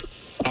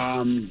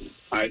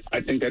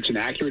 I think that's an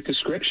accurate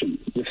description.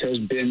 This has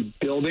been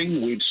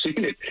building. We've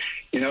seen it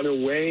in other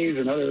ways,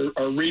 in other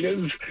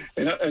arenas,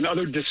 in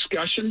other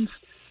discussions,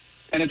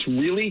 and it's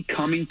really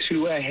coming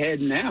to a head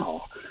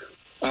now.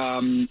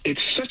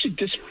 It's such a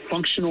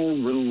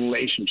dysfunctional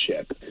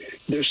relationship.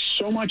 There's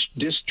so much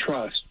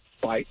distrust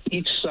by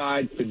each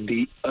side for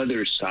the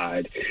other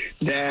side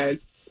that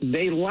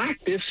they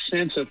lack this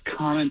sense of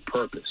common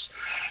purpose.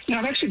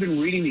 I've actually been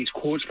reading these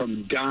quotes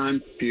from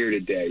Don Fehr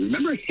today.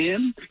 Remember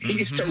him? He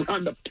used to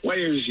run the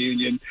Players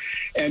Union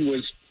and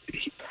was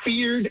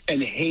feared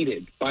and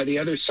hated by the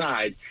other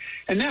side.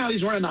 And now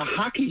he's running the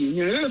hockey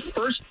union. They're the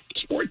first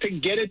sport to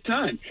get it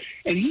done.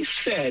 And he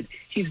said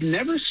he's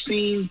never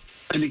seen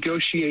a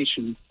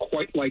negotiation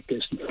quite like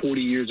this in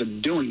 40 years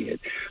of doing it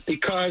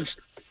because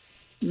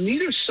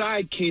neither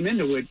side came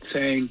into it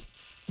saying,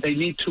 they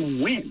need to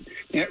win.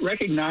 And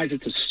recognize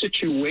it's a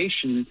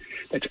situation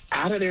that's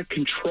out of their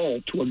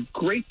control to a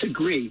great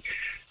degree.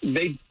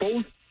 They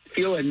both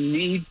feel a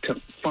need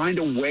to find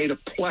a way to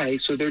play,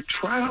 so they're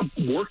trying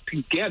to work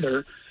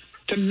together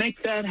to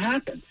make that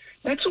happen.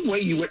 That's a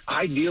way you would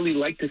ideally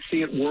like to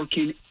see it work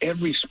in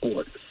every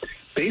sport.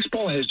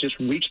 Baseball has just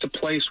reached a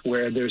place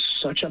where there's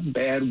such a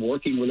bad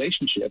working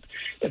relationship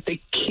that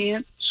they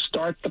can't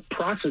start the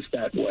process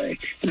that way,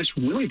 and it's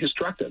really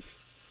destructive.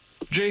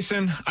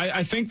 Jason,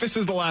 I think this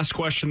is the last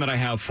question that I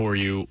have for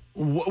you.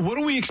 What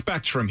do we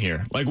expect from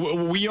here? Like,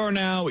 we are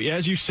now,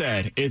 as you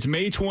said, it's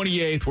May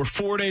 28th. We're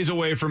 4 days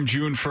away from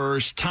June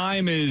 1st.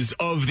 Time is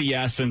of the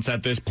essence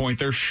at this point.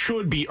 There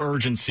should be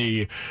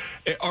urgency.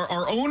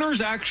 Are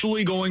owners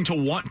actually going to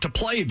want to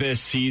play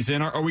this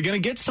season? Are we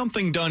going to get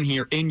something done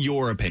here, in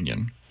your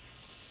opinion?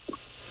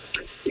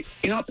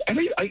 You know,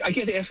 I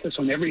get asked this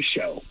on every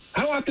show.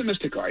 How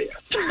optimistic are you?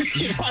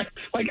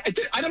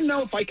 I don't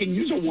know if I can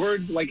use a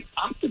word like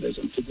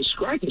optimism to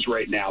describe this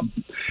right now.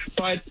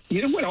 But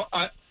you know what?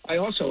 I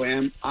also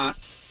am.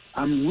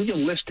 I'm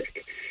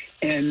realistic.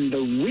 And the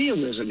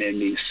realism in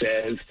me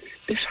says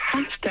this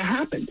has to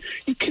happen.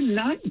 You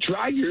cannot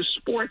drive your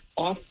sport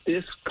off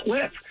this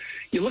cliff.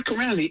 You look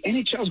around, the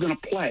NHL is going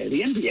to play.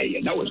 The NBA,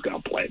 you know, is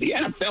going to play. The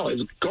NFL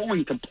is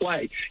going to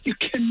play. You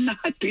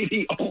cannot be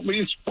the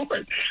only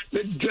sport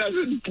that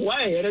doesn't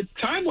play at a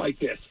time like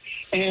this.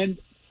 And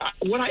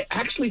what I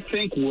actually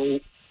think will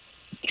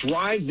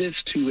drive this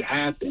to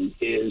happen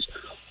is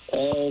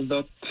all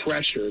the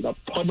pressure, the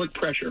public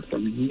pressure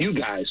from you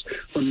guys,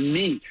 from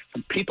me,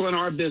 from people in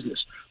our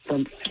business,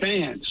 from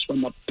fans,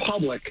 from the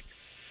public,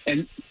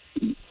 and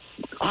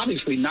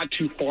obviously not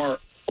too far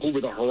over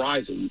the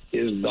horizon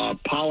is the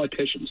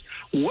politicians.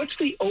 What's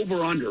the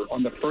over-under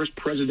on the first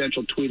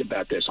presidential tweet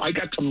about this? I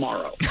got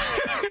tomorrow.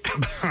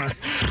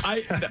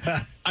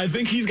 I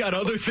think he's got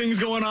other things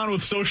going on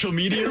with social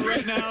media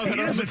right now that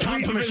are on the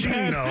top of his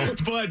head.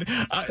 But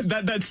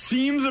that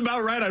seems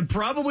about right. I'd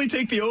probably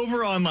take the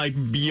over on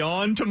like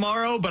beyond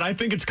tomorrow, but I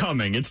think it's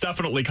coming. It's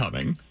definitely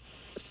coming.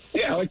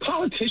 Yeah, like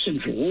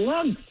politicians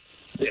love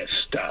this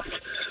stuff.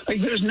 Like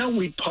there's no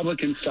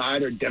Republican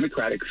side or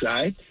Democratic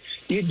side.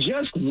 You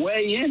just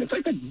weigh in. It's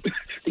like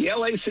the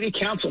L.A. City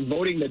Council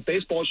voting that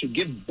baseball should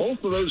give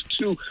both of those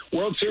 2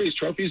 World Series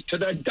trophies to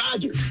the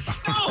Dodgers.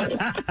 No!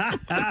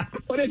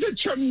 But it's a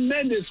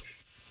tremendous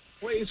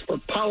place for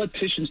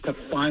politicians to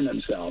find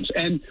themselves.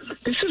 And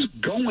this is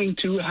going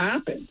to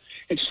happen.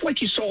 It's just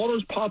like you saw all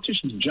those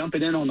politicians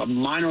jumping in on the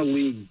minor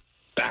league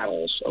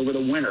battles over the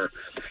winter.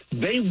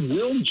 They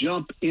will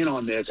jump in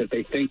on this if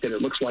they think that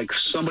it looks like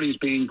somebody's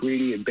being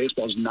greedy and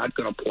baseball's not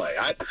going to play.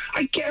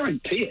 I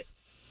guarantee it.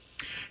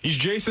 He's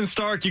Jayson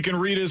Stark. You can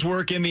read his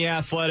work in The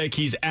Athletic.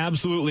 He's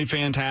absolutely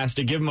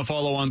fantastic. Give him a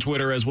follow on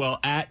Twitter as well,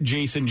 at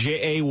Jason,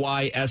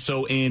 Jaysonst.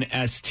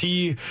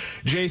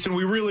 Jason,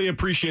 we really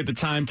appreciate the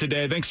time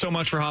today. Thanks so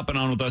much for hopping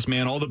on with us,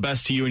 man. All the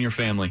best to you and your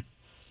family.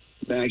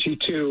 Thanks. You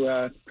too.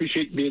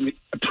 Appreciate being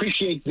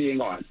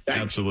on.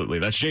 Thanks. Absolutely.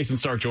 That's Jayson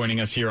Stark joining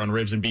us here on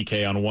Rivs and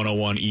BK on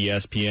 101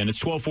 ESPN.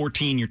 It's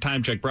 12:14. Your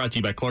time check brought to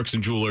you by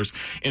Clarkson Jewelers,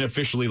 an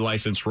officially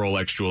licensed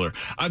Rolex jeweler.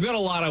 I've got a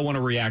lot I want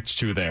to react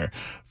to there.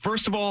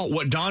 First of all,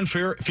 what Don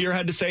Fehr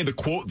had to say, the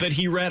quote that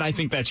he read, I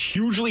think that's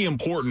hugely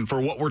important for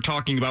what we're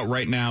talking about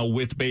right now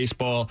with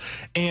baseball.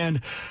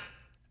 And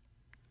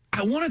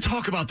I want to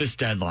talk about this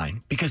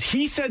deadline because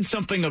he said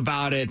something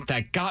about it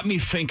that got me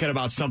thinking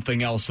about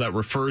something else that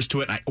refers to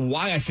it and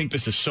why I think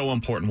this is so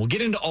important. We'll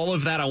get into all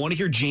of that. I want to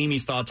hear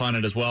Jamie's thoughts on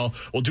it as well.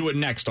 We'll do it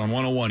next on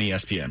 101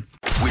 ESPN.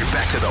 We're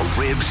back to the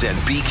Ribs and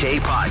BK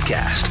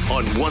podcast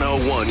on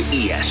 101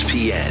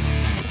 ESPN.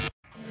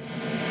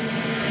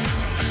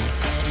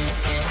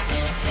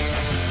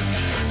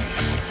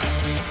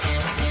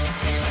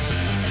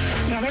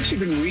 I've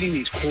actually been reading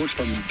these quotes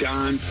from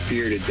Don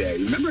Fehr today.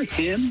 Remember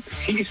him?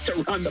 He used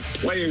to run the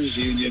Players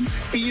Union,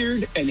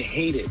 feared and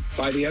hated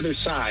by the other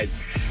side.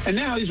 And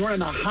now he's running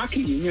the hockey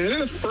union.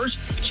 They're the first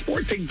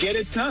sport to get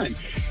it done.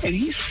 And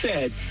he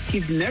said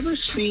he's never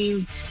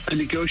seen a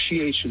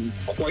negotiation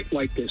quite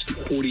like this in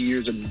 40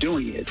 years of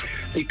doing it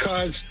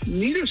because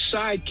neither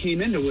side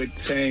came into it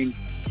saying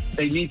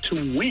they need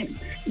to win.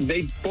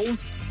 They both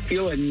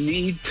feel a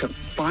need to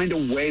find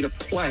a way to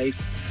play.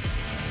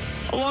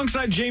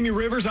 Alongside Jamie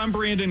Rivers, I'm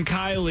Brandon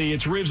Kiley.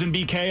 It's Rivs and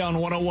BK on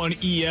 101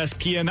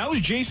 ESPN. That was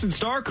Jayson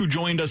Stark who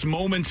joined us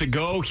moments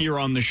ago here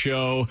on the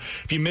show.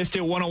 If you missed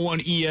it,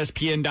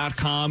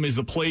 101ESPN.com is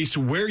the place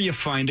where you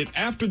find it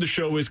after the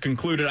show is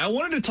concluded. I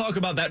wanted to talk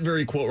about that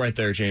very quote right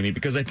there, Jamie,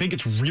 because I think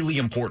it's really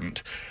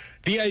important.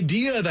 The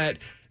idea that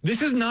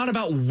this is not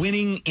about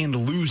winning and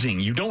losing.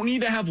 You don't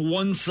need to have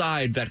one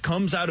side that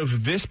comes out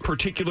of this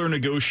particular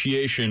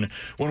negotiation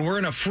when we're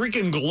in a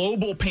freaking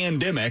global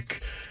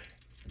pandemic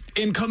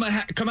and come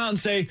out and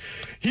say,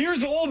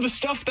 here's all the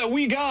stuff that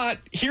we got.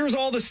 Here's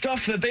all the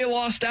stuff that they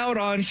lost out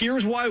on.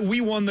 Here's why we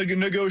won the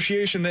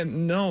negotiation.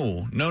 Then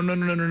no.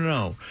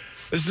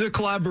 This is a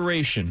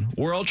collaboration.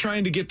 We're all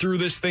trying to get through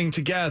this thing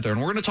together.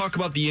 And we're going to talk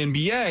about the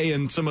NBA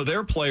and some of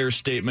their players'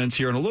 statements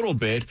here in a little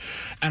bit.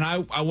 And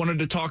I wanted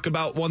to talk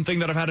about one thing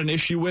that I've had an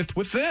issue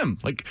with them.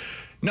 Like,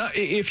 Now,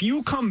 if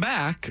you come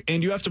back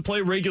and you have to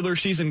play regular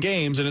season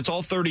games and it's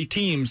all 30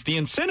 teams, the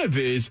incentive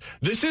is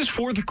this is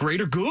for the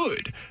greater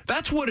good.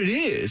 That's what it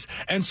is.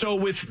 And so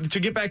to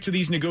get back to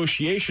these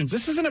negotiations,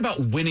 this isn't about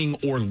winning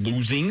or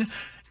losing.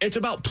 It's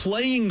about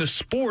playing the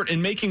sport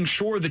and making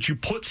sure that you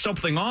put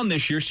something on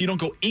this year so you don't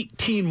go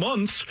 18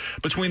 months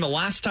between the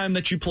last time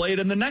that you played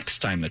and the next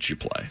time that you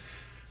play.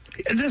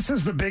 This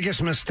is the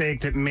biggest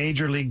mistake that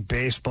Major League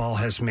Baseball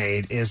has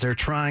made, is they're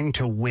trying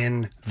to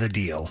win the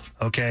deal,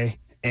 okay?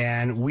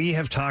 And we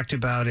have talked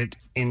about it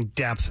in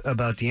depth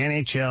about the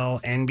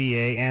NHL,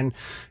 NBA, and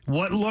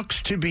what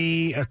looks to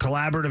be a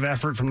collaborative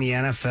effort from the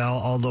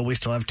NFL, although we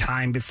still have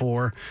time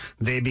before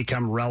they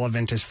become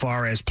relevant as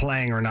far as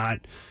playing or not.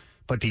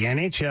 But the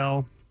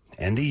NHL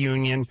and the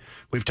union,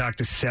 we've talked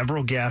to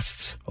several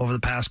guests over the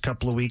past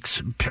couple of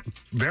weeks,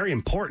 very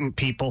important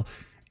people,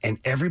 and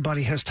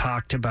everybody has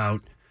talked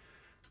about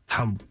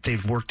how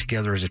they've worked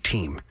together as a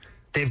team.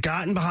 They've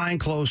gotten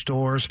behind closed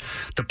doors.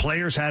 The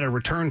players had a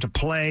return to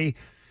play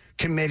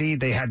committee.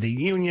 They had the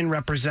union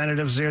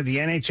representatives there. The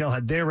NHL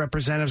had their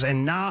representatives.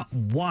 And not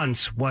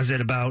once was it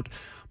about,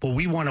 well,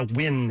 we want to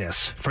win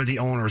this for the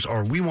owners,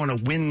 or we want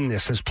to win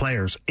this as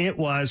players. It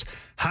was,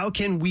 how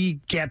can we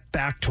get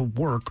back to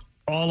work,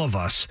 all of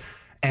us,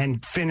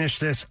 and finish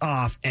this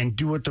off and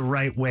do it the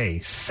right way,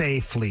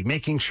 safely,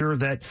 making sure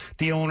that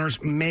the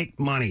owners make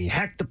money.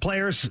 Heck, the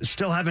players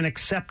still haven't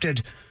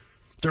accepted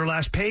their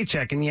last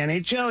paycheck in the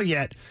NHL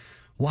yet.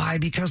 Why?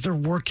 Because they're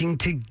working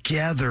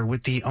together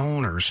with the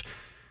owners.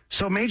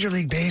 So Major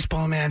League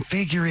Baseball, man,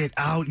 figure it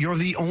out. You're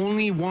the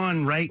only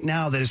one right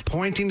now that is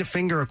pointing the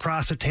finger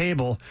across a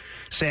table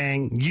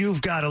saying,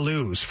 you've got to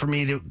lose for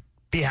me to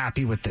be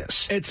happy with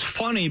this. It's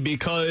funny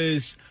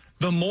because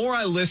the more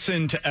I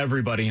listen to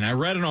everybody, and I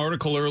read an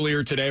article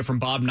earlier today from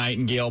Bob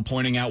Nightingale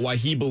pointing out why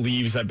he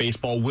believes that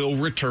baseball will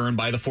return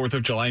by the 4th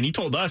of July. And he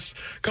told us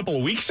a couple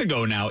of weeks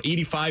ago now,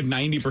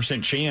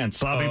 85-90%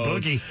 chance. Bobby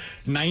Boogie.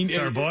 It's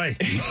our boy.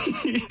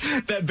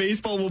 That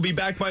baseball will be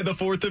back by the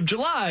 4th of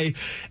July.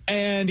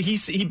 And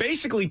he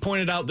basically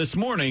pointed out this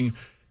morning,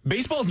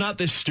 baseball's not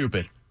this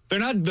stupid. They're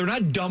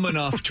not dumb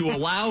enough to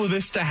allow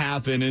this to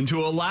happen and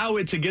to allow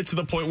it to get to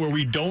the point where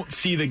we don't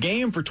see the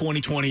game for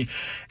 2020.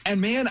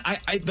 And man,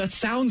 I that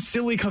sounds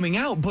silly coming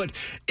out, but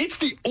it's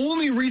the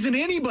only reason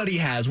anybody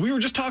has. We were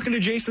just talking to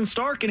Jason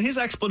Stark, and his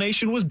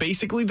explanation was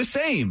basically the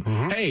same.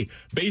 Mm-hmm. Hey,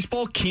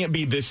 baseball can't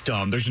be this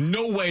dumb. There's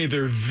no way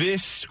they're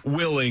this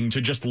willing to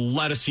just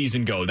let a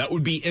season go. That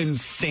would be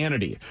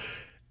insanity.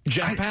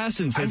 Jeff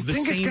Passan says the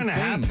same thing. I think it's going to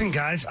happen,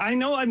 guys. I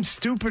know I'm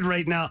stupid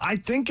right now. I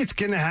think it's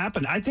going to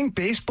happen. I think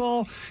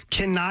baseball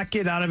cannot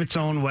get out of its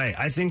own way.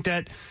 I think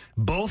that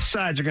both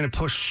sides are going to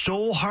push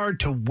so hard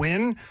to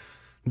win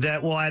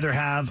that we'll either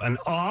have an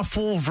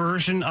awful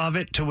version of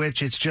it to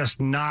which it's just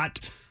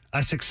not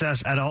a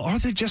success at all, or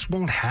they just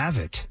won't have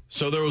it.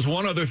 So there was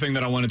one other thing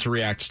that I wanted to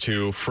react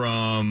to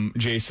from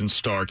Jason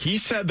Stark. He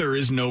said there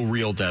is no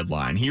real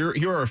deadline. Here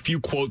are a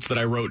few quotes that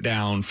I wrote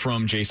down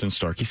from Jason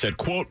Stark. He said,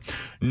 quote,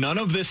 "None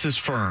of this is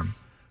firm.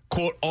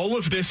 Quote, all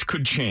of this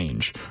could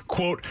change.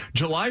 Quote,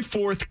 July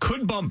 4th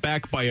could bump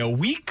back by a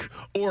week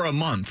or a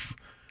month."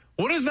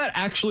 What does that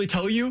actually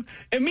tell you?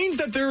 It means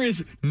that there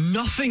is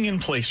nothing in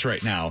place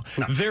right now.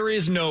 No. There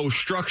is no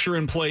structure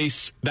in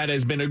place that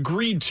has been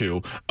agreed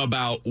to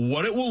about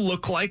what it will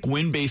look like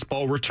when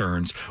baseball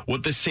returns,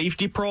 what the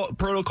safety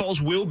protocols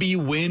will be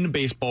when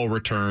baseball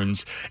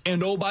returns,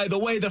 and oh, by the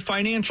way, the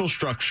financial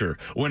structure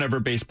whenever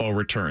baseball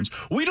returns.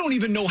 We don't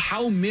even know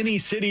how many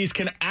cities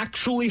can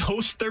actually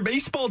host their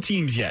baseball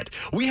teams yet.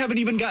 We haven't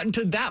even gotten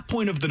to that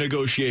point of the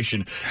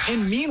negotiation.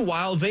 And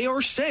meanwhile, they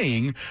are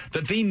saying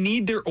that they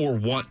need or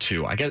want to.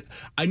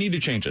 I need to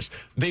change this.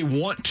 They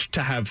want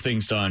to have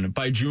things done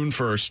by June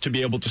 1st to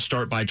be able to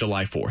start by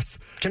July 4th.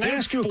 Can I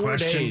ask you a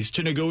question? 4 days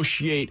to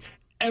negotiate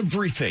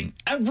everything.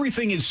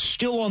 Everything is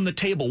still on the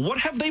table. What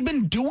have they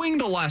been doing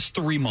the last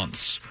 3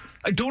 months?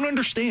 I don't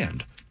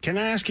understand. Can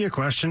I ask you a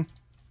question?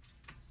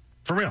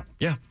 For real?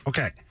 Yeah.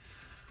 Okay.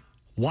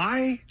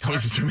 Why? I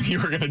was assuming you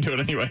were going to do it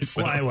anyway.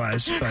 So. Well, I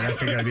was, but I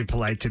figured I'd be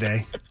polite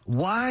today.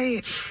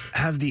 Why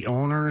have the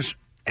owners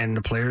and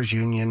the players'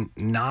 union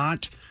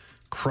not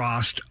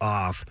crossed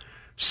off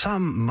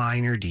some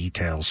minor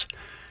details?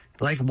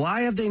 Like,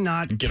 why have they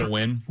not get a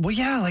win? Well,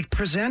 yeah, like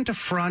present a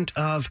front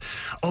of,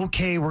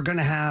 okay, we're going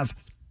to have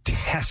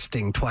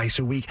testing twice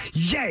a week.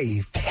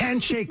 Yay,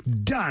 handshake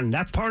done.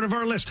 That's part of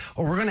our list.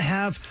 Or we're going to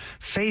have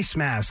face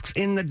masks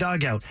in the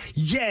dugout.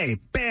 Yay,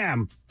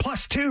 bam,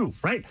 +2,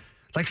 right?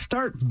 Like,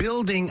 start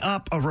building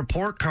up a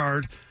report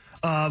card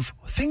of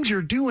things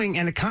you're doing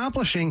and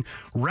accomplishing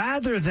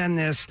rather than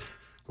this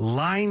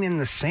line in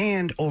the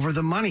sand over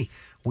the money.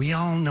 We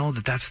all know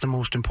that that's the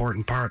most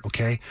important part,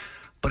 okay?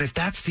 But if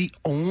that's the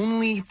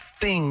only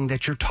thing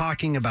that you're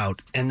talking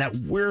about and that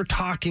we're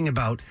talking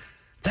about,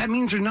 that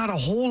means there's not a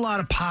whole lot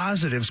of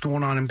positives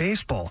going on in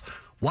baseball.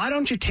 Why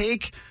don't you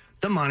take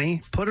the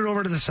money, put it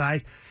over to the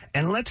side,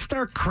 and let's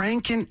start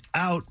cranking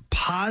out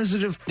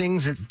positive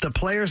things that the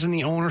players and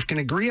the owners can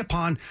agree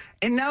upon.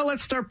 And now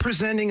let's start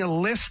presenting a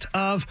list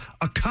of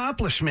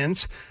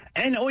accomplishments.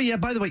 And, oh, yeah,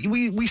 by the way,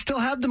 we still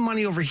have the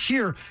money over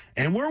here,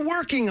 and we're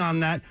working on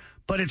that,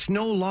 but it's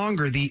no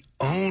longer the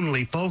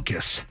only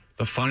focus.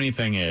 The funny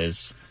thing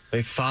is,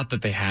 they thought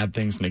that they had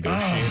things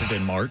negotiated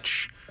in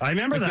March. I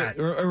remember that.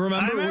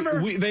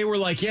 Remember? They were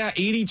like,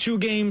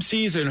 82-game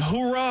season,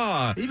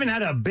 hoorah! Even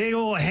had a big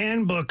old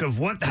handbook of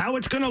how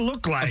it's going to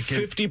look like. A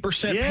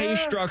 50% pay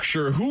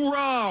structure,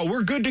 hoorah!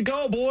 We're good to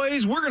go,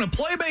 boys. We're going to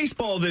play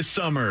baseball this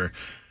summer.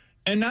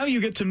 And now you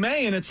get to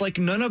May, and it's like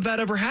none of that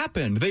ever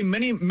happened. They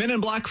many Men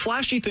in Black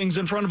flashy things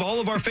in front of all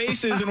of our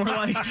faces, and we're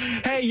like,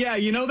 hey, yeah,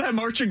 you know that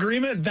March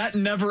agreement? That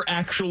never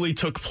actually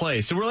took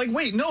place. And we're like,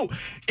 wait, no,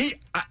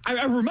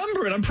 I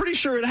remember it. I'm pretty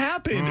sure it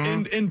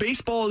happened. And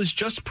baseball is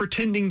just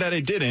pretending that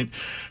it didn't.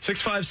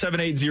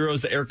 65780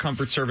 is the Air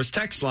Comfort Service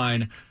text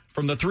line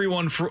from the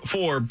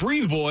 314.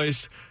 Breathe,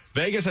 boys.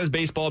 Vegas has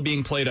baseball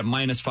being played at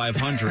minus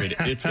 500.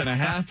 It's going to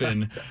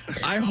happen.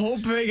 I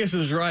hope Vegas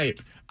is right.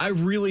 I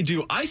really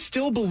do. I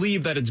still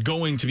believe that it's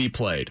going to be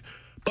played.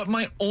 But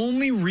my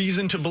only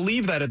reason to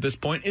believe that at this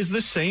point is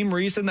the same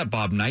reason that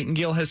Bob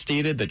Nightingale has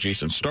stated, that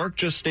Jason Stark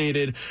just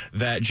stated,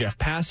 that Jeff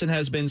Passan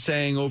has been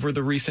saying over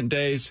the recent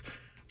days.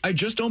 I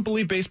just don't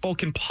believe baseball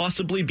can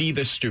possibly be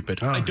this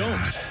stupid. I don't.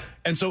 God.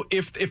 And so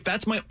if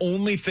that's my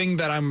only thing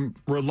that I'm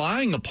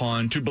relying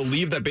upon to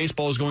believe that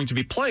baseball is going to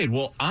be played,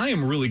 well, I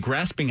am really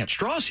grasping at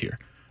straws here.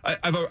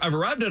 I've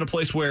arrived at a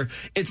place where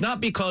it's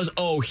not because,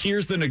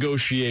 here's the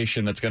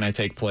negotiation that's going to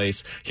take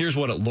place. Here's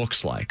what it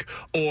looks like.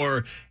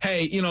 Or,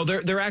 hey,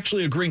 they're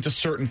actually agreeing to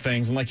certain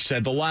things. And like you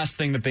said, the last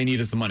thing that they need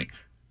is the money.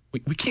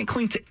 We can't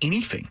cling to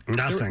anything.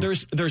 Nothing.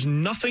 There's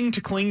nothing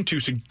to cling to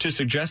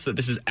suggest that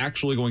this is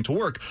actually going to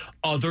work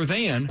other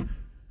than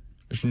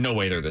there's no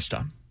way they're this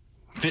dumb.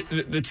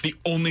 It's the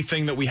only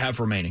thing that we have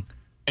remaining.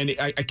 And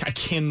I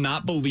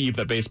cannot believe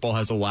that baseball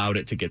has allowed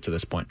it to get to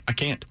this point. I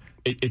can't.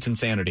 It's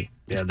insanity.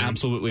 It's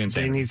absolutely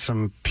insanity. They need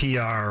some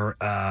PR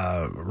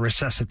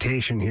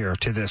resuscitation here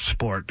to this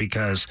sport,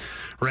 because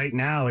right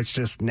now it's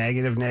just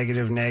negative,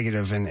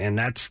 and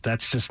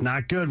that's just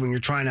not good when you're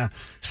trying to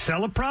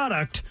sell a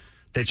product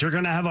that you're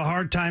going to have a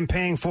hard time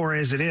paying for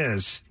as it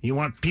is. You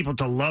want people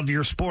to love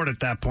your sport at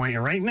that point.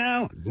 And right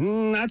now,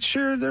 not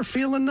sure they're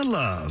feeling the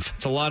love.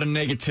 It's a lot of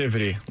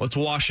negativity. Let's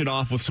wash it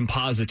off with some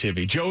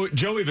positivity.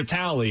 Joey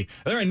Vitale,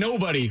 there ain't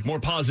nobody more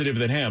positive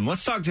than him.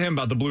 Let's talk to him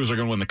about the Blues are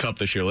going to win the Cup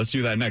this year. Let's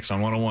do that next on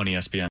 101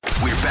 ESPN.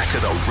 We're back to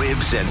the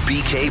Ribs and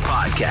BK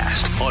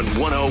podcast on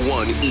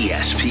 101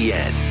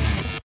 ESPN.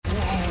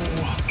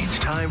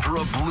 Time for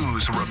a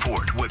Blues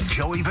Report with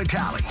Joey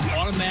Vitale. You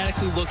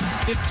automatically look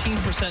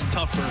 15%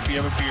 tougher if you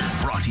have a beard.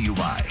 Brought to you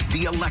by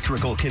The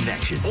Electrical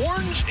Connection.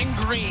 Orange and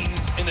green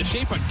in the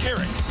shape of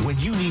carrots. When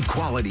you need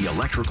quality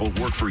electrical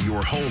work for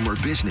your home or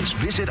business,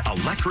 visit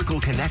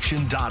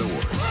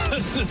electricalconnection.org.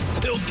 This is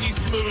silky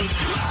smooth.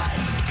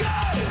 Let's go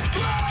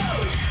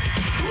Blues!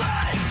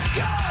 Let's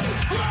go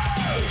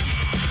Blues!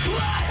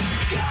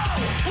 Let's go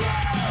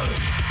Blues!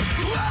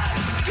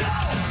 Let's go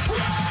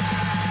Blues!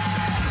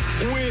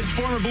 With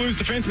former Blues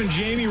defenseman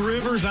Jamie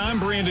Rivers, I'm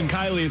Brandon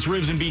Kiley. It's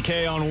Ribs and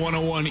BK on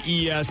 101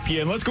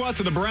 ESPN. Let's go out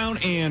to the Brown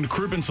and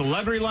Crouppen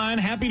Celebrity Line.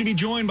 Happy to be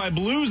joined by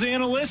Blues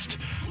analyst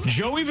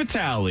Joey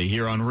Vitale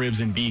here on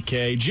Ribs and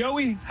BK.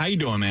 Joey, how you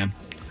doing, man?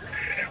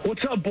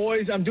 What's up,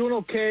 boys? I'm doing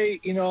okay.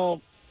 I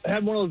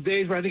had one of those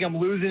days where I think I'm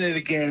losing it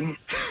again.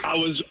 I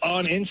was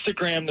on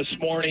Instagram this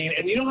morning,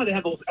 and you know how they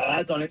have those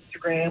ads on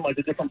Instagram, like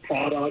the different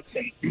products?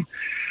 And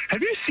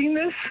have you seen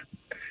this?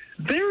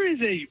 There is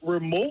a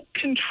remote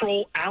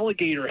control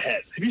alligator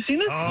head. Have you seen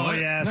this? Oh,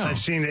 yes, no. I've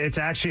seen it. It's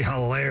actually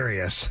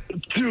hilarious.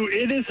 Dude,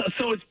 it is.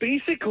 So it's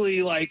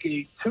basically like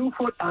a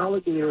 2-foot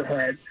alligator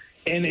head,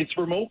 and it's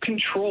remote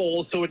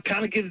control, so it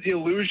kind of gives the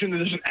illusion that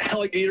there's an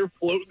alligator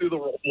floating through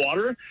the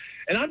water.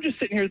 And I'm just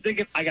sitting here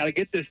thinking, I got to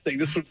get this thing.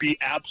 This would be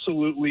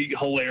absolutely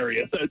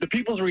hilarious. The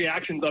people's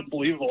reaction's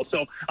unbelievable.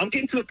 So I'm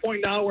getting to the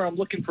point now where I'm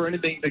looking for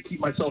anything to keep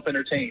myself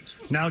entertained.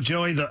 Now,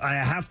 Joey, I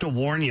have to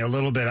warn you a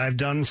little bit. I've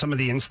done some of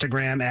the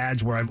Instagram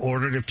ads where I've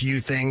ordered a few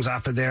things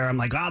off of there. I'm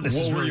like, this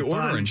is really fun. What were you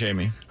ordering,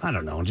 Jamie? I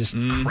don't know, just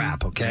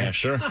crap, okay? Yeah,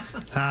 sure.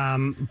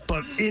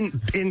 But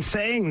in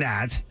saying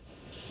that,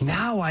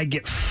 now I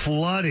get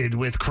flooded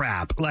with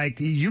crap.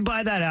 Like, you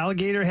buy that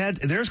alligator head,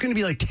 there's going to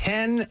be like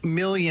 10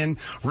 million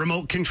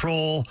remote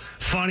control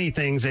funny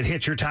things that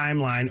hit your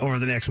timeline over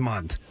the next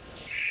month.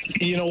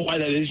 You know why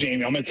that is,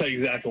 Jamie? I'm going to tell you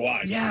exactly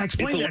why. Yeah,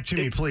 explain that to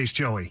me, please,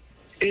 Joey.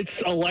 It's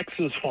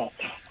Alexa's fault,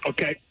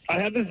 okay? I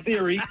have this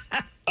theory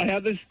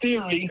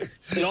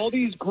that all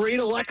these great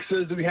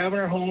Alexas that we have in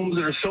our homes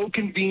that are so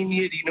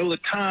convenient, you know the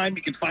time,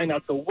 you can find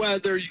out the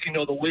weather, you can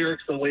know the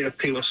lyrics to the latest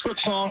Taylor Swift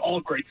song, all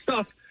great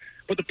stuff.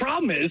 But the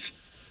problem is,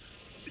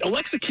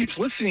 Alexa keeps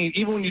listening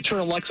even when you turn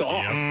Alexa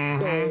off.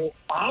 So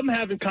I'm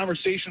having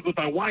conversations with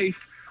my wife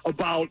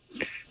about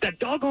that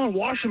doggone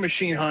washing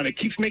machine, hon. It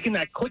keeps making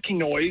that clicking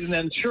noise, and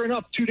then sure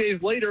enough, 2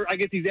 days later, I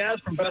get these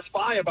ads from Best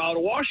Buy about a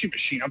washing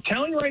machine. I'm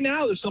telling you right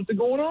now, there's something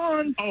going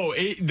on. Oh,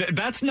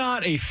 that's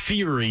not a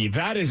theory.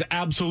 That is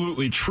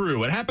absolutely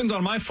true. It happens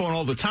on my phone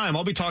all the time.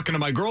 I'll be talking to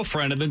my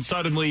girlfriend, and then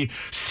suddenly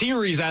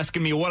Siri's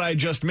asking me what I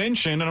just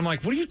mentioned, and I'm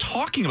like, what are you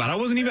talking about?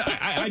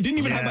 I didn't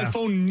even have my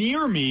phone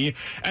near me,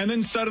 and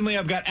then suddenly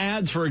I've got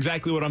ads for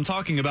exactly what I'm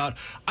talking about.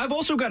 I've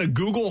also got a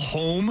Google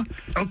Home.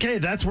 Okay,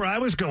 that's where I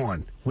was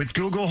going with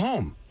Google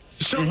Home.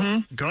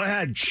 So go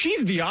ahead.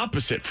 She's the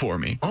opposite for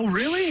me. Oh,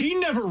 really? She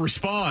never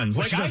responds.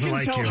 Well, like I can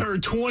tell her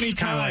 20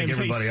 times,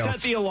 hey,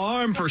 set the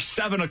alarm for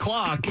 7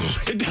 o'clock.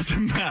 It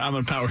doesn't matter. I'm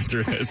going to power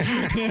through this.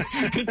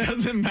 It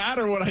doesn't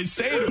matter what I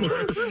say to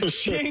her.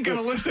 She ain't going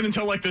to listen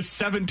until like the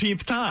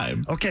 17th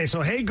time. Okay,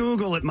 so hey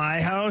Google at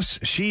my house,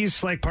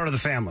 she's like part of the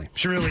family.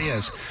 She really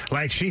is.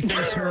 Like she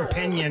thinks her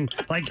opinion,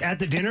 like at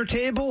the dinner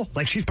table,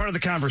 like she's part of the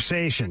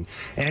conversation.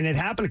 And it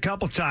happened a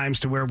couple times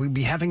to where we'd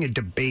be having a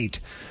debate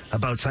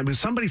about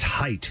somebody's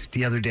height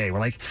the other day. We're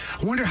like,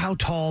 I wonder how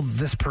tall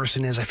this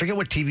person is. I forget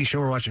what TV show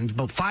we're watching. It's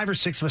about 5 or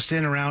 6 of us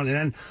standing around, and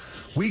then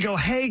we go,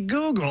 hey,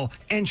 Google,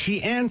 and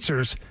she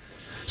answers,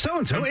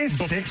 so-and-so is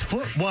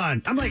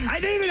 6'1". I'm like, I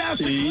didn't even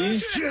ask the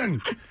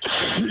question.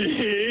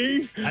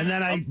 And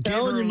then I gave her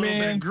a little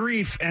bit of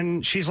grief,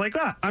 and she's like,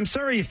 I'm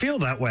sorry you feel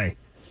that way.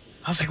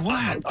 I was like,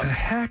 what the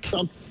heck?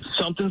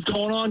 Something's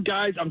going on,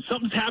 guys.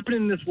 Something's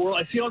happening in this world.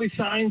 I see all these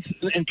signs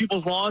in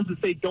people's lawns that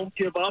say don't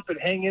give up and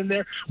hang in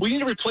there. We need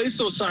to replace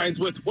those signs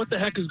with what the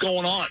heck is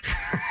going on?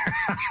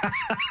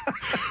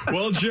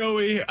 Well,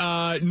 Joey,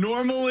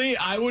 normally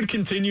I would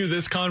continue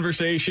this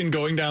conversation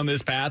going down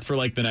this path for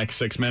like the next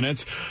 6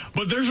 minutes,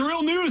 but there's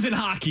real news in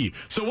hockey.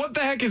 So what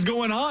the heck is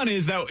going on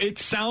is that it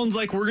sounds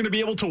like we're going to be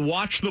able to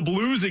watch the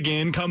Blues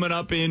again coming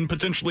up in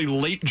potentially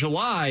late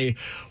July.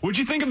 What'd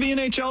you think of the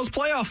NHL's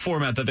playoff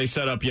format that they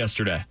set up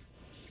yesterday?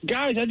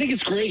 Guys, I think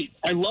it's great.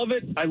 I love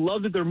it. I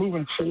love that they're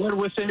moving forward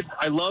with it.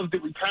 I love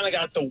that we kind of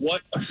got the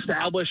what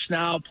established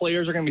now.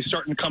 Players are going to be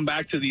starting to come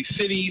back to these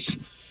cities.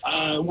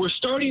 It's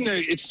starting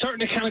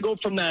to kind of go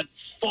from that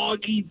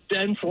foggy,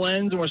 dense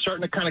lens, and we're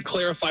starting to kind of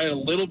clarify it a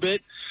little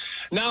bit.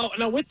 Now,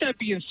 with that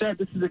being said,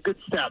 this is a good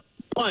step.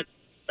 But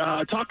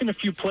talking to a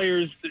few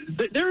players,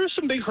 there are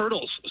some big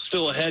hurdles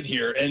still ahead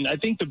here. And I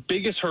think the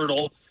biggest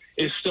hurdle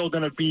is still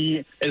going to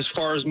be as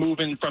far as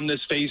moving from this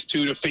phase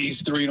 2 to phase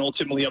 3 and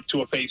ultimately up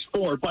to a phase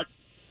 4.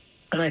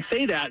 And I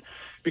say that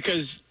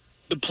because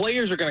the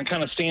players are going to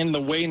kind of stand in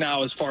the way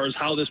now as far as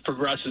how this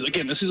progresses.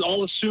 Again, this is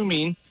all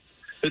assuming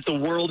that the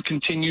world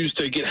continues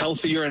to get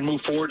healthier and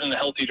move forward in a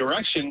healthy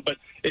direction. But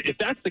if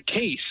that's the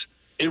case,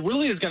 it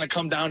really is going to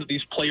come down to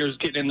these players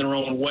getting in their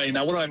own way.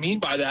 Now, what I mean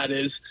by that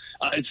is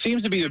it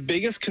seems to be the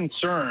biggest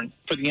concern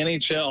for the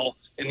NHL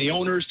and the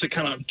owners to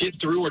kind of get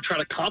through or try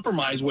to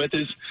compromise with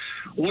is,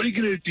 what are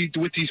you going to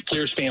do with these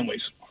players'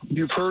 families?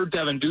 You've heard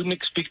Devin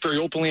Dubnyk speak very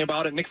openly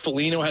about it. Nick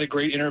Foligno had a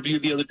great interview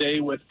the other day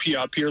with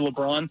Pierre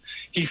LeBrun.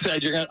 He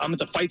said, I'm going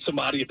to fight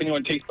somebody if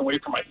anyone takes away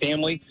from my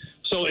family.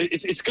 So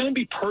it's going to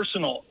be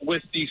personal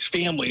with these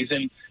families.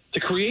 And to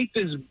create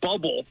this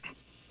bubble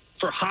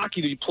for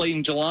hockey to be played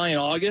in July and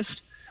August,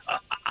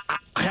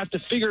 I have to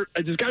figure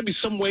there's got to be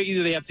some way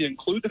either they have to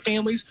include the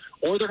families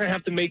or they're going to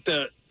have to make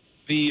the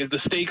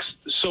stakes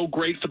so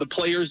great for the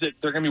players that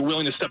they're going to be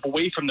willing to step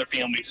away from their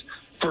families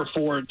for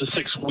 4 to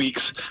 6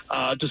 weeks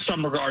to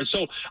some regard.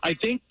 So I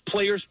think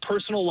players'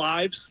 personal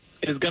lives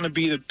is going to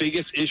be the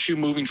biggest issue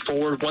moving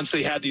forward once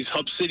they have these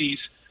hub cities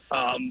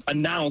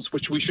announced,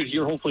 which we should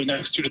hear hopefully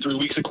next 2 to 3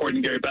 weeks,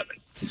 according to Gary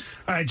Bettman.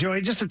 All right,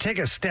 Joey, just to take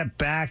a step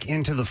back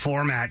into the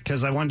format,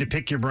 because I wanted to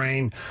pick your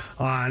brain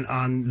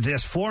on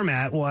this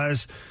format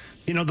was,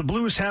 you know, the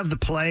Blues have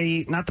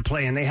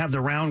and they have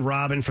the round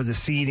robin for the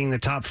seeding, the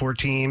top 4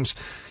 teams.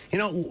 You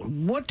know,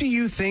 what do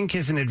you think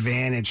is an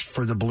advantage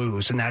for the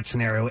Blues in that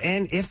scenario?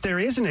 And if there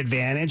is an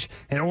advantage,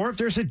 or if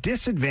there's a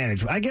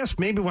disadvantage, I guess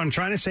maybe what I'm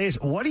trying to say is,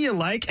 what do you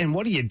like and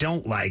what do you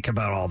don't like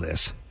about all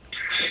this?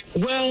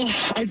 Well,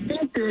 I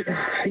think that,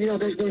 you know,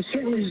 there's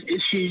certainly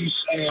issues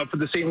for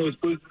the St. Louis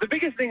Blues. The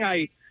biggest thing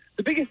I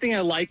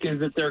like is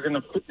that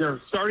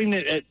they're starting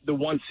it at the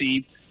 1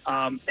 seed,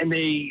 and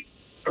they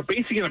are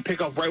basically going to pick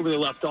up right where they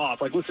left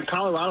off. Like, listen,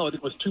 Colorado, I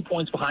think, was 2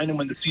 points behind them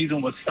when the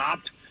season was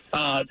stopped. They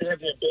have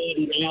the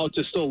ability now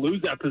to still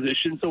lose that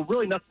position, so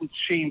really nothing's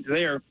changed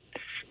there.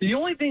 The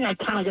only thing I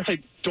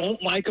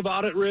don't like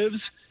about it,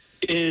 Rivs,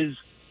 is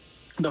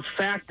the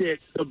fact that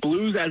the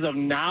Blues, as of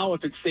now,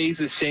 if it stays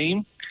the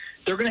same,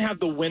 they're going to have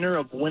the winner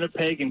of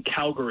Winnipeg and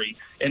Calgary,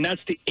 and that's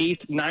the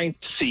 8th, 9th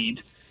seed.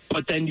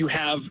 But then you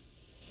have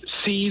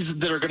seeds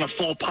that are going to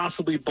fall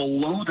possibly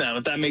below them,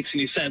 if that makes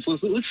any sense.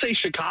 Let's say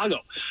Chicago.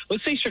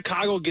 Let's say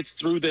Chicago gets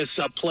through this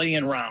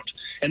play-in round,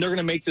 and they're going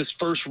to make this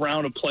first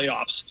round of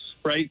playoffs,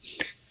 right?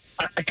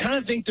 I kind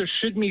of think there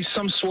should be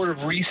some sort of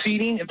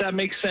reseeding, if that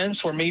makes sense,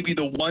 where maybe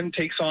the 1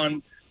 takes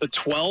on the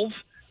 12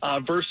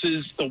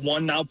 versus the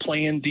 1 now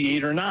playing the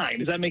 8 or 9.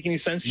 Does that make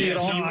any sense to you at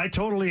all? No, I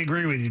totally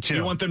agree with you, too.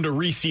 You want them to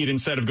reseed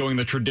instead of going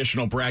the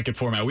traditional bracket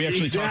format. We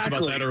actually talked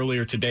about that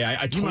earlier today.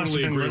 I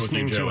totally agree with you, Joey.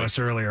 You must have been listening to us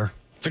earlier.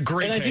 It's a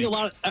great and take.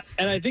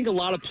 I think a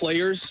lot of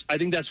players, I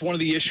think that's one of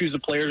the issues the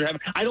players are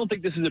having. I don't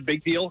think this is a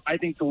big deal. I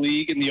think the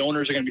league and the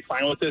owners are going to be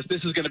fine with this.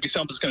 This is going to be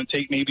something that's going to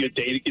take maybe a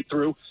day to get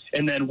through.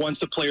 And then once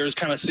the players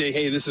kind of say,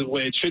 hey, this is the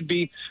way it should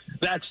be,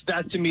 that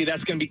to me,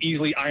 that's going to be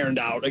easily ironed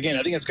out. Again,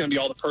 I think it's going to be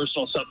all the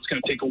personal stuff that's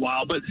going to take a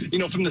while. But,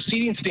 from the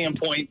seeding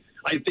standpoint,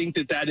 I think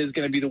that is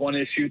going to be the one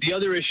issue. The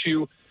other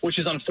issue, which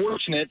is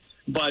unfortunate,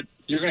 but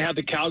you're going to have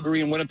the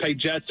Calgary and Winnipeg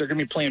Jets. They're going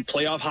to be playing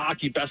playoff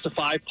hockey, best of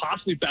 5,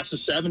 possibly best of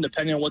 7,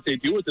 depending on what they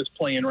do with this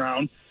playing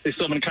round. They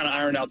still haven't kind of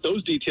ironed out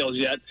those details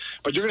yet.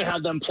 But you're going to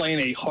have them playing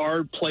a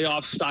hard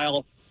playoff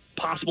style,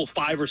 possible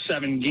 5 or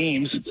 7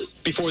 games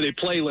before they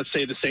play, let's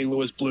say, the St.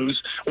 Louis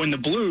Blues, when the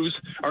Blues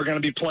are going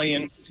to be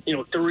playing,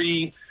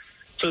 3,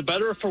 for the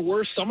better or for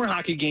worse, summer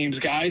hockey games,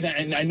 guys.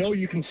 And I know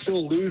you can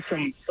still lose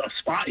from a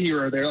spot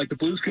here or there. Like the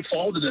Blues could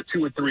fall to the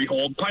 2 or 3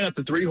 hole. Probably not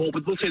the 3 hole,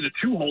 but let's say the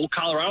 2 hole.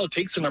 Colorado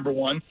takes the number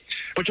 1.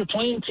 But you're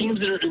playing teams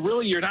that are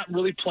really, you're not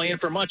really playing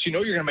for much.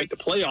 You're going to make the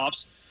playoffs.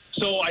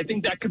 So I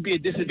think that could be a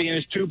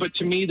disadvantage too. But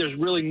to me, there's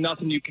really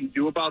nothing you can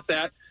do about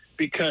that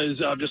because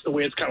of just the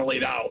way it's kind of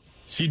laid out.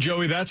 See,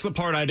 Joey, that's the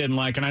part I didn't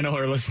like, and I know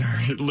our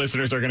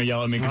listeners are going to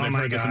yell at me because I've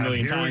heard this a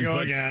million times. Here we go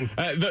again.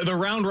 The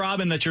round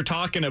robin that you're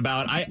talking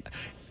about,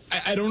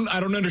 I don't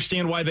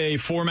understand why they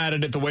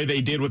formatted it the way they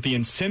did with the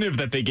incentive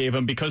that they gave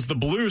them, because the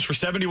Blues for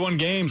 71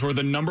 games were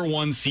the number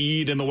 1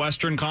 seed in the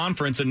Western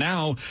Conference, and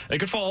now they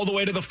could fall all the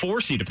way to the 4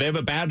 seed if they have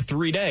a bad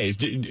 3 days.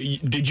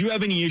 Did you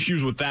have any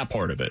issues with that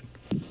part of it?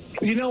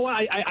 You know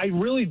what? I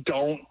really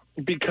don't,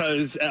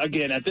 because,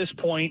 again, at this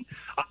point,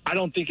 I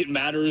don't think it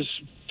matters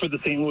for the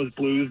St. Louis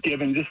Blues,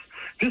 given just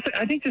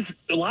I think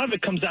a lot of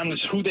it comes down to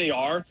who they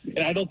are, and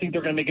I don't think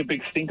they're going to make a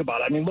big stink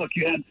about it. I mean, look,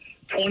 you had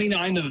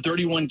 29 of the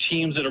 31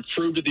 teams that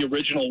approved of the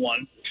original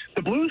one.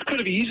 The Blues could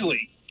have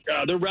easily,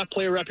 their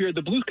player rep here,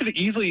 the Blues could have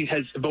easily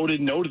has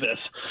voted no to this,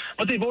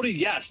 but they voted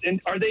yes.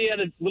 And are they at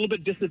a little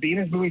bit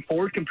disadvantage moving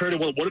forward compared to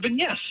what would have been?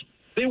 Yes,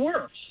 they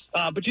were.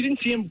 But you didn't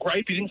see him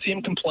gripe. You didn't see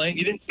him complain.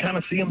 You didn't kind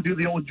of see him do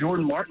the old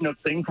Jordan Martin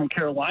thing from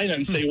Carolina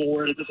and say, well,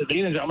 we're at a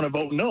disadvantage. I'm going to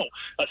vote no.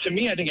 To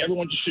me, I think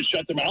everyone just should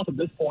shut their mouth at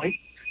this point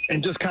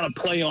and just kind of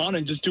play on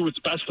and just do what's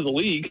best for the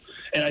league.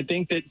 And I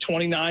think that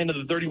 29 of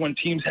the 31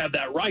 teams have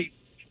that right.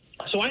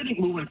 So I think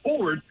moving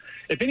forward,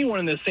 if anyone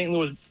in the St.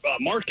 Louis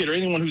market or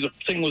anyone who's a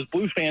St. Louis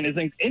Blues fan is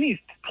thinks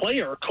any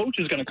player or coach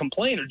is going to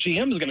complain or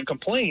GM is going to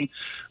complain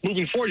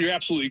moving forward, you're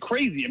absolutely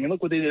crazy. I mean,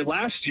 look what they did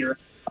last year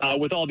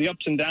with all the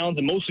ups and downs,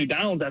 and mostly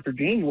downs after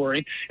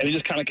January, and they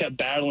just kind of kept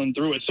battling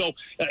through it. So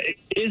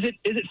is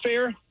it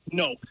fair?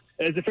 No.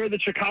 Is it fair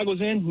that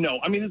Chicago's in? No.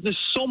 I mean, there's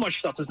so much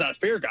stuff that's not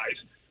fair, guys.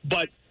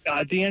 But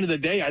at the end of the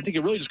day, I think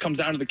it really just comes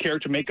down to the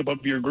character makeup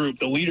of your group,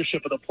 the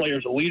leadership of the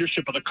players, the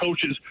leadership of the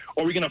coaches.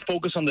 Are we going to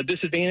focus on the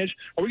disadvantage?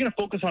 Are we going to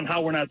focus on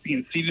how we're not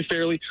being seeded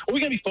fairly? Are we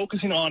going to be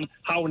focusing on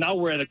how now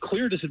we're at a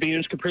clear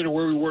disadvantage compared to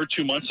where we were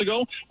 2 months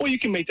ago? Well, you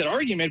can make that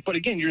argument, but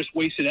again, you're just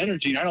wasting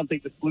energy, and I don't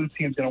think the Blues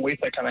team is going to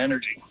waste that kind of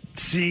energy.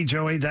 See,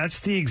 Joey,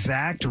 that's the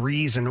exact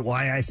reason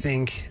why I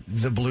think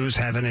the Blues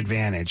have an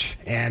advantage.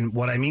 And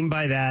what I mean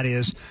by that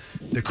is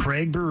the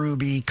Craig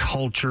Berube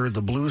culture,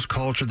 the Blues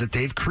culture that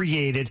they've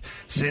created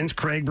since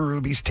Craig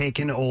Berube's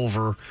taken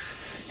over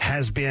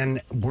has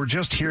been, we're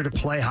just here to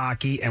play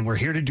hockey and we're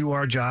here to do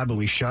our job, and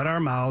we shut our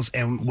mouths,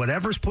 and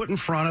whatever's put in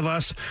front of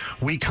us,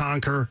 we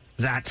conquer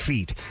that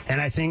feat.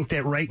 And I think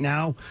that right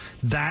now,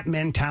 that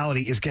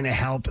mentality is going to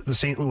help the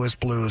St. Louis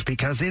Blues,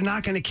 because they're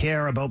not going to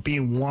care about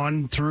being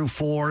 1 through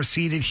 4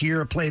 seated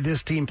here, play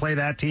this team, play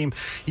that team.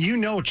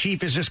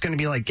 Chief is just going to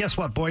be like, guess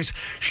what, boys?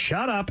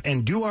 Shut up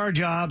and do our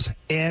jobs,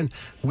 and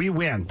we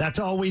win. That's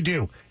all we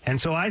do.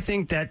 And so I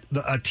think that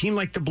a team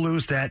like the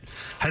Blues that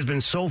has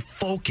been so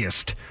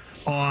focused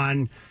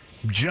on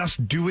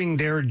just doing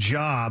their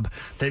job,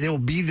 that it will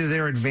be to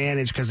their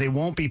advantage, because they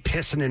won't be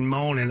pissing and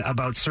moaning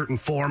about certain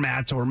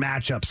formats or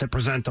matchups that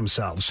present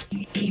themselves.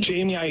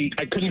 Jamie, I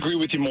couldn't agree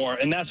with you more,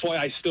 and that's why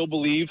I still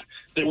believe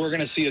that we're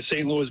going to see a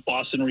St.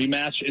 Louis-Boston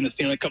rematch in the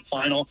Stanley Cup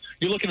Final.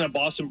 You're looking at a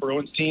Boston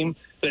Bruins team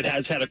that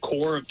has had a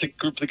core of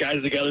group of the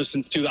guys together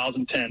since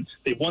 2010.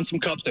 They've won some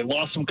cups. They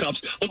lost some cups.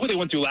 Look what they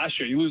went through last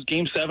year. You lose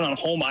Game 7 on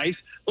home ice.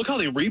 Look how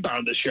they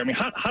rebounded this year. I mean,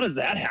 how does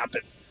that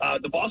happen?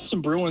 The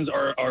Boston Bruins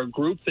are a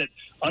group that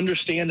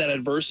understand that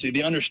adversity.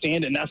 They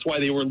understand it, and that's why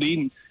they were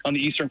leading on the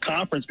Eastern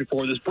Conference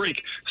before this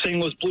break. St.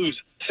 Louis Blues,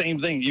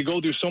 same thing. You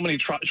go through so many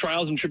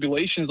trials and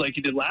tribulations like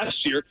you did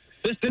last year.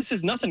 This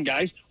is nothing,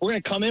 guys. We're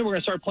going to come in. We're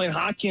going to start playing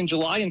hockey in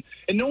July,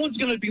 and no one's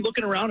going to be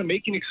looking around and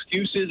making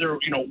excuses or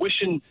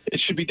wishing it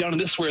should be done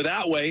this way or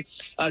that way.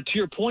 To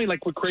your point,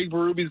 like what Craig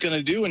Berube is going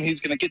to do, and he's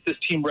going to get this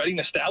team ready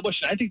and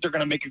established. And I think they're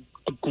going to make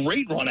a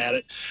great run at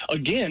it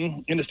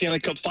again in the Stanley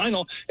Cup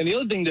Final. And the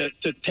other thing to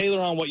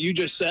tailor on what you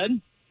just said,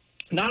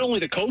 not only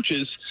the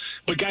coaches,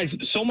 but guys,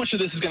 so much of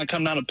this is going to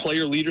come down to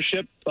player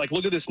leadership. Like,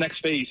 look at this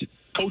next phase.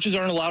 Coaches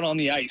aren't allowed on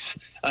the ice.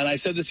 And I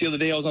said this the other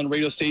day. I was on a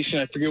radio station.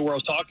 I forget where I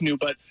was talking to,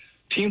 but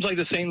teams like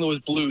the St. Louis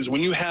Blues,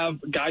 when you have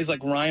guys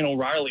like Ryan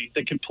O'Reilly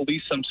that can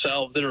police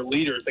themselves, that are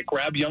leaders, that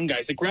grab young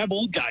guys, that grab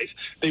old guys,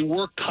 they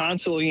work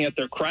constantly at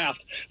their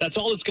craft. That's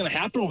all that's going to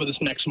happen over this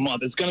next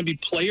month. It's going to be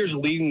players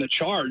leading the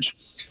charge.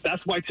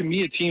 That's why, to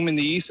me, a team in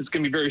the East that's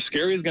going to be very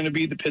scary is going to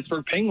be the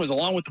Pittsburgh Penguins,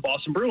 along with the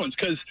Boston Bruins.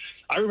 Because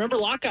I remember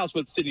lockouts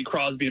with Sidney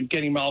Crosby and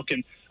Kenny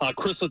Malkin,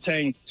 Chris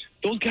Letang.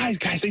 Those guys,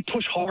 they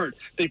push hard.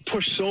 They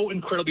push so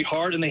incredibly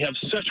hard, and they have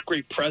such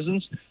great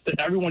presence that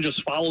everyone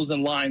just follows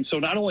in line. So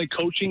not only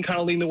coaching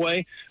kind of leading the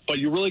way, but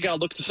you really got to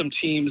look to some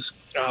teams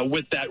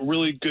with that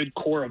really good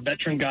core of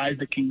veteran guys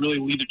that can really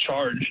lead a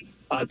charge.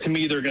 To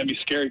me, they're going to be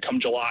scary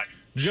come July.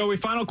 Joey,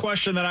 final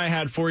question that I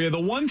had for you. The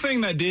one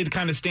thing that did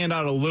kind of stand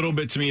out a little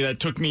bit to me that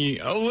took me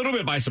a little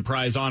bit by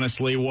surprise,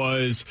 honestly,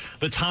 was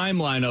the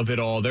timeline of it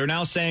all. They're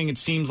now saying it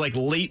seems like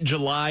late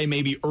July,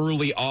 maybe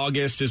early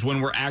August is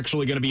when we're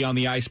actually going to be on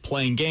the ice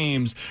playing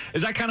games.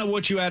 Is that kind of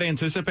what you had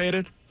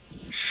anticipated?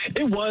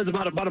 It was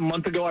about a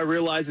month ago. I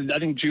realized that I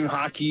think June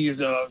hockey is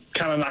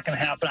kind of not going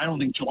to happen. I don't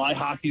think July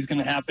hockey is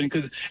going to happen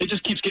because it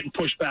just keeps getting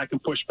pushed back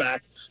and pushed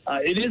back.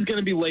 It is going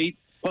to be late.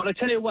 But I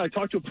tell you what, I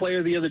talked to a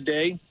player the other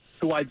day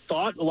who I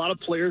thought a lot of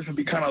players would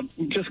be kind of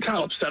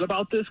upset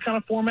about this kind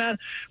of format.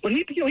 But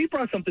he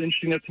brought something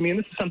interesting up to me, and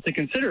this is something to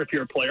consider if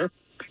you're a player.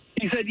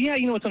 He said, yeah,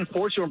 it's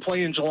unfortunate we're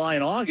playing in July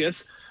and August,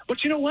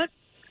 but you know what?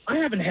 I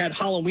haven't had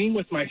Halloween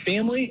with my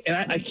family, and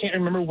I can't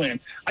remember when.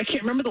 I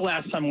can't remember the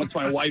last time I went to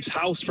my wife's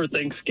house for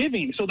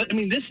Thanksgiving. So,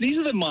 these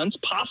are the months,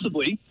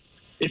 possibly,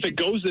 if it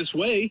goes this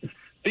way,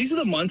 these are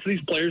the months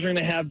these players are going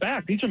to have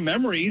back. These are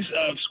memories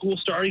of school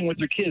starting with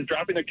their kids,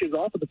 dropping their kids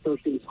off at the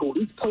first day of school.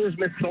 These players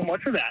miss so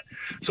much of that.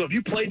 So if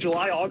you play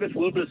July, August, a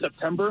little bit of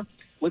September,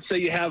 let's say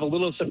you have a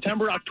little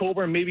September,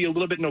 October, and maybe a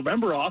little bit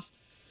November off,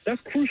 that's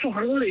crucial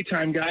holiday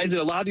time, guys, that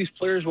a lot of these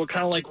players will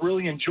kind of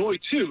really enjoy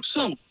too.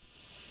 So,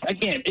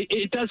 again,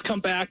 it does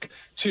come back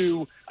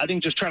to, I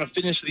think, just trying to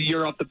finish the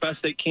year off the best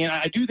they can.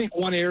 I do think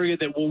one area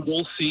that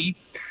we'll see,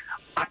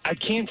 I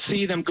can't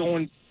see them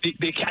going –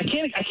 I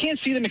can't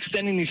see them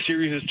extending these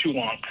series too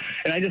long.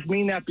 And I just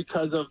mean that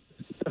because of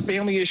the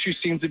family issue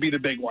seems to be the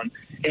big one.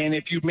 And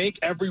if you make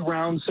every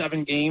round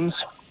 7 games,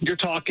 you're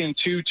talking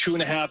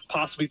 2.5,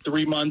 possibly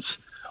 3 months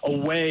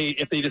away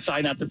if they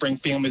decide not to bring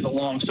families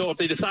along. So if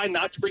they decide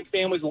not to bring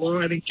families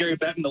along, I think Gary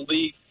Bettman and the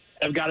league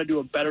have got to do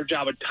a better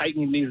job of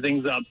tightening these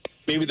things up.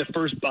 Maybe the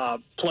first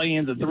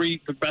play-ins of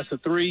 3, the best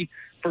of 3,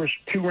 first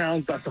 2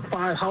 rounds, best of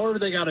 5, however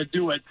they got to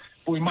do it.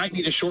 But we might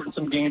need to shorten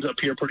some games up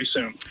here pretty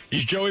soon.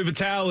 He's Joey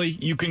Vitale.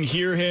 You can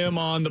hear him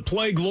on the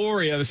Play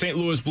Gloria. The St.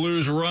 Louis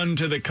Blues run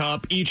to the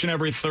Cup each and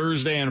every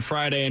Thursday and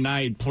Friday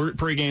night.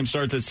 Pregame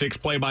starts at 6,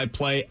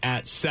 play-by-play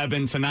at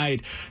 7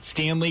 tonight.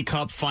 Stanley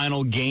Cup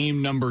final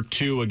game number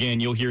 2. Again,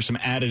 you'll hear some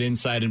added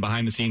insight and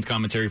behind-the-scenes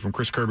commentary from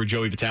Chris Kerber,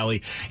 Joey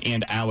Vitale,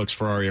 and Alex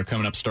Ferrari are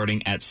coming up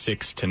starting at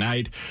 6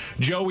 tonight.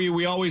 Joey,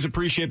 we always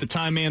appreciate the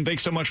time, man.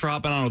 Thanks so much for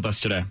hopping on with us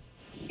today.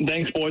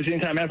 Thanks, boys.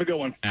 Anytime. Have a good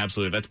one.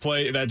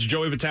 Absolutely. That's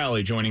Joey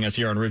Vitale joining us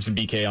here on Ribs and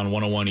BK on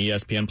 101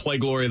 ESPN. Play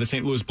Gloria, the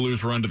St. Louis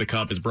Blues run to the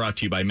Cup is brought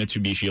to you by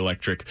Mitsubishi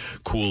Electric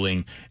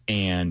Cooling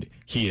and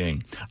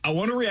Heating. I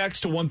want to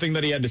react to one thing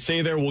that he had to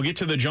say there. We'll get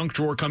to the junk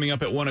drawer coming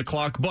up at 1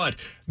 o'clock, but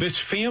this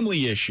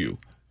family issue.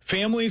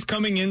 Families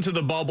coming into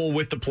the bubble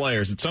with the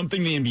players. It's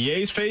something the NBA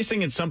is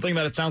facing. It's something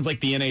that it sounds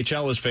like the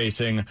NHL is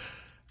facing.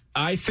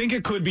 I think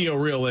it could be a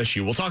real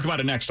issue. We'll talk about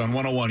it next on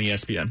 101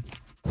 ESPN.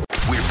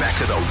 We're back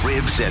to the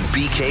Ribs and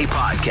BK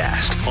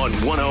podcast on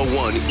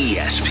 101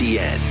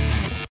 ESPN.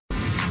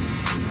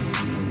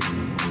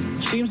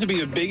 Seems to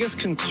be the biggest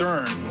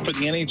concern for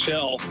the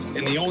NHL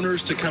and the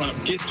owners to kind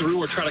of get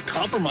through or try to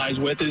compromise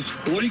with is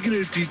what are you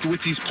going to do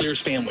with these players'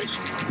 families?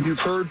 You've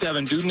heard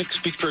Devin Dudnik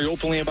speak very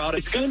openly about it.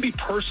 It's going to be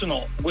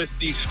personal with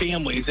these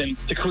families, and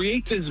to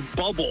create this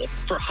bubble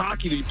for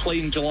hockey to be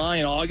played in July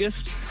and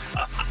August,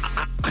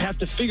 I have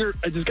to figure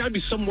there's got to be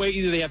some way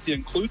either they have to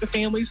include the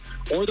families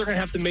or they're going to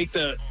have to make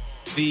the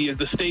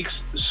stakes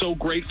so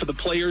great for the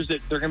players that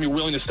they're going to be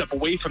willing to step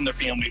away from their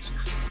families.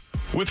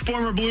 With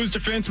former Blues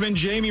defenseman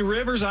Jamie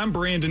Rivers, I'm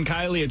Brandon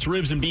Kiley. It's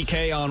Ribs and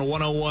BK on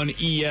 101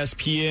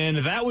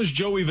 ESPN. That was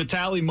Joey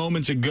Vitale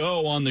moments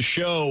ago on the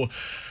show.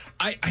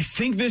 I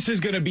think this is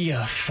going to be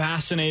a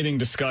fascinating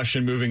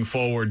discussion moving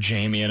forward,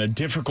 Jamie, and a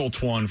difficult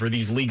one for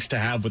these leagues to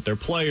have with their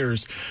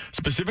players,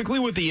 specifically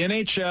with the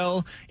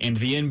NHL and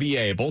the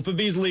NBA. Both of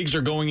these leagues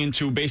are going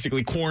into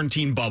basically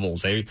quarantine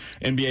bubbles. The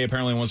NBA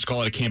apparently wants to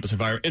call it a campus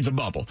environment. It's a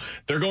bubble.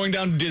 They're going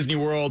down to Disney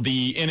World.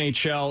 The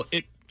NHL,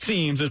 it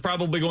seems, is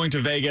probably going to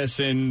Vegas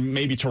and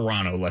maybe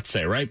Toronto, let's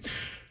say, right?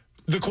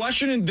 The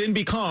question then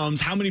becomes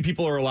how many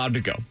people are allowed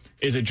to go.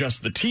 Is it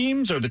just the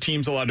teams? Are the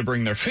teams allowed to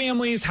bring their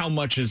families? How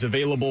much is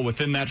available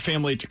within that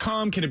family to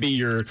come? Can it be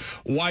your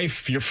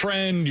wife, your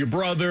friend, your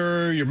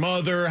brother, your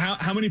mother?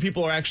 How many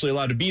people are actually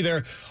allowed to be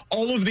there?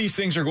 All of these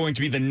things are going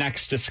to be the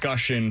next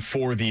discussion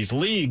for these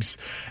leagues.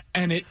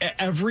 And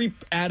every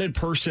added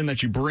person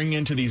that you bring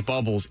into these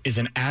bubbles is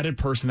an added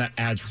person that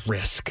adds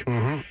risk.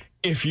 Mm-hmm.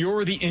 If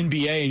you're the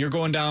NBA and you're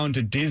going down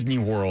to Disney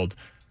World,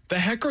 the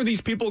heck are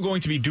these people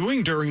going to be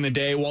doing during the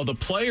day while the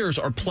players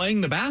are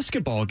playing the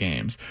basketball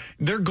games?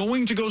 They're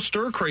going to go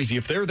stir crazy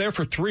if they're there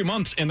for 3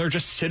 months and they're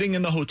just sitting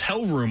in the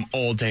hotel room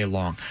all day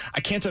long. I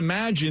can't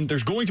imagine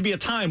there's going to be a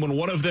time when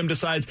one of them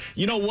decides,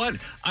 you know what,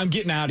 I'm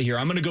getting out of here.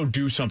 I'm going to go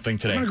do something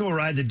today. I'm going to go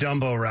ride the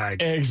Dumbo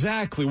ride.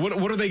 Exactly.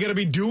 What are they going to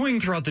be doing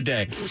throughout the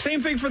day?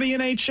 Same thing for the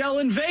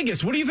NHL in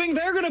Vegas. What do you think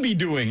they're going to be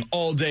doing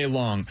all day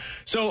long?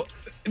 So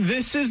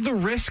this is the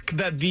risk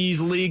that these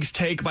leagues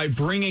take by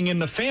bringing in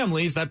the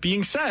families. That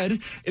being said,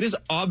 it is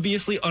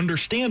obviously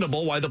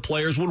understandable why the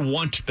players would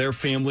want their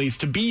families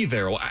to be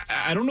there.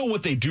 I don't know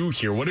what they do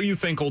here. What do you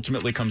think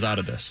ultimately comes out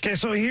of this? Okay,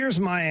 so here's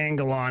my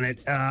angle on it.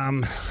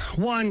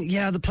 One,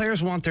 yeah, the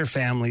players want their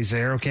families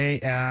there, okay?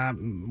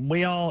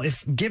 We all,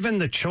 if given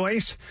the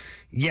choice,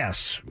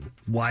 yes,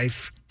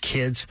 wife,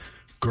 kids,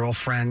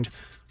 girlfriend,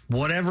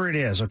 whatever it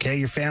is, okay?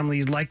 Your family,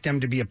 you'd like them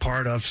to be a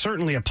part of,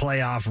 certainly a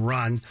playoff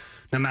run,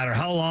 no matter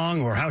how long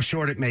or how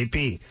short it may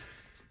be.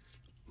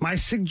 My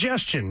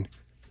suggestion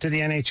to the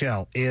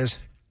NHL is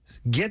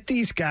get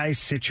these guys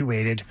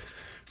situated,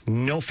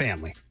 no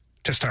family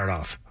to start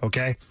off,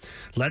 okay?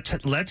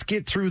 Let's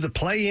get through the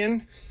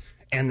play-in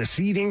and the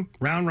seeding,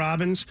 round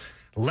robins.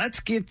 Let's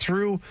get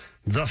through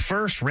the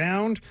first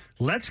round.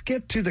 Let's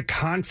get to the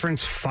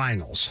conference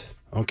finals,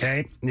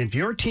 okay? And if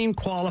your team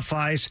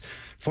qualifies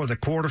for the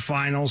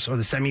quarterfinals or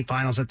the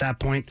semifinals at that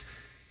point,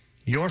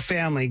 your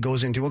family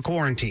goes into a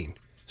quarantine.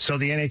 So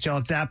the NHL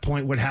at that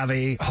point would have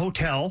a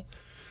hotel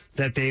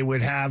that they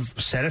would have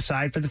set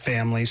aside for the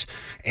families,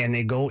 and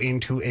they go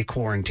into a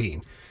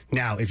quarantine.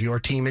 Now, if your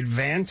team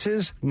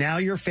advances, now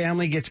your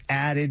family gets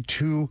added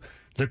to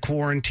the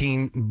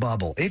quarantine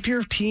bubble. If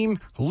your team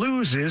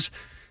loses,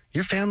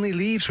 your family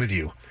leaves with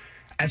you.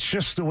 That's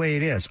just the way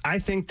it is. I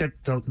think that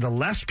the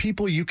less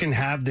people you can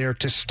have there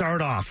to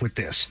start off with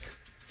this,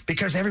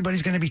 because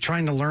everybody's going to be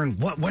trying to learn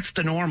what's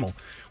the normal.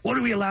 What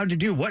are we allowed to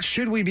do? What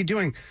should we be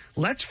doing?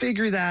 Let's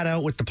figure that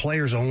out with the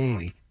players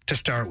only to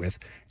start with,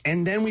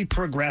 and then we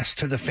progress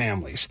to the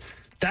families.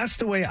 That's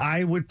the way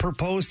I would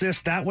propose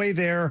this. That way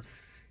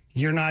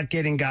you're not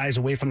getting guys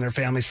away from their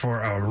families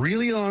for a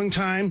really long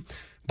time,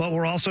 but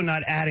we're also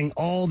not adding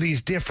all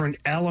these different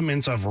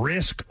elements of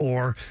risk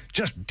or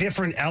just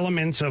different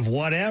elements of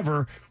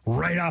whatever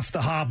right off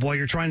the hop while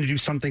you're trying to do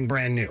something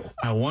brand new.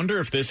 I wonder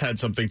if this had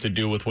something to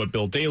do with what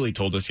Bill Daly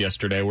told us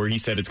yesterday, where he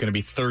said it's going to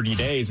be 30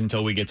 days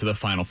until we get to the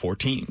final 4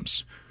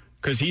 teams.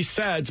 Because he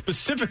said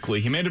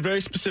specifically, he made it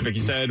very specific. He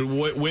said,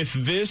 with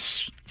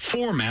this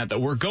format that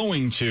we're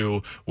going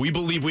to, we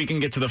believe we can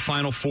get to the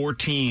final 4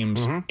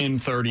 teams in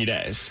 30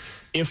 days.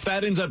 If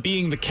that ends up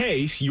being the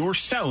case, you're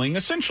selling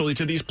essentially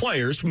to these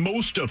players,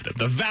 most of them,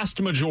 the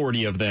vast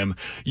majority of them,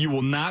 you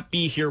will not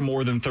be here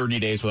more than 30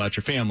 days without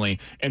your family.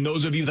 And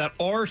those of you that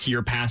are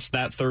here past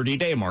that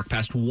 30-day mark,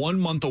 past 1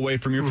 month away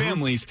from your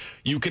families,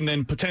 you can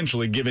then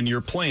potentially, given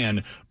your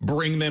plan,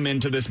 bring them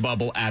into this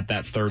bubble at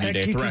that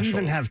 30-day threshold. You can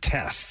even have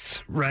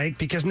tests, right?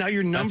 Because now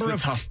your number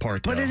That's the tough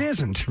part, But though. it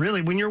isn't,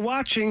 really. When you're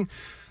watching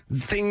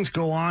things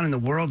go on in the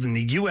world and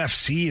the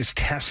UFC is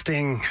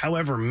testing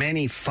however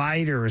many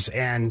fighters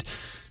and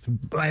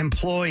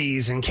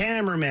employees and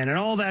cameramen and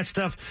all that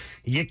stuff,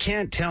 you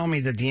can't tell me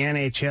that the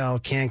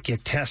NHL can't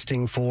get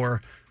testing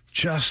for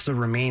just the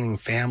remaining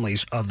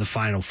families of the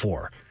Final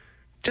 4.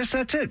 Just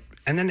that's it.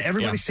 And then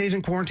everybody stays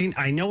in quarantine.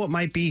 I know it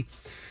might be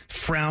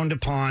frowned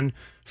upon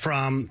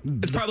from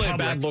It's probably a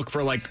bad look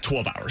for like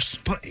 12 hours.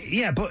 But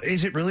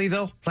is it really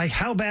though? Like,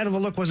 how bad of a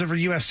look was it for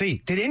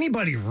UFC? Did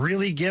anybody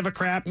really give a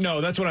crap? No,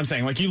 that's what I'm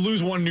saying. Like, you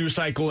lose one news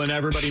cycle and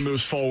everybody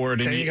moves forward,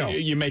 and there you go.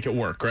 You make it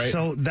work, right?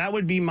 So that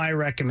would be my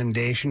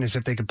recommendation, is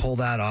if they could pull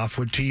that off.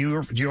 To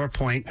your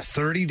point,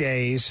 30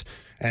 days,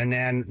 and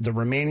then the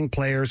remaining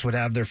players would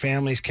have their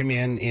families come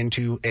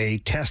into a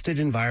tested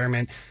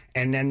environment,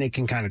 and then they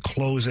can kind of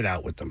close it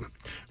out with them.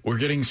 We're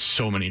getting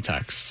so many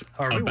texts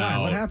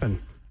about what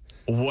happened.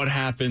 What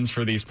happens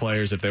for these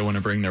players if they want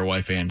to bring their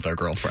wife and their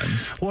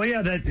girlfriends? Well,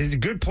 yeah, that is a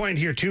good point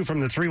here, too,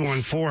 from the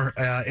 314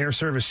 Air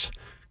Service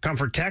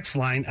Comfort text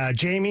line.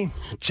 Jamie,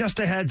 just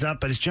a heads up,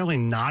 but it's generally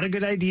not a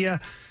good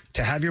idea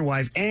to have your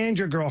wife and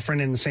your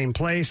girlfriend in the same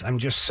place. I'm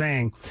just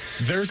saying.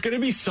 There's going to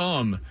be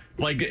some.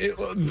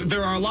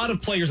 There are a lot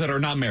of players that are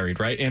not married,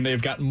 right? And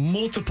they've got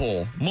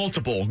multiple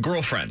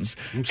girlfriends.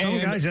 Some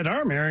guys that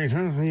are married,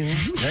 huh?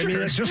 Maybe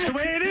that's just the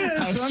way it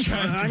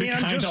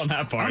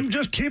is. I'm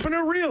just keeping it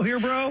real here,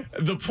 bro.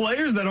 The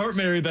players that aren't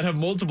married that have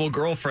multiple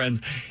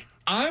girlfriends,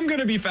 I'm going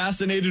to be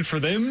fascinated for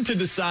them to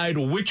decide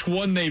which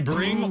one they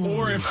bring,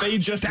 or if they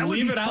just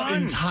leave it out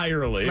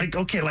entirely.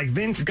 Like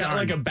Vince Dunn. Got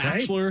like a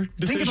bachelor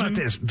decision. Think about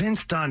this.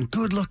 Vince Dunn,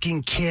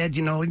 good-looking kid,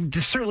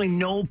 there's certainly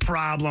no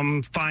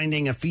problem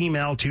finding a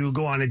female to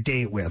go on a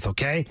date with,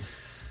 okay?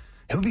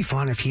 It would be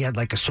fun if he had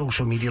like a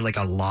social media, like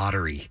a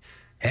lottery.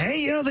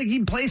 Hey,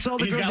 he'd place all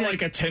the girls. He's got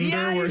like a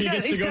Tinder where he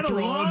gets to go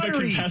through all of the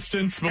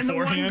contestants beforehand.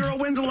 And the one girl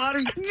wins the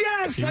lottery.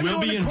 Yes, he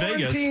will be in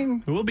Vegas.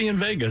 We'll be in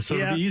Vegas, so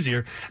it'll be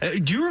easier.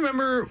 Do you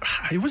remember,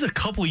 it was a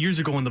couple of years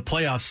ago in the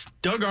playoffs,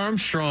 Doug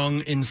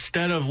Armstrong,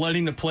 instead of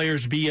letting the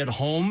players be at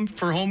home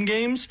for home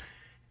games,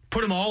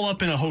 put them all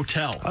up in a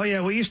hotel. Oh,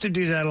 yeah, we used to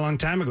do that a long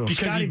time ago.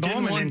 Because Scotty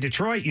Bowman in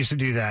Detroit used to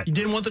do that. He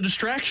didn't want the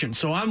distraction.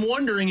 So I'm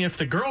wondering if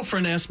the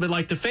girlfriend aspect,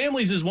 like the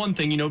families is one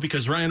thing,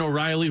 because Ryan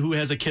O'Reilly, who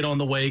has a kid on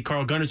the way,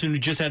 Carl Gunnarsson, who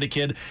just had a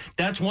kid,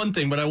 that's one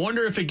thing. But I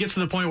wonder if it gets to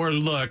the point where,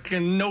 look,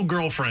 no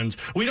girlfriends.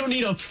 We don't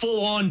need a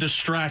full-on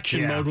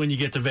distraction mode when you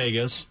get to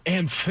Vegas.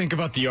 And think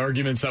about the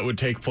arguments that would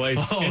take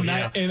place in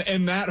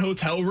that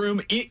hotel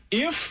room.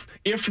 If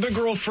the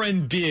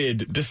girlfriend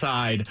did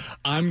decide,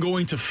 I'm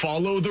going to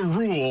follow the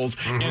rules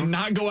and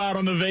not go out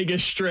on the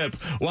Vegas Strip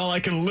while I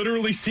can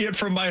literally see it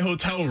from my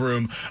hotel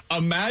room,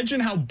 imagine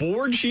how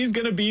bored she's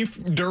going to be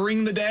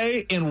during the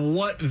day and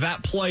what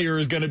that player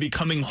is going to be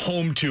coming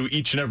home to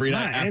each and every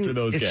night after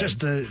those games. It's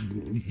just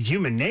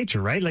human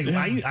nature, right? Like,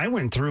 I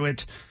went through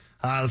it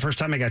the first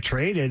time I got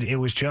traded. It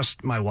was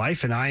just my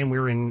wife and I, and we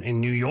were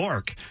in New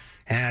York.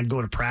 And I'd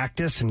go to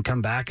practice and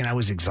come back, and I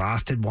was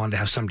exhausted, wanted to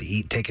have something to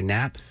eat, take a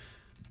nap.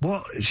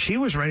 Well, she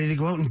was ready to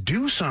go out and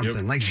do something.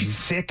 Yep. Like, she's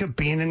sick of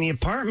being in the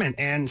apartment.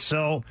 And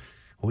so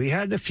we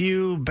had a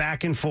few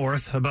back and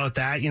forth about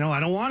that. I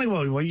don't want to go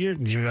out. Well, you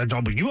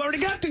already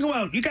got to go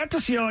out. You got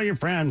to see all your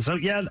friends. So,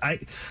 yeah,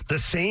 the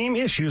same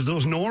issues,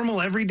 those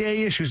normal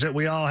everyday issues that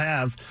we all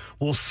have,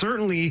 will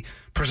certainly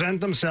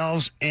present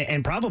themselves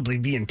and probably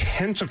be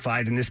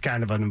intensified in this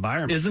kind of an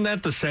environment. Isn't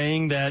that the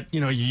saying that,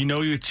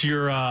 it's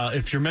your,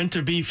 if you're meant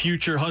to be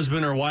future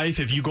husband or wife,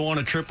 if you go on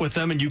a trip with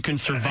them and you can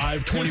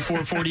survive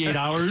 24, 48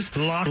 hours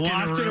locked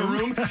in a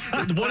room,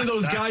 one of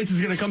those guys is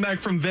going to come back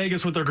from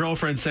Vegas with their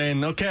girlfriend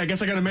saying, okay, I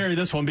guess I got to marry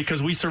this one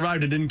because we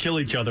survived and didn't kill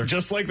each other.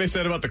 Just like they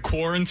said about the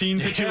quarantine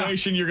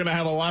situation, you're going to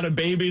have a lot of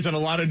babies and a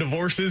lot of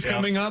divorces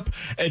coming up.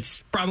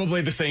 It's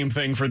probably the same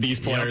thing for these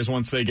players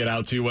once they get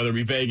out to, whether it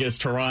be Vegas,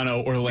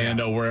 Toronto,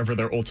 Orlando, wherever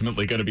they're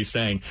ultimately going to be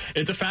staying.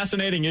 It's a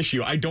fascinating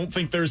issue. I don't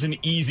think there's an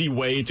easy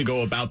way to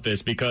go about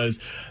this because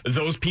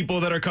those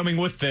people that are coming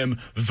with them,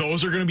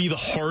 those are going to be the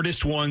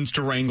hardest ones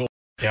to wrangle.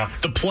 Yeah.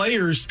 The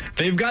players,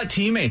 they've got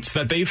teammates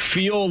that they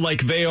feel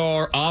like they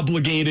are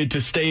obligated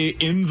to stay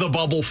in the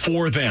bubble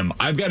for them.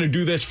 I've got to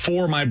do this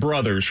for my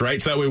brothers,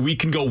 right? So that way we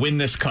can go win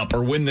this cup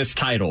or win this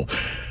title.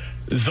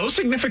 Those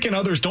significant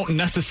others don't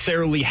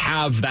necessarily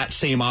have that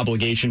same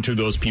obligation to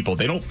those people.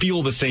 They don't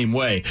feel the same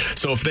way.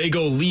 So if they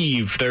go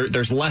leave,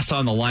 there's less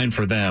on the line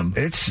for them.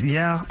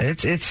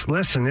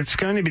 Listen, it's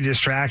going to be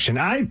distraction.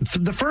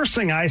 The first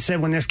thing I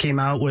said when this came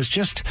out was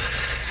just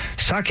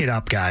suck it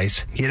up,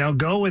 guys.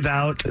 Go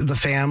without the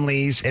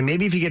families. And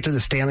maybe if you get to the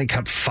Stanley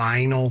Cup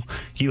final,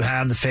 you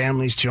have the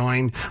families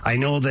join. I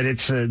know that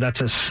it's a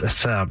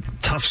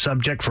tough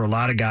subject for a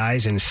lot of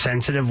guys and a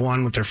sensitive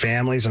one with their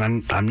families.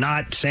 And I'm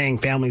not saying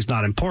family's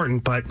not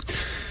important, but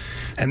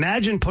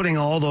imagine putting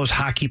all those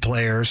hockey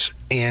players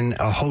in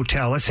a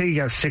hotel. Let's say you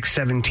got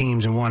 6-7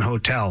 teams in one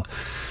hotel.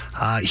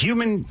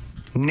 Human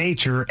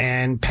nature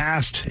and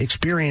past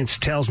experience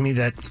tells me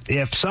that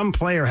if some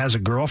player has a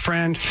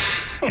girlfriend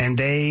and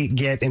they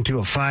get into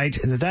a fight,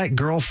 that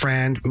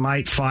girlfriend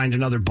might find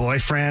another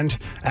boyfriend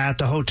at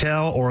the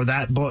hotel, or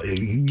that boy.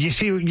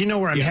 You know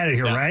where I'm headed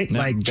here, right?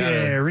 Like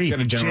Jerry.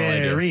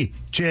 We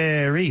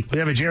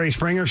have a Jerry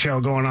Springer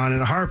show going on in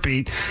a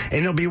heartbeat, and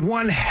it'll be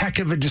one heck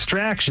of a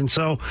distraction.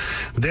 So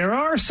there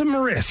are some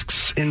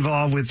risks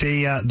involved with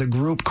the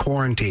group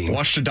quarantine.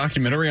 Watched a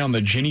documentary on the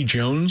Jenny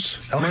Jones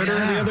murder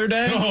the other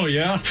day. Oh,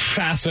 yeah.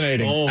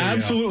 Fascinating.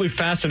 Absolutely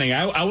fascinating.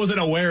 I wasn't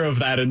aware of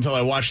that until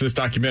I watched this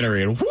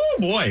documentary. And whoo,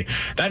 boy,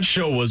 that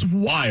show was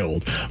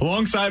wild.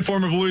 Alongside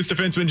former Blues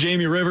defenseman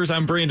Jamie Rivers,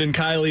 I'm Brandon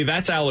Kiley.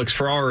 That's Alex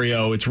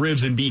Ferrario. It's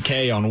Ribs and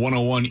BK on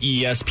 101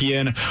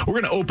 ESPN.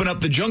 We're going to open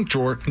up the junk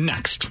drawer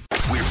next.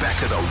 We're back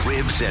to the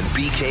Ribs and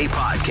BK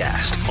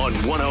podcast on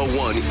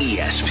 101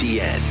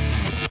 ESPN.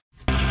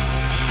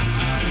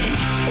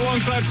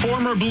 Alongside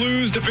former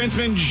Blues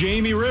defenseman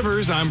Jamie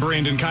Rivers, I'm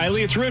Brandon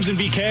Kiley. It's Ribs and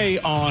BK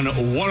on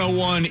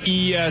 101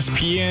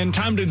 ESPN.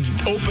 Time to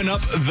open up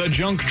the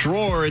junk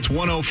drawer. It's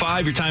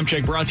 1:05. Your time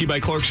check brought to you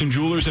by Clarkson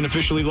Jewelers, an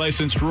officially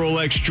licensed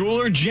Rolex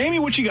jeweler. Jamie,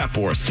 what you got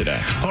for us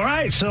today? All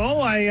right, so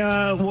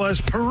I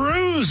was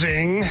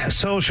perusing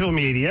social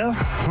media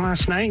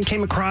last night and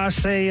came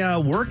across a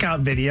workout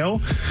video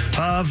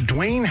of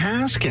Dwayne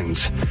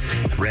Haskins,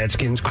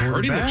 Redskins quarterback. I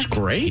heard he looks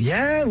great.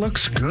 Yeah,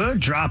 looks good.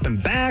 Dropping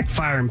back,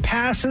 firing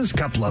passes.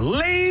 Couple of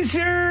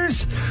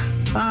lasers,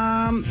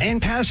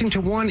 and passing to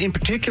one in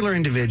particular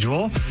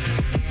individual,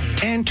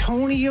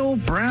 Antonio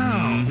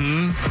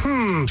Brown.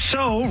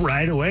 So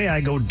right away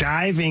I go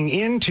diving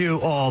into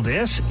all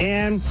this,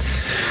 and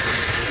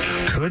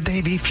could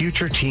they be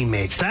future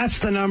teammates? That's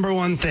the number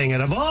one thing.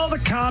 And of all the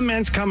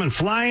comments coming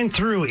flying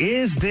through,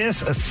 is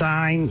this a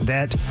sign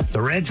that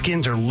the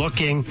Redskins are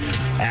looking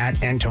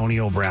at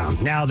Antonio Brown?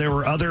 Now, there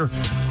were other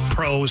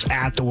pros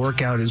at the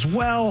workout as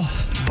well,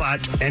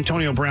 but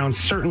Antonio Brown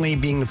certainly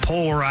being the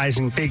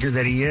polarizing figure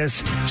that he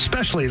is,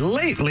 especially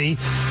lately,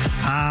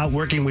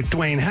 working with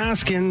Dwayne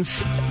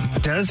Haskins.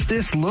 Does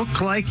this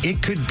look like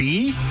it could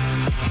be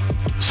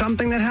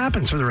something that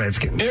happens for the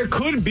Redskins? It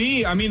could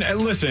be. I mean,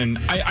 listen,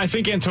 I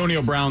think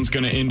Antonio Brown's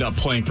going to end up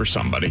playing for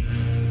somebody.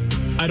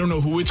 I don't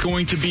know who it's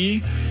going to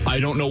be. I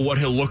don't know what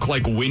he'll look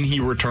like when he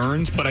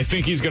returns, but I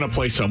think he's going to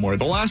play somewhere.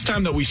 The last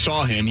time that we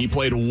saw him, he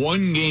played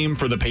one game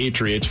for the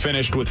Patriots,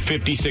 finished with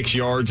 56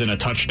 yards and a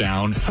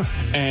touchdown,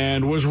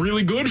 and was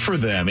really good for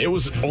them. It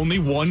was only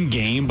one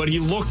game, but he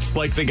looked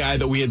like the guy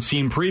that we had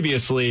seen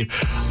previously.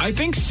 I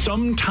think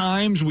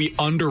sometimes we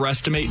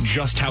underestimate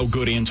just how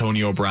good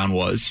Antonio Brown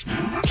was.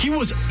 He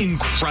was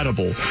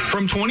incredible.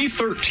 From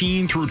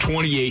 2013 through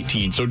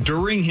 2018, so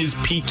during his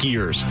peak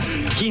years,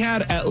 he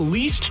had at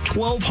least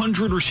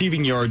 1,200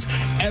 receiving yards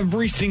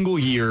every single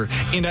year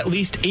and at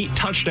least 8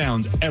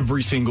 touchdowns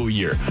every single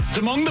year. It's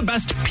among the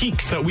best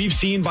peaks that we've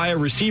seen by a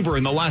receiver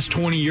in the last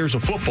 20 years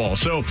of football.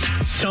 So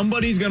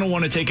somebody's going to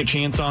want to take a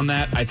chance on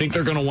that. I think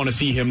they're going to want to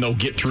see him, though,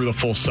 get through the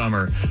full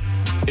summer.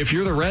 If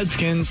you're the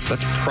Redskins,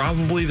 that's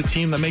probably the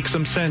team that makes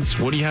some sense.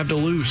 What do you have to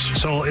lose?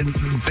 So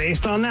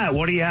based on that,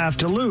 what do you have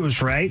to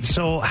lose, right?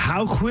 So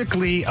how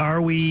quickly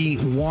are we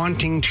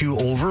wanting to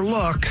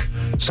overlook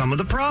some of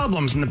the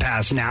problems in the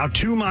past? Now,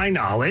 to my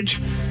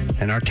knowledge,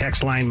 and our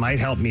text line might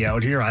help me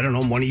out here. I don't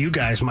know, one of you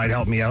guys might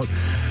help me out.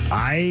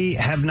 I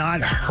have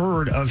not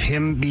heard of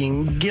him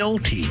being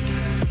guilty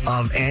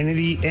of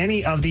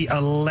any of the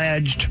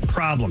alleged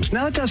problems.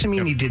 Now, that doesn't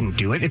mean he didn't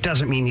do it. It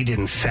doesn't mean he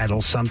didn't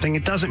settle something.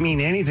 It doesn't mean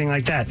anything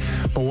like that.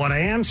 But what I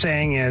am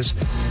saying is,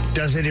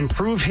 does it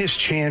improve his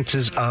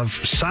chances of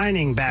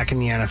signing back in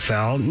the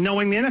NFL,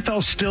 knowing the NFL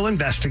is still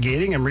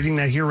investigating? I'm reading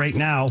that here right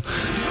now.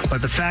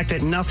 But the fact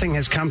that nothing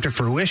has come to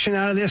fruition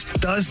out of this,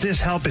 does this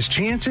help his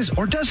chances,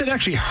 or does it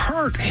actually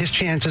hurt his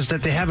chances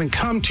that they haven't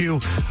come to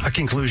a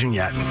conclusion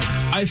yet?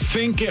 I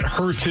think it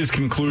hurts his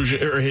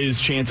conclusion or his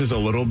chances a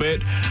little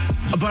bit,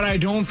 but I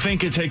don't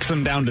think it takes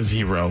them down to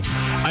zero.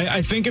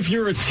 I think if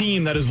you're a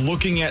team that is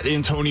looking at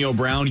Antonio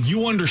Brown,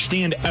 you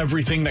understand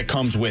everything that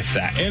comes with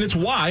that. And it's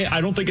why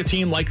I don't think a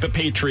team like the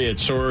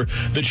Patriots or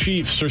the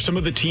Chiefs or some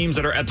of the teams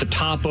that are at the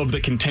top of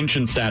the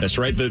contention status,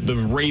 right? The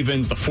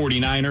Ravens, the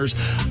 49ers,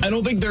 I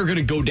don't think they're going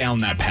to go down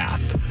that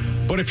path.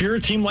 But if you're a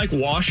team like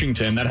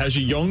Washington that has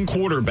a young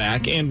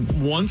quarterback and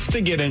wants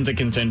to get into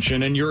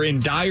contention and you're in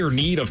dire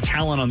need of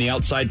talent on the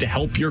outside to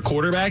help your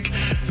quarterback,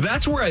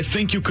 that's where I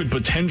think you could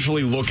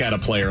potentially look at a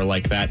player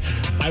like that.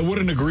 I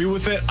wouldn't agree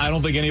with it. I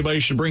don't think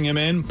anybody should bring him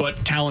in, but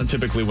talent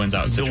typically wins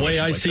out. The way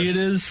I see it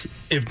is,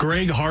 if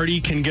Greg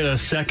Hardy can get a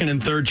second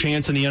and third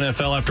chance in the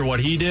NFL after what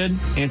he did,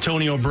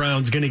 Antonio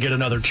Brown's going to get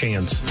another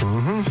chance.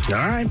 Mm-hmm.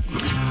 All right.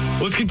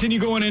 Let's continue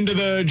going into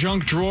the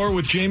junk drawer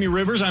with Jamie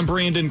Rivers. I'm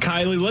Brandon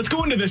Kiley. Let's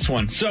go into this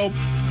one. So,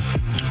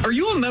 are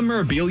you a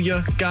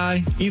memorabilia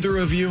guy, either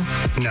of you?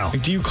 No.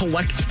 Like, do you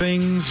collect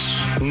things?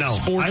 No.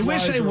 I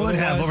wish I would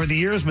have over the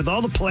years. With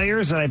all the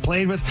players that I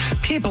played with,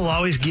 people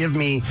always give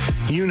me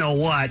you know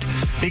what,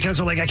 because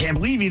they're like, I can't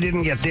believe you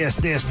didn't get this.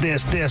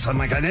 I'm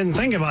like, I didn't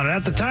think about it.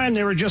 At the time,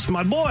 they were just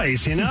my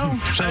boys, you know?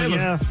 So,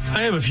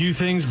 I have a few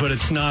things, but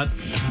it's not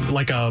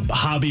like a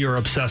hobby or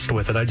obsessed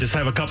with it. I just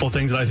have a couple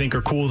things that I think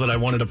are cool that I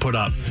wanted to put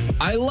up.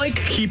 I like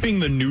keeping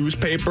the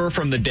newspaper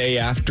from the day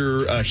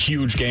after a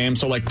huge game.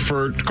 So, like,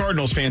 for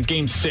Cardinals fans,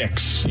 Game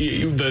 6,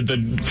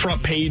 the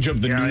front page of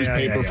the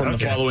newspaper from the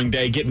following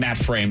day, getting that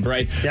framed,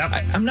 right? Yep.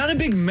 I'm not a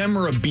big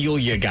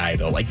memorabilia guy,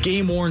 though. Like,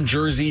 game-worn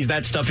jerseys,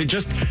 that stuff, it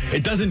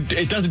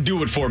doesn't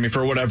do it for me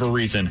for whatever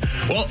reason.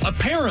 Well,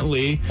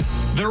 apparently,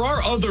 there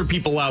are other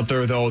people out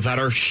there, though, that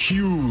are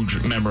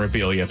huge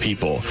memorabilia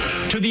people.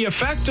 To the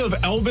effect of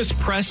Elvis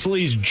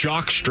Presley's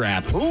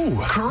jockstrap,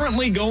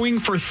 currently going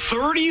for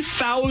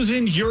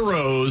 30,000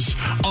 euros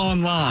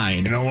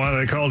online. You know why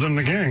they called him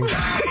the king?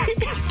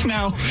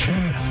 Now,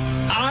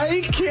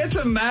 I can't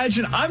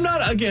imagine. I'm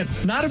not a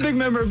big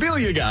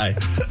memorabilia guy.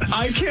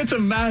 I can't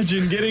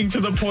imagine getting to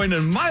the point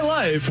in my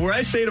life where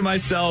I say to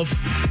myself,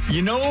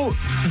 you know,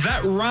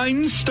 that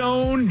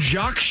rhinestone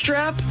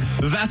jockstrap,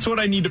 that's what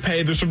I need to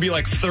pay. This would be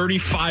like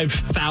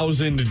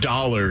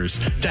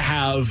 $35,000 to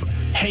have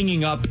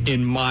hanging up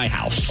in my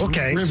house.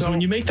 Okay, Ribs, so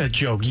when you make that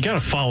joke, you got to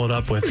follow it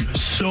up with,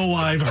 so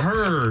I've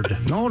heard.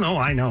 No,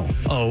 I know.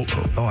 Oh,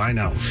 I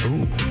know.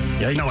 Ooh.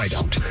 Yikes. No, I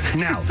don't.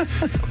 Now,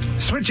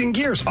 switching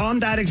gears on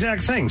that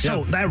exact thing.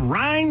 So that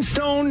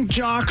rhinestone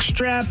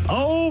jockstrap,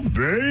 oh,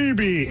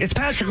 baby. It's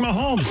Patrick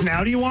Mahomes.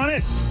 Now, do you want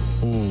it?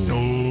 You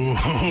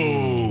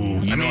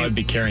know I'd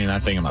be carrying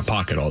that thing in my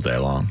pocket all day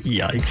long.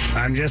 Yikes.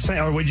 I'm just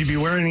saying, or would you be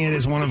wearing it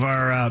as one of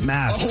our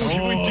masks?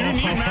 We do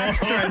need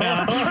masks right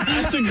now.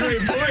 That's a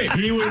great point.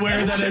 He would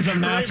wear that as a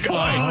mask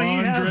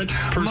 100%.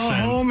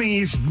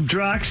 Mahomes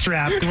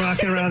jockstrap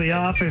walking around the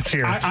office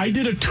here. I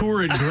did a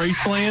tour at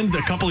Graceland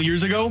a couple of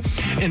years ago,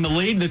 and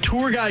the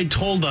tour guide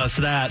told us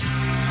that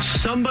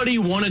somebody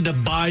wanted to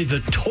buy the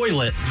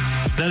toilet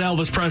that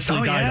Elvis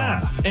Presley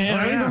died on. And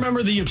I don't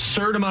remember the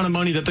absurd amount of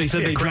money that they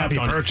said they dropped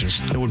on purchase.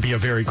 It would be a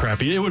very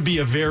crappy. It would be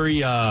a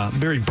very,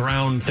 very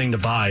brown thing to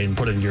buy and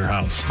put it in your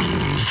house.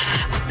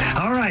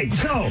 All right,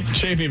 so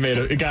Jamie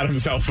got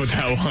himself with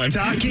that one.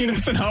 He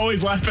doesn't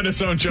always laugh at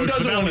his own jokes,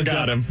 but that one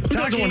got him. Who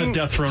doesn't want a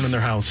death thrown in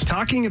their house?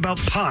 Talking about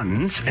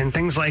puns and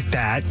things like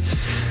that,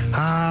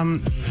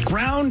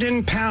 ground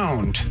and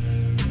pound.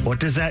 What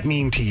does that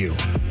mean to you?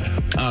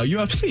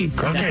 UFC.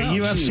 Okay,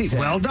 UFC.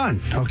 Well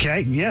done.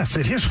 Okay, yes,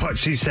 it is what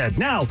she said.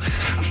 Now,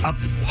 a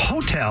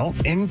hotel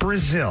in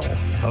Brazil,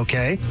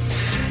 okay,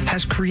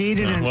 has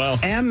created an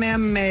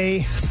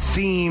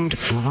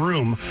MMA-themed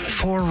room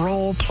for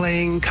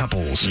role-playing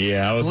couples.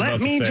 Yeah, I was Let about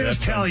to me say, just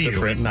that tell sounds you,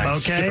 different.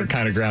 Nice. okay? Different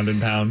kind of ground and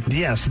pound.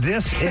 Yes,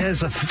 this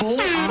is a full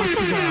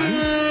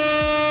octagon.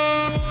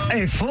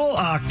 A full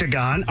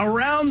octagon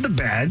around the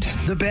bed.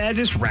 The bed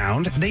is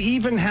round. They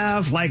even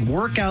have like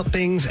workout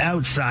things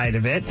outside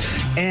of it,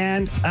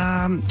 and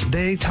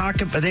they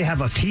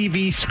have a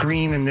TV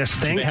screen in this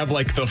thing. They have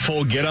like the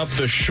full get up,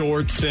 the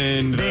shorts,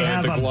 and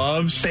the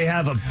gloves. They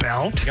have a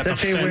belt that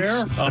they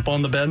wear up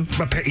on the bed.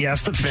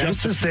 Yes, the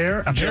fence is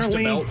there.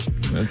 Apparently, just a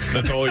belt.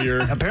 That's all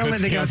your. Apparently,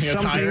 they got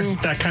something.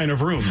 That kind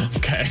of room.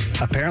 Okay.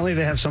 Apparently,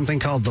 they have something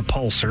called the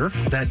Pulsar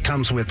that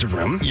comes with the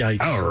room. Yikes!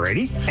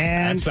 Alrighty,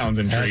 and that sounds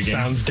intriguing.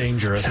 That sounds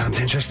dangerous. Sounds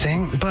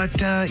interesting,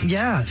 but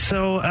yeah.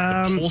 So,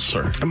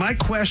 Pulsar. My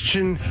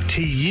question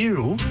to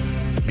you,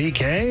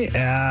 BK,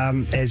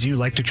 as you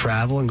like to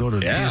travel and go to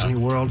Disney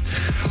World,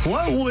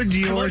 what would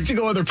your? I like to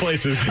go other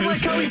places. I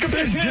like how he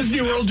compares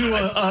Disney World to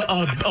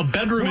a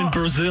bedroom in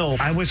Brazil.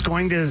 I was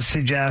going to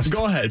suggest.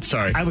 Go ahead.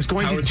 Sorry. I was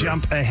going to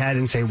jump ahead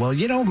and say, well,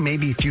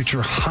 maybe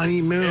future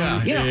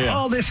honeymoon,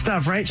 all this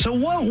stuff, right? So,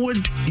 what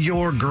would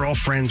your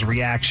girlfriend's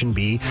reaction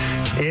be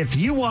if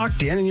you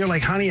walked in and you're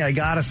like, honey, I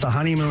got us the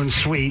honeymoon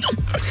suite,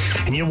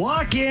 and you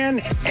walk in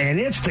and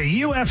it's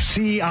the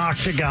UFC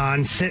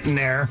octagon sitting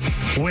there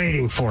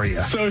waiting for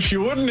you? So she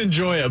wouldn't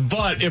enjoy it,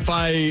 but if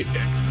I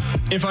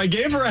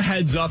gave her a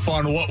heads up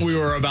on what we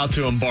were about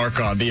to embark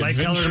on, the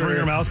adventure, tell her to bring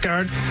her mouth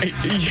guard.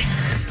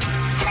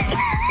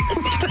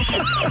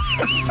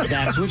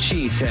 That's what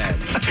she said.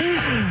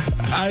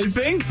 I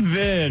think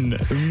then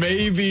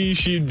maybe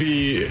she'd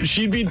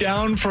be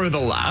down for the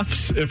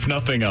laughs, if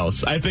nothing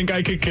else. I think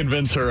I could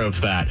convince her of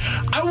that.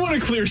 I want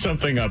to clear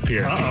something up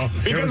here.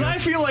 Because I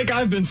feel like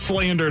I've been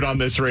slandered on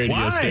this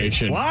radio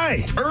station.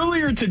 Why?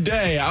 Earlier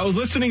today, I was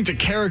listening to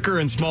Carricker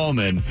and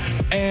Smallman,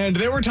 and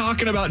they were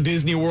talking about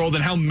Disney World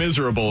and how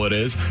miserable it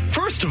is.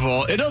 First of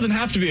all, it doesn't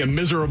have to be a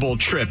miserable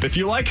trip. If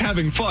you like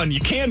having fun, you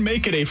can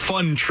make it a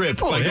fun trip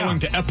by going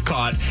to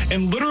Epcot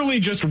and literally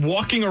just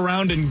walking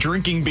around and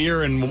drinking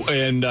beer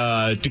and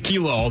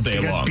tequila all day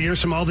long.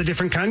 Beers from all the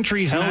different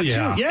countries. Hell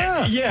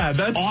yeah. Yeah,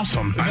 that's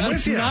awesome.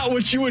 That's not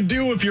what you would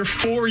do if you're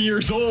 4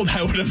 years old,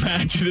 I would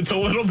imagine. It's a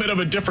little bit of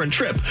a different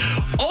trip.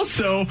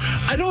 Also,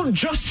 I don't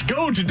just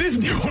go to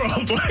Disney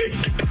World.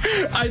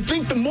 I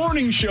think the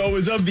morning show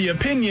is of the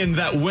opinion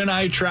that when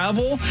I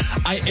travel,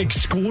 I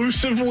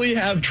exclusively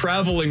have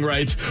traveling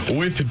rights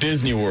with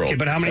Disney World. Okay,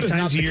 but how many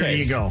times a year do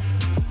you go?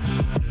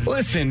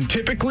 Listen,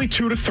 typically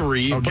 2 to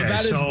 3. Okay,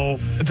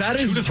 but that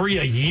is 2 to 3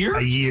 a year?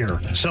 A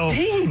year. So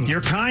you're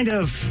kind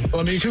of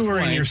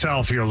touring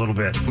yourself here a little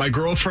bit. My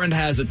girlfriend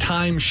has a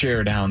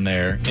timeshare down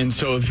there, and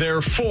so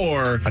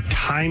therefore a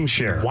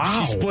timeshare. Wow.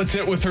 She splits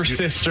it with her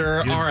sister.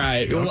 All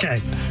right. Okay.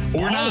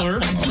 We're not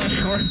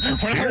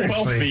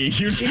wealthy.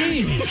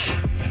 Jeez.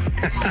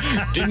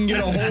 Didn't get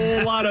a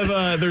whole lot of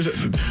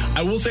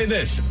I will say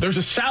this, there's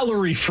a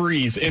salary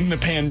freeze in the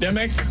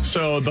pandemic,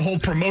 so the whole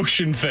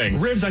promotion thing.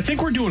 Ribs, I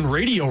think we're doing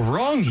radio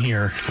wrong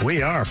here.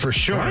 We are, for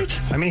sure. Right?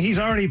 I mean, he's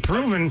already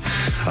proven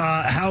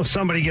how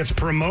somebody gets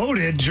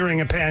promoted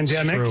during a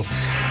pandemic. True.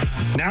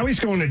 Now he's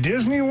going to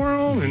Disney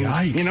World, and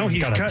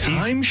he's got a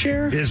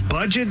timeshare. His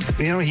budget,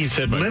 he's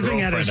living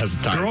at his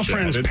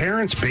girlfriend's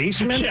parents'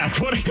 basement. Yeah,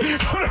 what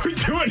are we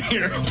doing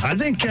here? I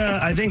think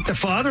the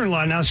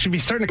father-in-law now should be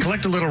starting to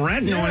collect a little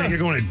rent, knowing that you're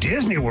going to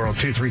Disney World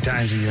 2-3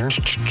 times a year.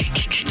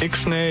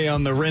 Ixnay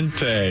on the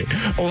rente.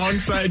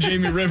 Alongside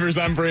Jamie Rivers,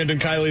 I'm Brandon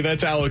Kiley.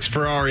 That's Alex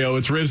Ferrario.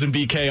 It's Ribs and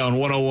BK on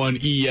 101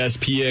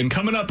 ESPN.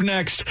 Coming up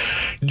next,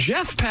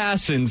 Jeff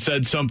Passan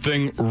said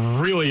something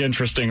really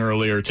interesting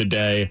earlier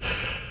today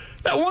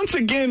that once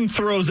again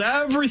throws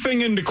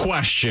everything into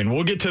question.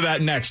 We'll get to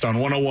that next on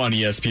 101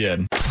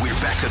 ESPN. We're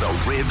back to the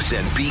Ribs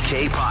and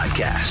BK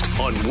podcast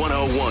on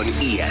 101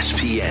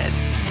 ESPN.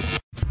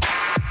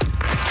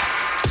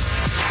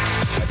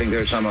 I think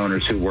there are some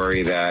owners who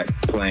worry that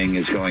playing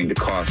is going to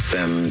cost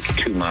them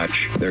too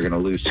much. They're going to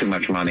lose too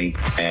much money,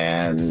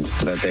 and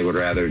that they would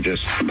rather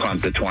just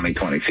punt the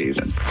 2020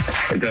 season.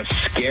 It's a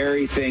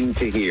scary thing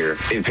to hear.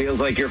 It feels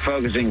like you're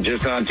focusing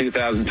just on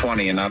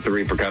 2020 and not the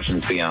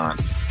repercussions beyond.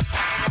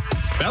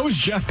 That was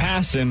Jeff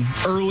Passan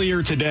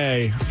earlier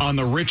today on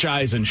the Rich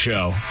Eisen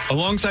Show.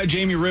 Alongside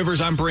Jamie Rivers,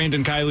 I'm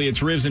Brandon Kiley.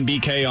 It's Ribs and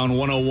BK on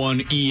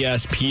 101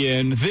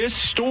 ESPN. This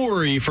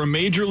story from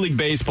Major League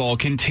Baseball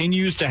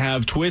continues to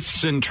have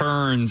twists and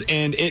turns,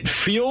 and it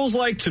feels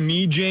like to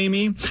me,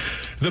 Jamie,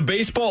 the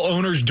baseball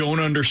owners don't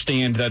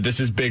understand that this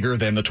is bigger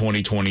than the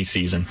 2020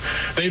 season.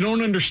 They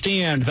don't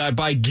understand that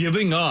by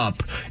giving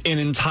up an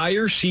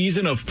entire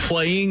season of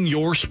playing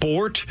your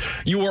sport,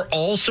 you are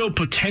also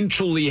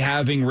potentially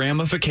having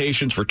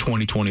ramifications negotiations for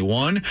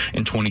 2021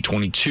 and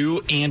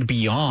 2022 and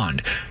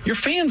beyond. Your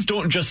fans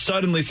don't just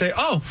suddenly say,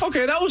 oh,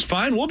 okay, that was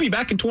fine. We'll be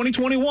back in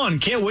 2021.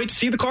 Can't wait to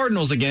see the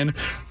Cardinals again.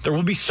 There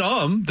will be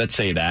some that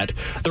say that.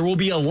 There will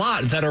be a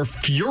lot that are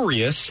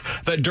furious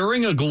that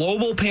during a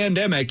global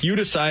pandemic, you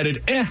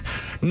decided,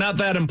 not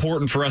that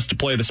important for us to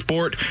play the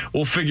sport.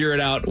 We'll figure it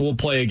out. We'll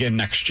play again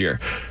next year.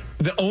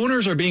 The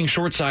owners are being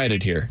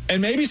short-sighted here.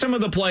 And maybe some of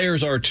the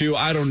players are too.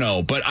 I don't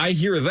know. But I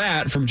hear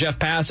that from Jeff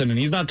Passan, and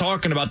he's not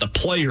talking about the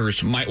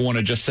players might want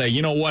to just say,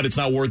 you know what, it's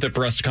not worth it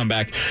for us to come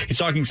back. He's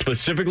talking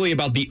specifically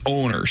about the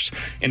owners.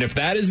 And if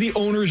that is the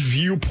owner's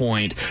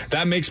viewpoint,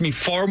 that makes me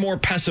far more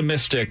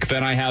pessimistic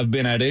than I have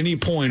been at any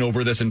point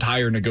over this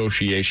entire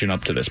negotiation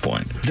up to this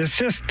point.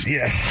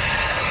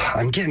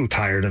 I'm getting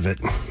tired of it.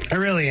 I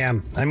really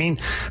am. I mean,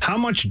 how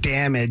much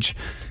damage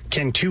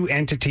can two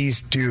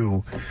entities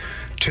do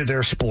to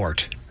their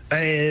sport?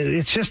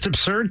 It's just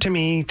absurd to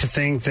me to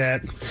think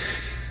that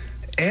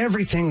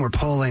everything we're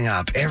pulling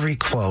up, every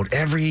quote,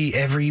 every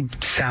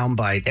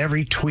soundbite,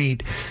 every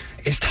tweet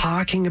is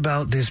talking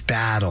about this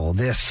battle,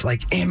 this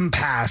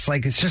impasse.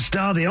 It's just,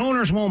 the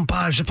owners won't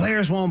budge, the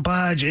players won't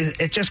budge.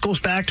 It just goes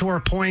back to our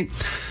point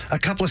a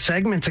couple of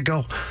segments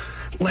ago.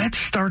 Let's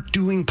start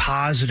doing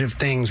positive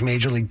things,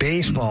 Major League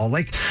Baseball.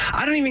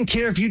 I don't even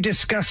care if you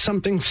discuss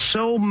something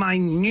so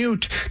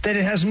minute that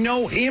it has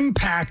no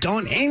impact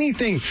on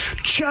anything.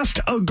 Just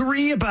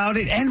agree about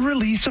it and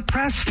release a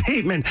press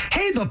statement.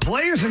 Hey, the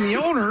players and the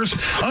owners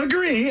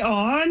agree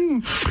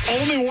on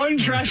only one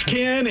trash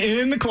can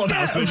in the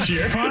clubhouse this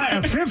year.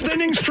 A fifth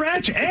inning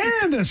stretch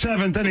and a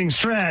seventh inning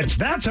stretch.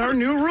 That's our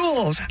new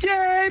rules.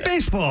 Yay,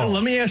 baseball.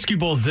 Let me ask you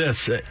both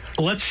this.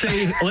 Let's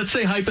say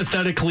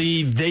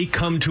hypothetically they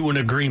come to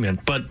an agreement,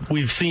 but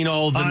we've seen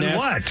all the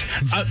what?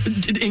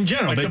 In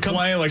general, they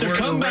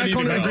come back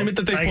on an agreement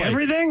that they play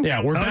everything.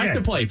 Yeah, we're back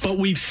to play, but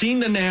we've seen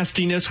the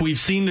nastiness, we've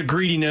seen the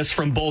greediness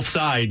from both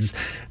sides.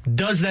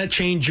 Does that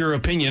change your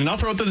opinion? And I'll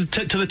throw it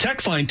to the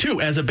text line too.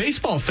 As a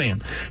baseball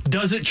fan,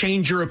 does it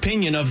change your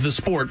opinion of the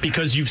sport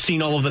because you've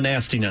seen all of the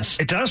nastiness?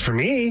 It does for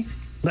me.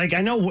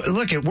 I know,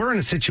 we're in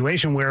a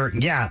situation where,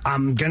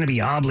 I'm going to be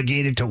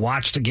obligated to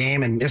watch the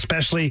game and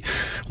especially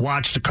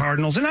watch the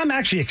Cardinals. And I'm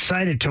actually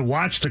excited to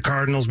watch the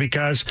Cardinals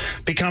because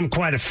I've become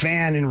quite a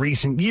fan in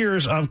recent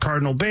years of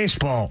Cardinal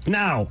baseball.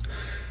 Now,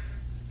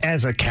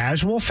 as a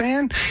casual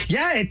fan,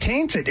 it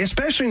taints it.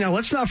 Especially now,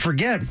 let's not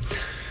forget,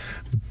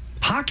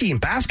 hockey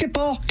and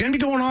basketball going to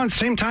be going on at the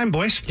same time,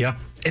 boys. Yeah.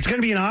 It's going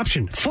to be an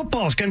option.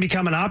 Football is going to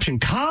become an option.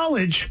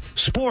 College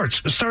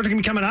sports start to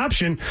become an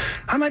option.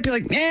 I might be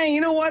like,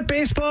 you know what,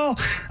 baseball?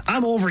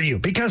 I'm over you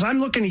because I'm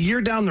looking a year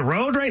down the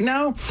road right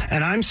now,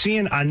 and I'm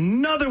seeing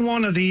another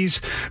one of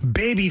these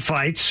baby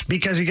fights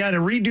because you got to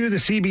redo the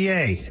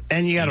CBA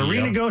and you got to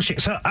renegotiate.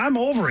 So I'm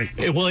over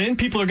it. Well, and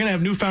people are going to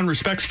have newfound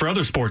respects for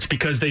other sports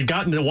because they've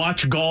gotten to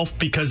watch golf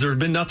because there's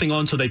been nothing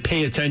on, so they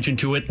pay attention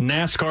to it.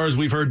 NASCAR, as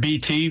we've heard,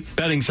 BT,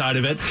 betting side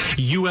of it,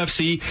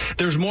 UFC.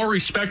 There's more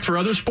respect for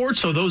other sports,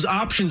 so those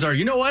options are,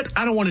 you know what?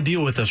 I don't want to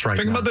deal with this right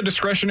now. Think about the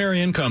discretionary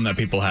income that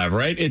people have,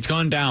 right? It's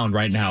gone down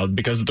right now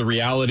because of the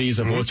realities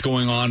of what's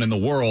going on in the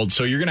world.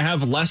 So you're going to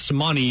have less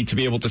money to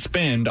be able to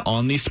spend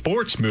on these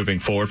sports moving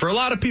forward. For a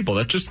lot of people,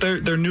 that's just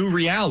their new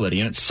reality,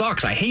 and it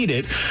sucks. I hate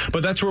it,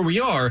 but that's where we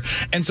are.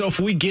 And so if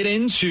we get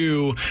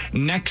into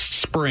next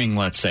spring,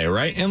 let's say,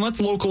 right? And let's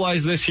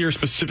localize this here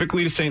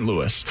specifically to St.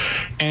 Louis.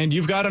 And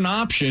you've got an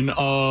option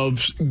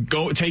of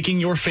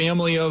taking your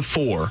family of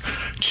 4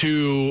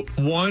 to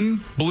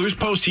one Blues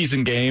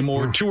postseason game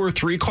or 2 or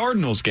 3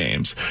 Cardinals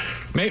games.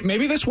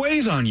 Maybe this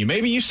weighs on you.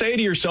 Maybe you say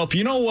to yourself,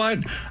 you know what?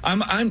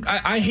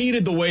 I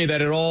hated the way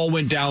that it all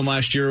went down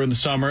last year in the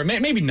summer.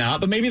 Maybe not,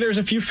 but maybe there's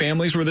a few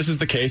families where this is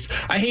the case.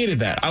 I hated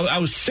that. I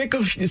was sick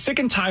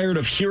and tired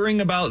of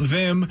hearing about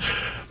them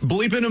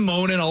bleeping and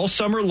moaning all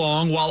summer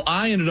long while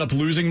I ended up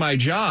losing my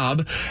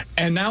job,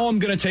 and now I'm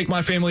going to take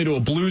my family to a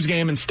Blues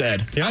game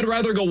instead. Yeah. I'd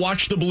rather go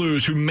watch the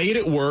Blues, who made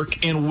it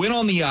work and win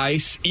on the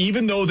ice,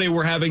 even though they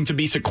were having to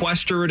be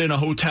sequestered in a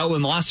hotel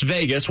in Las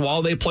Vegas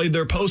while they played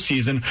their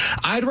postseason.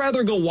 I'd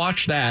rather go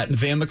watch that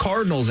than the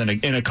Cardinals in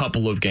a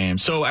couple of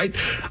games. So I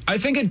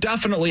think it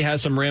definitely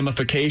has some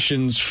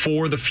ramifications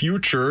for the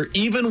future,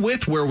 even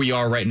with where we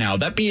are right now.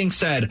 That being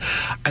said,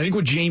 I think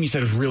what Jamie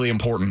said is really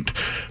important.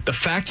 The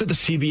fact that the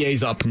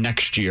CBA's up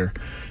next year,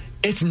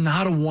 it's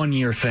not a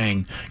one-year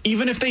thing.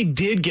 Even if they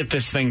did get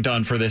this thing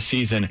done for this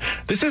season,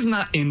 this is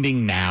not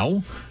ending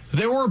now.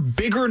 There were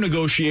bigger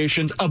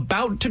negotiations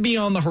about to be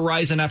on the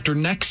horizon after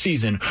next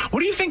season.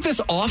 What do you think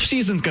this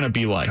offseason is going to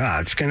be like?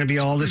 It's going to be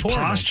all this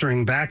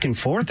posturing back and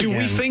forth again. Do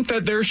we think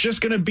that there's just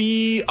going to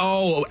be,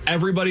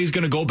 everybody's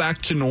going to go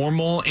back to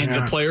normal and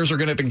the players are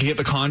going to get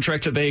the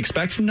contracts that they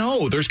expect?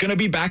 No, there's going to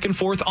be back and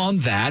forth on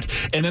that.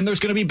 And then there's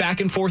going to be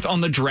back and forth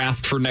on the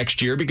draft for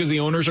next year because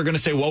the owners are going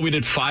to say, well, we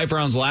did 5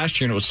 rounds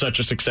last year and it was such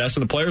a success.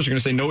 And the players are going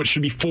to say, no, it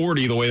should be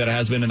 40 the way that it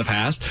has been in the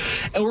past.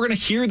 And we're going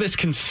to hear this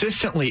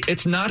consistently.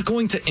 It's not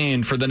going to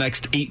in for the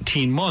next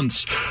 18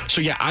 months. So,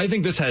 yeah, I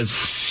think this has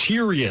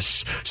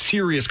serious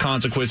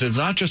consequences,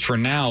 not just for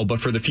now, but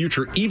for the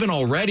future, even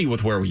already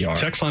with where we are.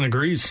 Text line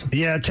agrees.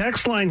 Yeah,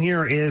 text line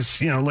here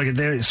is, look,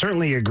 they're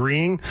certainly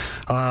agreeing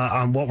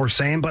on what we're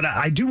saying, but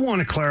I do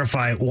want to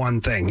clarify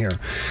one thing here,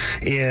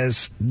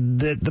 is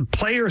that the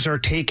players are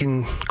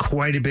taking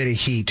quite a bit of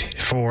heat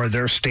for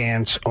their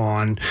stance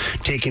on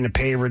taking a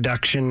pay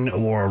reduction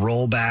or a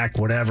rollback,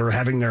 whatever,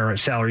 having their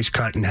salaries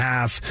cut in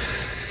half.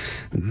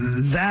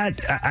 That,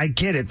 I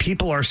get it.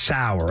 People are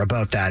sour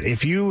about that.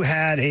 If you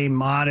had a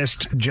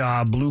modest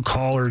job,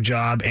 blue-collar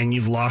job, and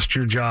you've lost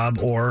your job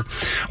or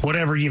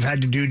whatever you've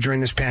had to do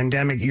during this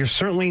pandemic, you're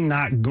certainly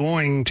not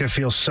going to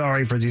feel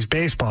sorry for these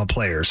baseball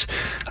players.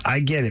 I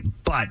get it.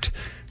 But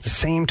the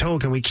same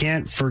token, we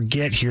can't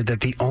forget here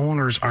that the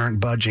owners aren't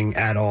budging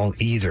at all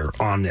either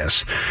on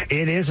this.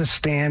 It is a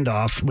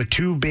standoff with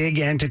two big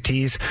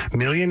entities,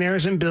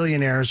 millionaires and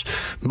billionaires.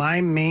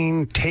 My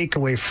main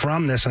takeaway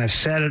from this, and I've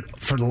said it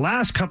for the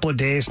last couple of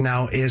days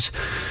now, is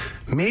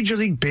Major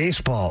League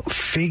Baseball,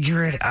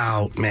 figure it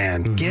out,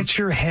 man. Mm-hmm. Get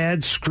your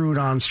head screwed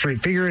on straight.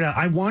 Figure it out.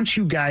 I want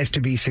you guys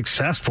to be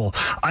successful.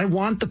 I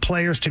want the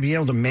players to be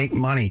able to make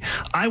money.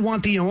 I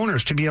want the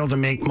owners to be able to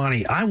make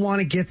money. I want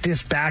to get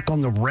this back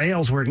on the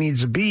rails where it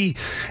needs to be.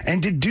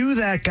 And to do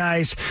that,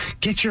 guys,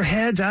 get your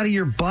heads out of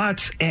your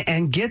butts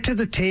and get to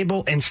the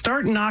table and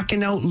start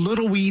knocking out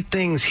little wee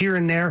things here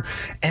and there.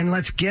 And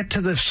let's get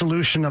to the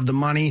solution of the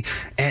money.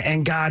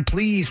 And God,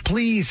 please,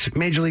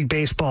 Major League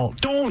Baseball,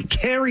 don't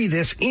carry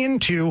this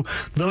into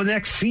the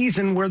next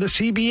season where the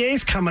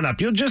CBA's coming up.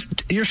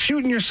 You're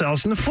shooting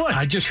yourselves in the foot.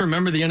 I just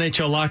remember the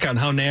NHL lockout and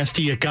how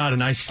nasty it got,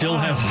 and I still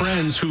have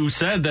friends who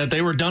said that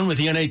they were done with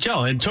the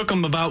NHL. It took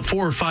them about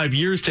 4 or 5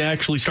 years to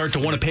actually start to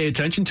want to pay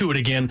attention to it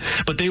again,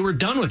 but they were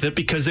done with it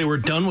because they were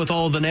done with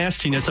all the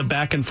nastiness of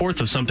back and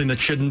forth of something that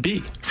shouldn't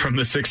be. From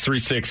the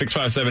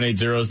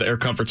 636-65780 is the Air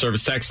Comfort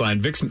Service text line.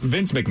 Vince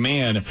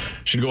McMahon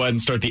should go ahead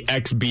and start the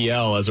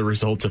XBL as a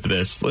result of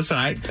this. Listen,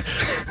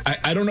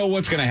 I don't know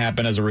what's going to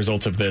happen as a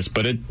result of this,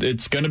 but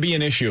it's going to be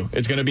an issue.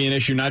 It's going to be an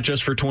issue not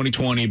just for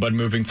 2020, but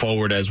moving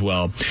forward as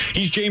well.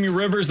 He's Jamie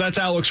Rivers. That's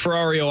Alex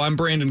Ferrario. I'm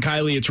Brandon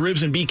Kiley. It's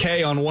Ribs and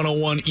BK on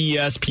 101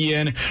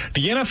 ESPN.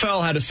 The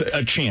NFL had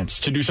a chance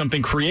to do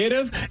something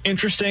creative,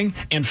 interesting,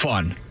 and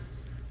fun.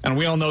 And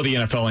we all know the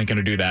NFL ain't going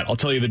to do that. I'll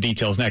tell you the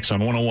details next on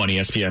 101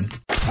 ESPN.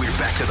 We're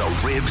back to the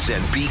Ribs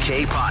and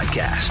BK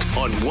podcast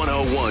on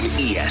 101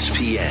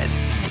 ESPN.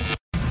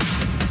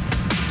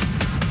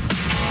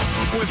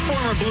 With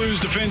former Blues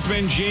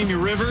defenseman Jamie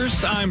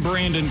Rivers, I'm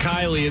Brandon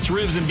Kiley. It's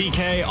Ribs and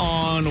BK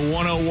on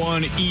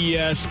 101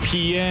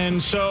 ESPN.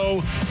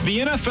 So the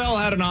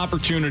NFL had an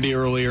opportunity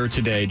earlier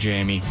today,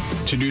 Jamie,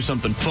 to do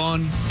something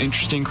fun,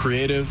 interesting,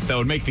 creative, that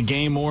would make the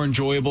game more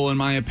enjoyable, in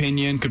my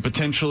opinion, could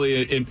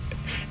potentially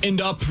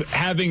end up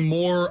having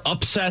more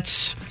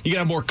upsets. You got to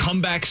have more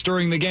comebacks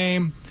during the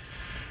game.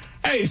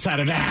 I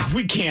decided,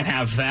 we can't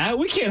have that.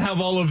 We can't have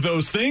all of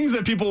those things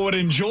that people would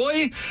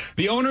enjoy.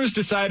 The owners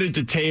decided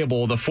to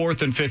table the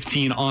 4th and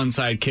 15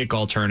 onside kick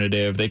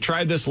alternative. They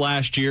tried this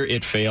last year.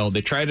 It failed.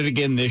 They tried it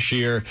again this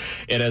year.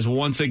 It has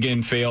once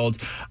again failed.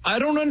 I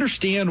don't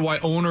understand why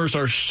owners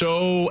are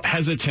so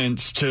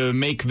hesitant to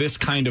make this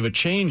kind of a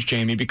change,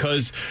 Jamie,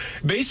 because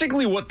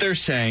basically what they're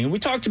saying, we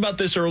talked about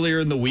this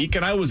earlier in the week,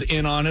 and I was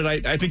in on it.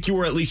 I think you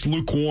were at least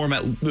lukewarm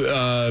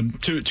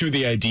to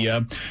the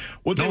idea.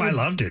 I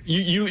loved it.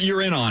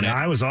 You're in on it.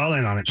 I was all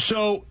in on it.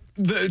 So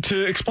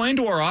to explain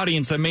to our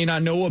audience that may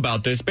not know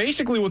about this,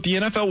 basically what the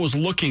NFL was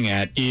looking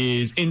at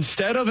is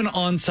instead of an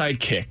onside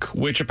kick,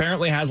 which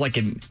apparently has like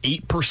an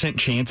 8%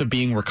 chance of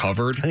being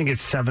recovered. I think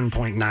it's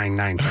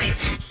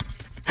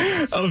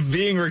 7.99%. of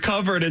being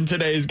recovered in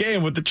today's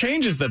game with the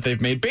changes that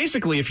they've made.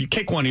 Basically, if you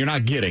kick one, you're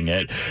not getting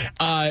it.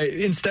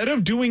 Instead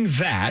of doing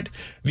that,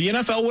 the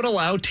NFL would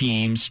allow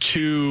teams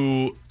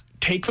to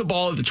take the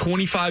ball at the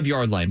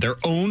 25-yard line, their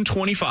own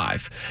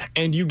 25,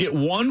 and you get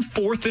 1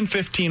 4th and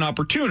 15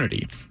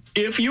 opportunity.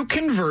 If you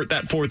convert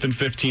that 4th and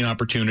 15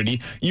 opportunity,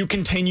 you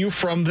continue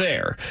from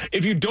there.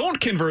 If you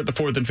don't convert the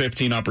 4th and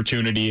 15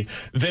 opportunity,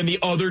 then the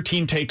other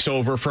team takes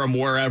over from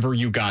wherever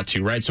you got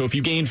to, right? So if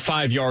you gain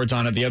 5 yards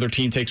on it, the other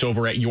team takes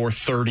over at your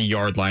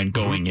 30-yard line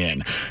going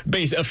in,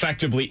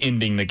 effectively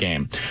ending the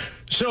game.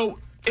 So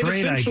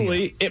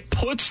it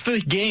puts the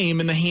game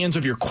in the hands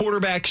of your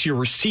quarterbacks, your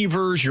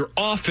receivers, your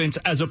offense,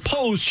 as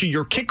opposed to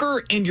your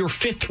kicker and your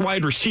 5th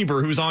wide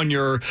receiver who's on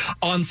your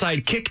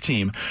onside kick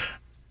team.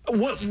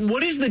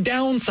 What is the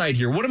downside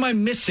here? What am I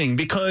missing?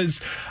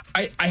 Because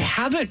I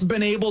haven't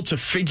been able to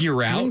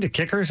figure out. You think the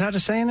kickers had a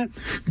say in it?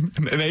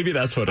 Maybe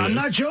that's what it is. I'm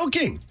not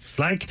joking.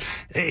 Like,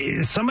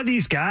 some of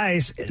these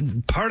guys,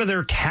 part of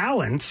their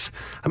talents,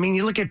 I mean,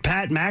 you look at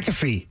Pat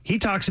McAfee. He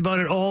talks about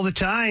it all the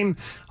time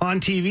on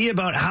TV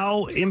about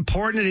how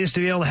important it is to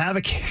be able to have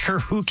a kicker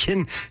who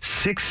can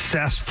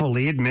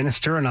successfully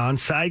administer an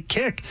onside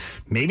kick.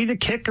 Maybe the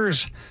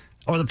kickers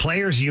or the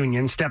players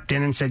union stepped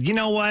in and said, you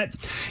know what,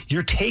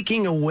 you're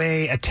taking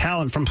away a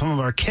talent from some of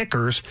our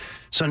kickers,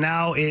 so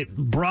now it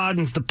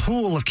broadens the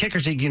pool of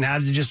kickers that you can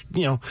have to just,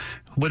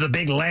 with a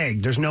big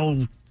leg. There's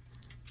no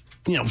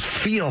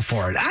feel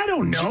for it. I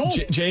don't know.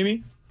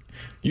 Jamie,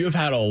 you have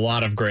had a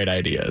lot of great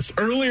ideas.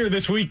 Earlier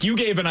this week, you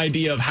gave an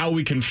idea of how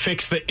we can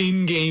fix the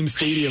in-game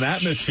stadium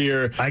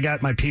atmosphere. I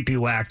got my pee-pee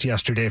whacked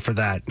yesterday for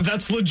that.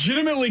 That's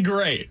legitimately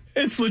great.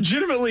 It's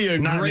legitimately a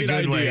Not great in a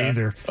good idea. way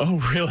either. Oh,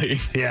 really?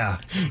 Yeah.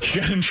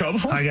 You got in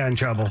trouble? I got in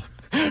trouble.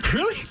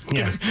 Really?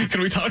 Yeah.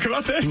 Can we talk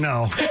about this?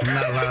 No, I'm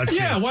not allowed to.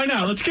 Yeah, why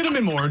not? Let's get him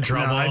in more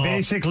trouble. No, I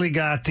basically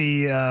got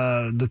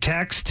the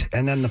text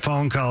and then the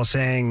phone call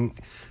saying,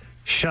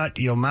 "Shut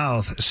your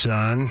mouth,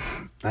 son."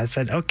 I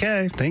said,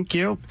 okay, thank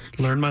you.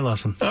 Learned my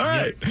lesson. All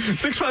right.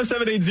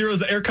 65780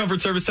 is the Air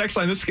Comfort Service text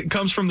line. This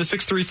comes from the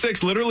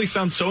 636. Literally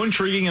sounds so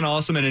intriguing and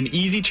awesome and an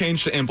easy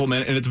change to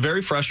implement, and it's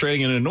very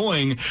frustrating and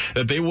annoying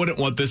that they wouldn't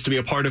want this to be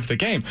a part of the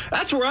game.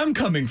 That's where I'm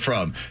coming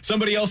from.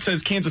 Somebody else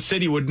says Kansas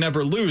City would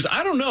never lose.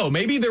 I don't know.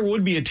 Maybe there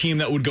would be a team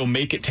that would go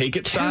make it, take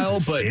it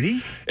Kansas style.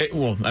 City?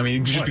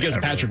 Just because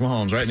of Patrick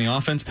Mahomes, right, in the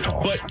offense.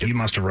 Oh, but you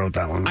must have wrote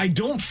that one. I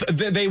don't.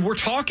 They were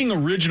talking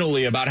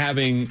originally about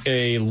having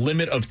a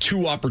limit of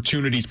 2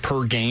 opportunities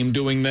per game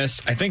doing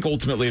this. I think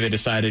ultimately they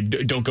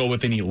decided don't go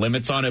with any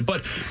limits on it,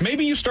 but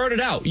maybe you start it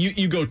out.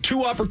 You go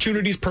 2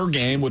 opportunities per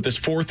game with this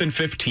 4th and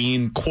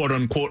 15 quote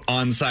unquote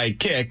onside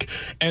kick,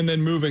 and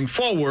then moving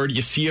forward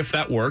you see if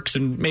that works,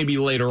 and maybe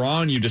later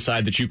on you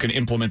decide that you can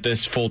implement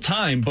this full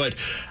time. But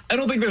I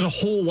don't think there's a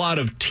whole lot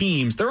of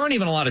teams. There aren't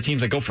even a lot of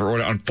teams that go for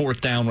it on 4th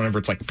down whenever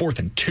it's like 4th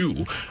and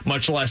 2,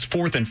 much less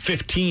 4th and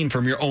 15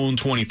 from your own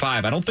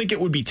 25. I don't think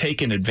it would be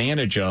taken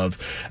advantage of.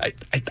 I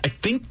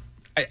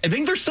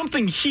think there's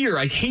something here.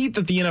 I hate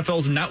that the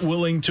NFL's not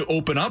willing to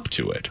open up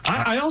to it.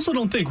 I also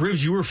don't think,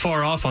 Rivs, you were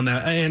far off on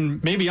that,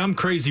 and maybe I'm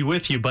crazy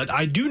with you, but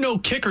I do know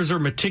kickers are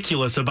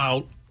meticulous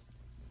about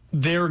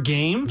their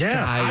game.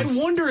 Yeah. I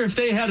wonder if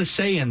they had a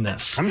say in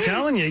this. I'm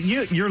telling you,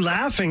 you're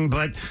laughing,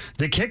 but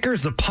the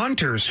kickers, the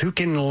punters who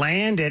can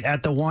land it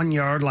at the 1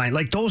 yard line,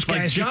 like those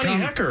guys Johnny become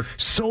Hecker.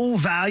 so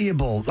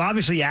valuable.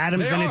 Obviously,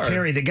 Adam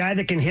Vinatieri, the guy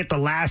that can hit the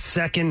last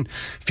second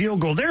field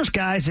goal. There's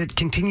guys that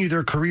continue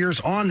their careers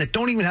on that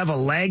don't even have a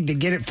leg to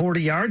get it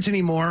 40 yards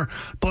anymore,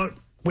 but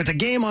with a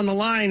game on the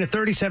line, a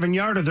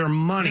 37-yarder, they're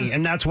money,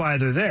 and that's why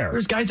they're there.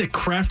 There's guys that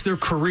craft their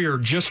career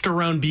just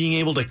around being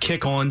able to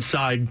kick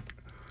onside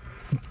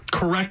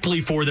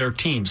correctly for their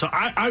team. So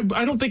I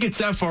don't think it's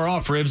that far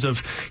off, Rivs,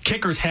 of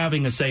kickers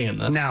having a say in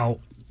this. Now,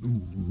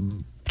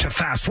 to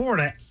fast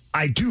forward,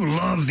 I do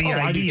love the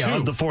idea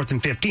of the 4th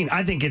and 15.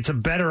 I think it's a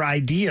better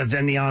idea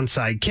than the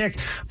onside kick,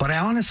 but I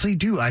honestly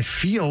do. I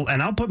feel,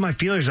 and I'll put my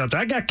feelers out there.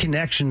 I got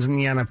connections in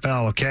the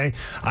NFL, okay?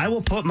 I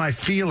will put my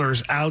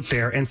feelers out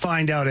there and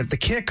find out if the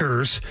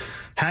kickers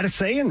had a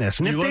say in this.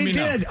 And if they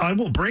did, I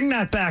will bring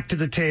that back to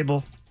the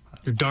table.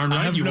 You're darn right.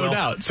 I have no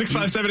doubt.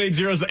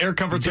 65780 is the Air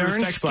Comfort Service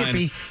text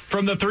line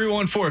from the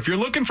 314. If you're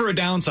looking for a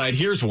downside,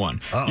 here's one.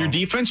 Your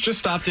defense just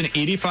stopped an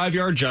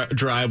 85-yard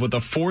drive with a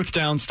 4th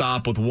down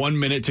stop with 1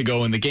 minute to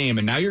go in the game,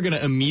 and now you're going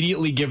to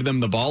immediately give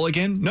them the ball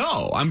again?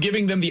 No, I'm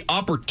giving them the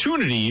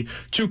opportunity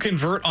to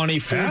convert on a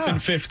 4th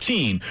and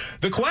 15.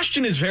 The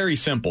question is very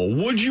simple.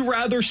 Would you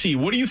rather see,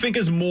 what do you think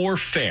is more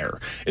fair?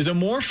 Is it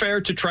more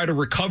fair to try to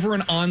recover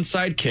an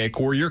onside kick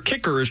where your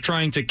kicker is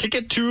trying to kick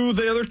it to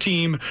the other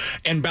team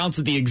and bounce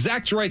at the exact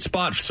right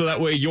spot so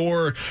that way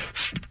your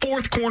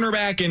 4th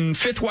cornerback and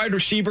 5th wide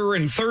receiver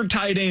and 3rd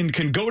tight end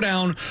can go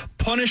down,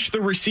 punish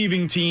the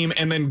receiving team,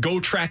 and then go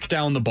track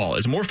down the ball?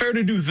 Is it more fair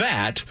to do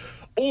that?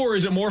 Or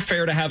is it more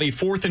fair to have a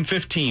 4th and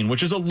 15,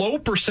 which is a low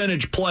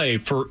percentage play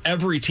for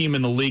every team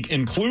in the league,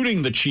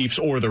 including the Chiefs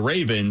or the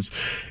Ravens,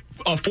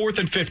 a 4th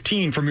and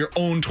 15 from your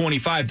own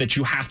 25 that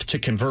you have to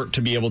convert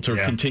to be able to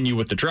continue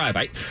with the drive?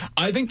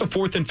 I think the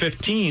 4th and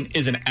 15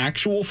 is an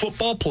actual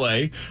football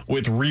play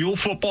with real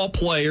football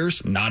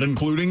players, not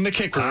including the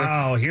kicker.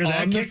 Oh, hear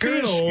that,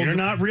 kickers? You're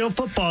not real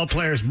football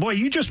players. Boy,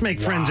 you just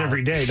make friends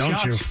every day, don't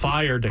you? Shots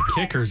fired to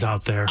kickers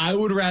out there. I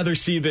would rather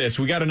see this.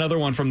 We got another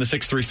one from the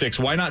 636.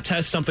 Why not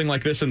test something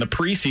like this in the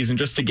preseason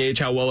just to gauge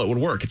how well it would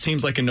work? It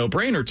seems like a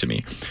no-brainer to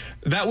me.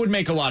 That would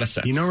make a lot of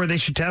sense. You know where they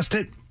should test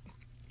it?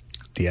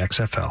 The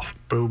XFL.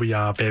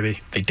 Booyah,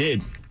 baby. They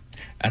did.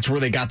 That's where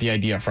they got the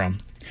idea from.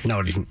 No,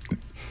 it isn't.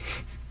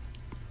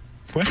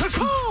 What?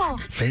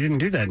 They didn't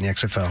do that in the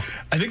XFL.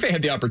 I think they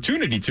had the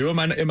opportunity to. Am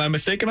I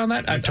mistaken on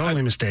that? I'm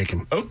totally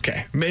mistaken.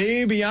 Okay.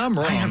 Maybe I'm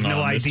wrong. I have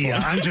no idea.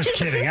 I'm just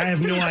kidding. I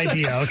have no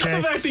idea, okay?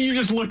 The fact that you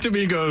just looked at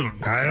me and go,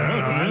 I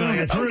don't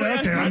know. I threw it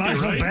out there. I might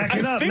as well back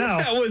it up now.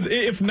 I think that was,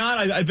 if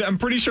not, I'm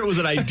pretty sure it was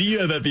an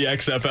idea that the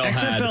XFL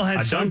had. XFL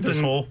had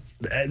something.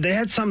 They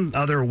had some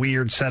other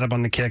weird setup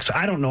on the kicks.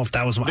 I don't know if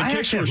that was one. The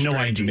kicks were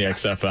strange in the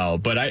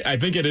XFL, but I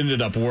think it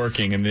ended up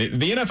working. And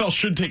the NFL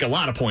should take a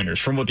lot of pointers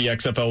from what the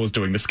XFL was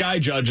doing. The Sky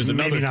Judge is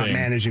another thing.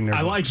 Managing their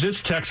I like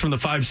this text from the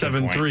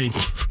 573.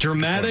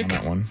 Dramatic,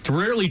 it's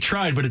rarely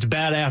tried, but it's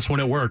badass when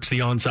it works, the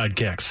onside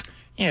kicks.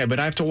 Yeah,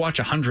 but I have to watch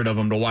 100 of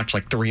them to watch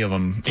like 3 of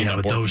them. Yeah,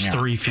 but those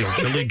 3 feel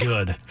really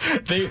good.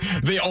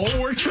 They all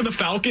worked for the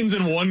Falcons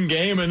in one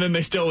game, and then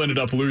they still ended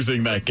up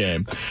losing that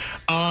game.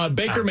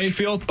 Baker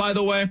Mayfield, by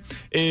the way,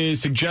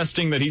 is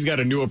suggesting that he's got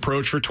a new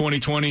approach for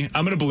 2020.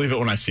 I'm going to believe it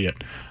when I see it.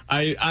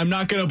 I'm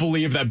not going to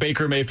believe that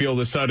Baker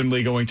Mayfield is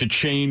suddenly going to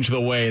change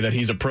the way that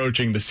he's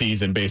approaching the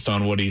season based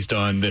on what he's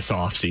done this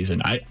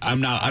offseason.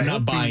 I'm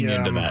not buying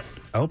into that.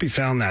 I hope he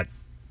found that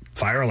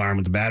fire alarm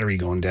with the battery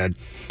going dead.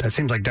 That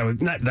seems like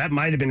that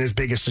might have been his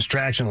biggest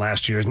distraction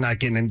last year, is not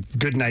getting a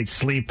good night's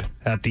sleep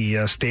at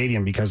the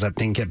stadium because that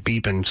thing kept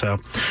beeping. So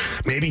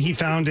maybe he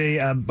found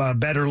a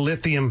better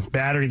lithium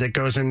battery that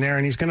goes in there,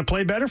 and he's going to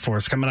play better for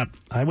us coming up.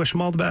 I wish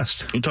him all the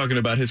best. You talking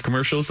about his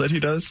commercials that he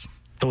does?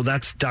 Oh,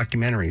 that's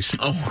documentaries.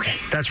 Oh, okay.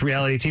 That's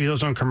reality TV.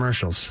 Those aren't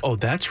commercials. Oh,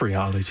 that's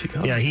reality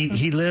TV. Yeah,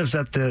 he lives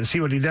at the.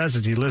 See, what he does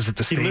is he lives at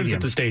the stadium. He lives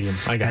at the stadium.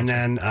 I got and you.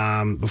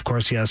 then, of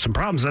course, he has some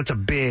problems. That's a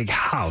big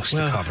house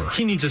to cover.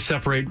 He needs to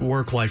separate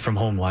work life from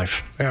home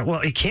life. Yeah, well,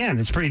 he can.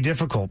 It's pretty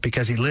difficult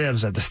because he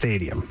lives at the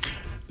stadium.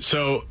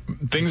 So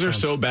things are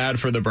so bad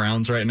for the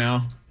Browns right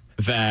now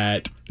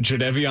that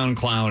Jadeveon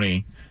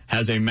Clowney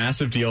has a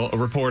massive deal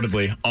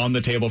reportedly on the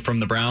table from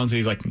the Browns.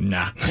 He's like,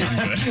 nah,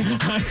 I'm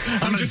good.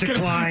 I'm just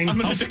decline. I'm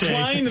going to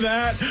decline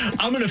that.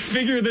 I'm going to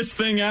figure this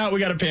thing out.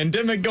 We got a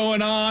pandemic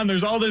going on.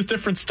 There's all this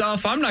different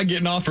stuff. I'm not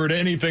getting offered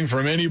anything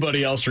from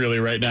anybody else really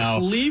right now.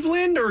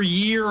 Cleveland or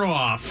year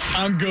off?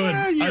 I'm good.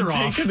 I'm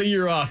taking the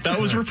year off. That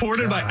was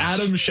reported by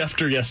Adam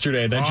Schefter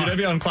yesterday. That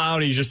Jadeveon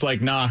Clowney's just like,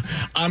 nah,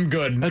 I'm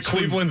good.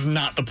 Cleveland's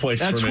not the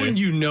place for me. That's when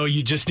you know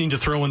you just need to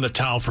throw in the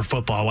towel for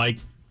football. Like,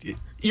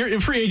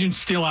 your free agent's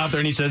still out there,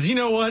 and he says, you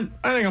know what?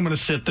 I think I'm going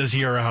to sit this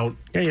year out.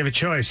 Yeah, you have a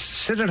choice.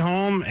 Sit at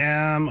home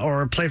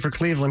or play for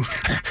Cleveland.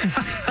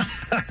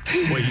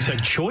 Wait, you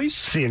said choice?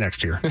 See you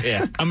next year.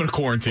 Yeah, I'm going to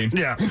quarantine.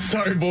 Yeah.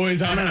 Sorry,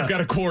 boys. I've got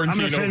a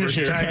quarantine over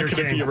here. I'm not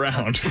going to be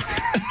around.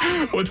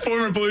 With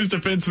former Blues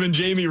defenseman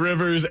Jamie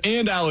Rivers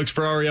and Alex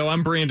Ferrario,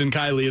 I'm Brandon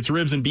Kiley. It's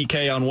Ribs and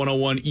BK on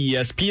 101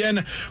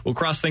 ESPN. We'll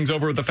cross things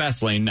over with the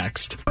Fast Lane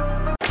next.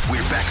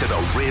 We're back to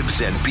the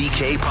Ribs and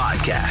BK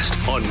podcast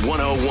on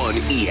 101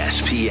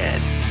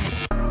 ESPN.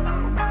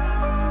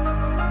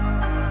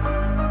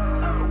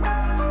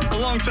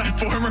 Alongside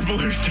former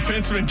Blues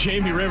defenseman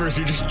Jamie Rivers,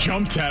 who just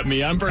jumped at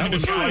me, I'm Brandon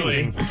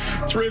Kiley.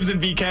 It's Ribs and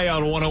BK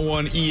on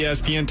 101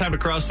 ESPN. Time to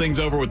cross things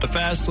over with the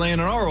Fast Lane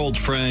and our old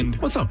friend.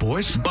 What's up,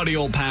 boys? Buddy,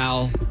 old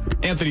pal.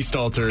 Anthony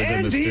Stalter is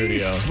in the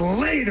studio.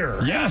 Slater.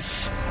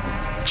 Yes.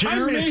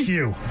 Jeremy? I miss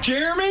you.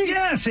 Jeremy?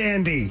 Yes,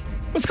 Andy.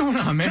 What's going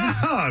on, man?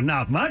 No,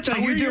 not much. How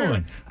you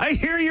doing? I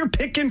hear you're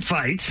picking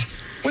fights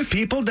with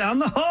people down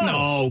the hall.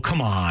 No,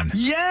 come on.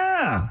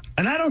 Yeah.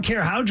 And I don't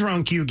care how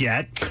drunk you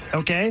get,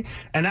 okay?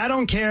 And I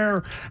don't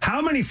care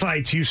how many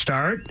fights you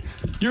start.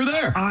 You're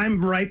there.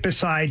 I'm right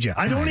beside you.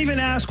 I don't even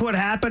ask what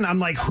happened. I'm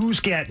like, who's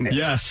getting it?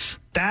 Yes.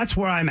 That's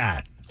where I'm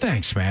at.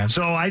 Thanks, man.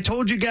 So I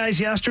told you guys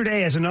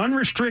yesterday, as an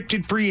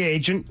unrestricted free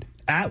agent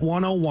at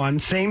 101,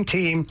 same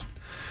team,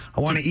 I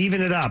want to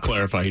even it up. To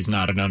clarify, he's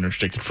not an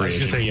unrestricted free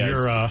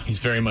agent. He's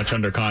very much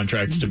under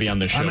contracts to be on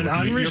this show. I'm an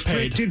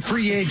unrestricted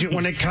free agent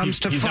when it comes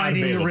to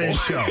fighting the Riz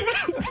show.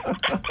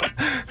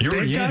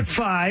 They've got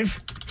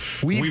 5.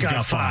 We've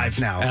got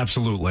 5 now.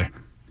 Absolutely.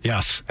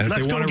 Yes. And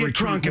let's go get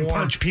drunk and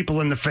punch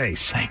people in the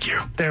face. Thank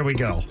you. There we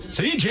go.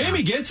 See,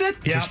 Jamie gets it.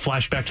 Yeah. Just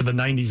flash back to the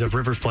 90s of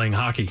Rivers playing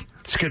hockey.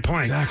 That's a good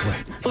point. Exactly.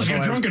 Let's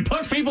get drunk and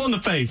punch people in the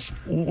face.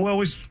 Well, it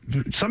was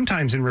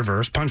sometimes in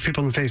reverse. Punch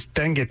people in the face,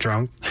 then get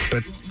drunk.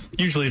 But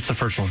usually it's the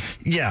first one.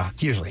 Yeah,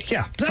 usually.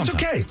 Yeah, that's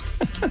okay.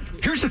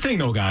 Here's the thing,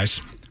 though, guys.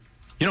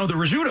 You know, the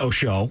Rizzuto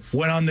show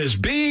went on this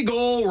big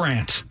old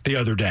rant the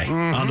other day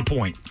on The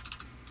Point.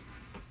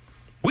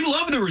 We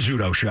love the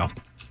Rizzuto show.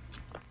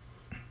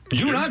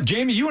 You and I,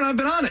 Jamie, you and I have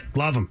been on it.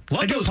 Love him.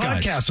 Love I do a those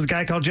guys. podcast with a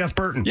guy called Jeff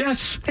Burton.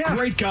 Yes. Yeah.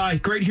 Great guy.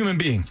 Great human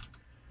being.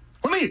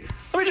 Let me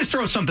just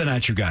throw something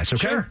at you guys,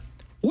 okay? Sure.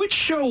 Which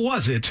show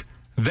was it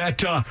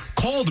that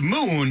called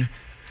Moon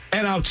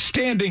an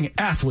outstanding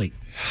athlete?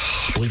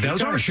 I believe that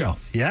was our show.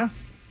 Yeah.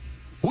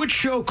 Which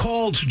show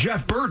called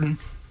Jeff Burton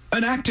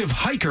an active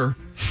hiker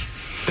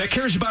that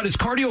cares about his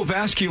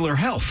cardiovascular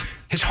health,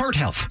 his heart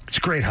health? It's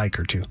a great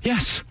hiker, too.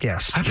 Yes.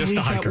 Yes. I believe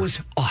that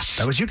was us.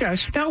 That was you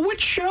guys. Now,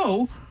 which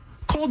show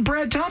called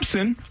Brad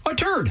Thompson a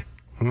turd?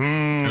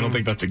 I don't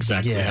think that's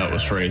exactly how it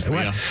was phrased.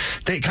 But yeah.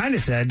 They kind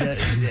of said,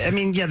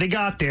 they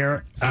got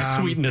there. I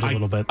sweetened it a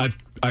little bit.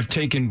 I've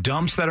taken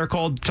dumps that are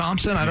called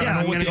Thompson. I don't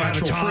know what the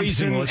actual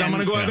phrasing was. I'm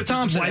going to go have a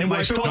Thompson and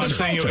wipe it with I'm a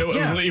saying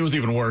it was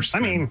even worse. I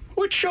mean,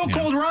 which show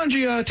called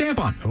Ranji a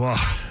tampon? Well,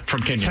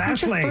 from Kenya.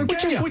 Fast Lane.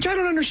 Which I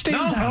don't understand.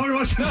 No, it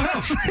wasn't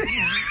Fast Lane.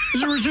 It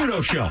was a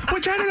Rizzuto show.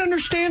 Which I don't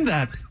understand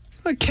that.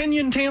 A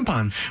Kenyan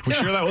tampon. We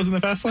sure that wasn't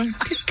the Fast Lane?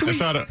 I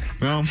thought it.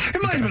 Well,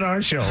 it might have been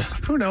our show.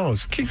 Who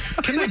knows? Can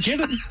I get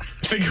it?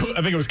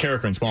 I think it was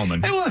Carricker and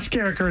Smallman. It was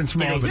Carricker and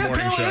Smallman. It was the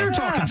morning show. They were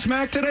talking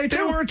smack today too.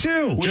 They were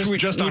too.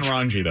 Just on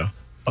Ranji though.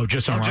 Oh,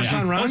 just on Run? Just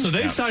on Run? Oh, so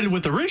they've sided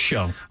with the Riz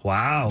show.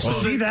 Wow. So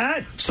See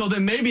that? So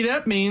then maybe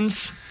that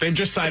means... They've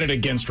just sided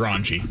against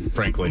Ranji,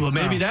 frankly. Well,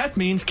 maybe that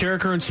means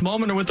Carricker and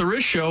Smallman are with the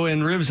Riz show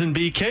and Rivs and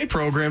BK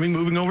programming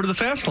moving over to the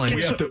Fast Lane.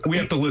 We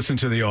have to listen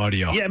to the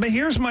audio. Yeah, but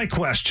here's my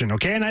question,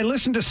 okay? And I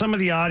listened to some of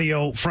the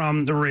audio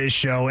from the Riz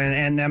show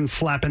and them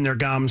flapping their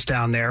gums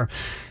down there.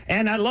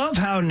 And I love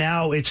how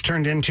now it's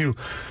turned into...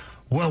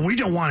 Well, we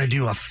don't want to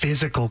do a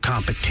physical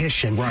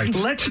competition. Right.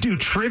 Let's do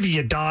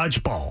trivia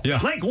dodgeball. Yeah.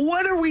 Like,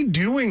 what are we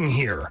doing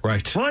here?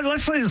 Right. Well,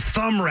 let's play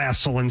thumb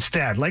wrestle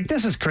instead. Like,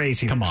 this is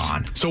crazy. Come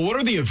on. So what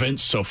are the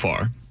events so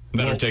far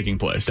that are taking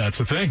place? That's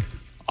the thing.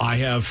 I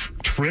have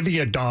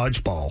trivia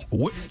dodgeball.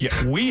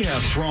 We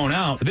have thrown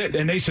out,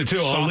 and they said too,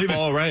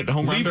 softball, right?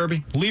 Home run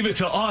derby. Leave it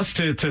to us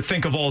to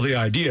think of all the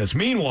ideas.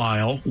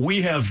 Meanwhile,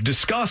 we have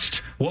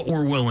discussed what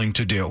we're willing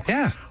to do.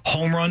 Yeah.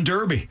 Home run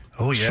derby.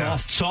 Oh, yeah.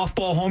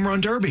 Softball home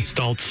run derby.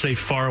 Stoltz, stay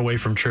far away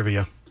from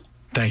trivia.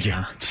 Thank you.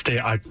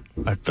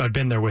 I've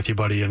been there with you,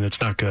 buddy, and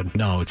it's not good.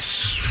 No,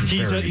 it's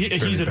he's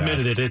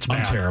admitted it. It's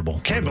bad. I'm terrible.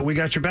 Okay, but we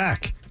got your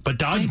back. But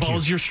dodgeball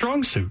is your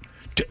strong suit.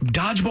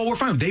 Dodgeball, we're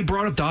fine. They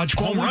brought up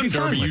dodgeball. Home run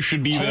derby, you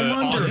should be the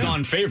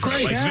odds-on favorite.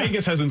 Great,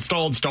 Vegas has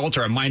installed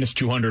Stalter at minus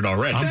 200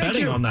 already. I'm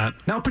betting on that.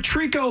 Now,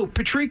 Patrico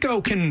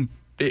can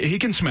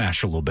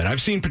smash a little bit.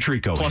 I've seen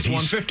Patrico. Plus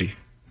 150.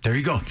 There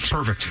you go.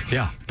 Perfect.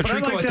 Yeah.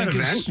 Patrico, I like that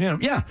event.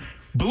 Yeah.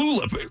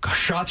 Blue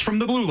shots from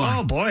the blue line.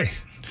 Oh, boy.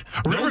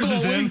 Rivers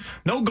is in.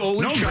 No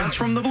goalie. Shots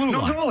from the blue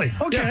line. No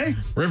goalie. Okay.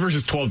 Yeah. Rivers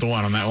is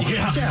 12-1 on that one.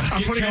 Yeah.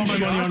 I'm putting all my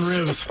money on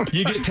Rivs.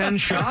 You get 10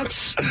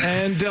 shots,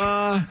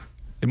 and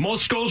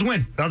most goals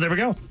win. Oh, there we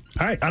go. All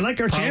right. I like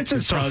our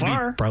chances so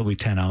far. Probably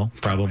 10-0,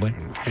 probably.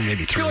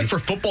 Maybe 3. I feel like for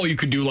football, you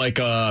could do like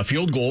a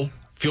field goal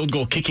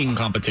kicking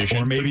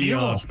competition. Or maybe...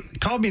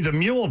 called me the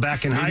mule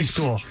back in high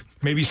school.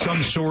 Maybe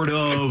some sort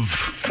of...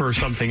 for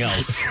something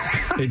else.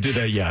 They did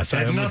that, yes.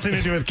 Had nothing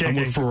to do with kicking.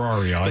 I'm with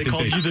Ferrari. They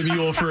called you the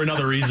mule for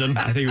another reason.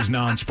 I think it was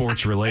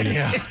non-sports related.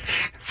 Yeah.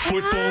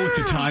 Football with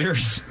the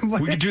tires.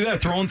 We could do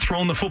that,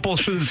 throwing the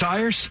footballs through the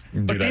tires.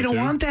 But they don't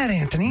want that,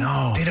 Anthony.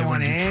 No. They don't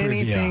want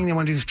anything. Trivia. They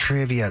want to do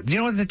trivia. You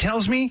know what that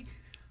tells me?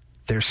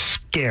 They're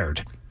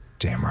scared.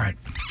 Damn right.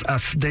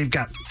 They've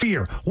got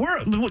fear. You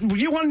want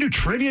to do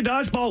trivia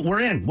dodgeball?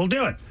 We're in. We'll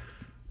do it.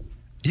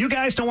 You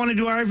guys don't want to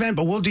do our event,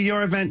 but we'll do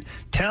your event.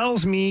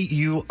 Tells me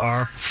you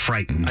are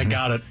frightened. I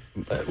got it.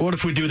 What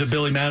if we do the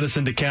Billy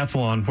Madison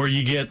decathlon, where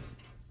you get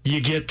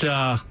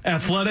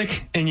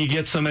athletic and you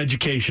get some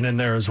education in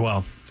there as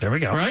well? There we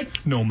go. Right?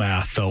 No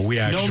math, though. We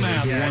actually no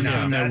math. one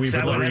thing that we've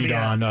agreed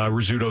on.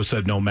 Rizzuto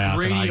said no math,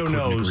 Radio and I couldn't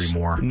knows agree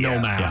more. No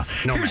math.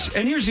 Yeah. No math.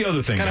 And here's the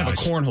other thing, kind of a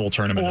cornhole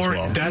tournament as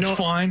well. That's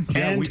fine.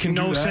 Yeah, and we can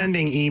do no that.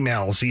 sending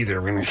emails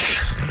either. I'm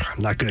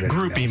not good at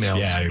group emails.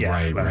 Yeah,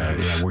 right.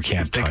 Yeah, we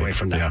can't take away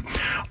from that.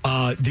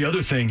 Yeah. The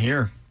other thing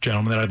here,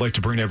 gentlemen, that I'd like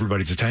to bring to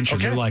everybody's attention,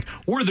 Okay. they're like,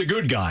 we're the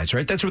good guys,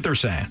 right? That's what they're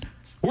saying.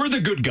 We're the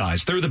good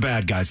guys. They're the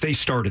bad guys. They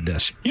started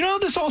this. You know how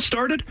this all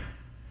started?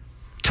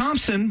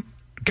 Thompson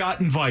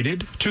got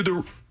invited to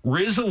the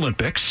Riz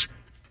Olympics.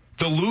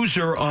 The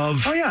loser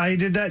of... Oh, yeah, I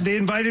did that. They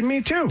invited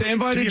me, too. They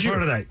invited to be you.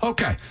 part of that.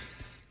 Okay.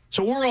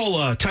 So we're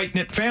all a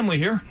tight-knit family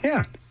here.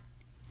 Yeah.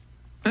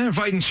 They're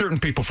inviting certain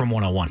people from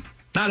 101.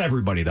 Not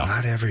everybody, though.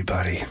 Not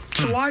everybody.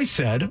 So I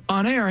said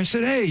on air, I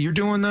said, hey, you're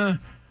doing the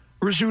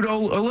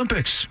Rizzuto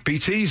Olympics.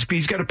 He's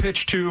got to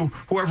pitch to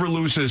whoever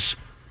loses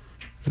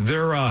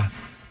their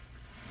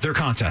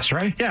contest,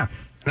 right? Yeah.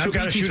 And So I've got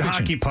to BT's shoot pitching.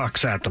 hockey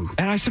pucks at them.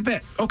 And I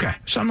said, okay.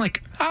 So I'm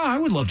like, I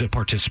would love to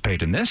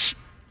participate in this.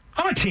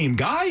 I'm a team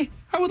guy.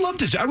 I would love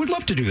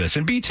to do this.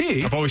 And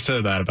BT... I've always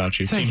said that about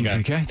you. Thank team you, guy.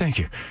 okay? Thank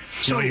you.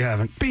 So you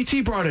haven't.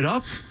 BT brought it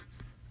up.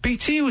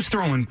 BT was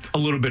throwing a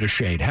little bit of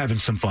shade, having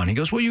some fun. He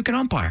goes, well, you can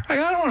umpire. I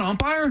don't want to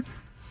umpire.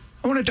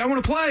 I want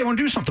to play. I want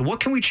to do something.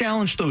 What can we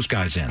challenge those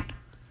guys in?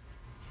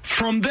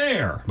 From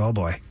there... Oh,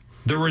 boy.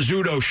 The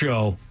Rizzuto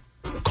show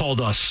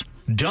called us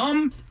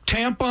dumb,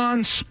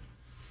 tampons,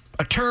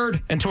 a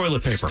turd, and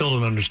toilet paper. Still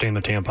don't understand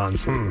the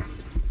tampons.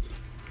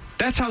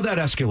 That's how that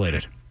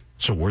escalated.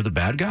 So we're the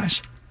bad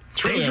guys?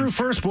 They drew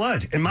first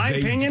blood. In my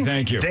opinion,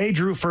 thank you. They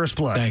drew first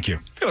blood. Thank you.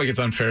 I feel like it's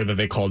unfair that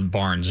they called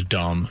Barnes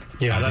dumb.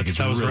 Yeah, I think it's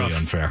that was really rough.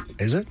 unfair.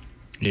 Is it?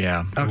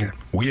 Yeah. Okay.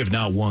 We have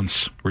not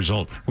once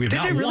result. We have Did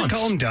not they really once.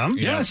 call him dumb?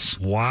 Yes.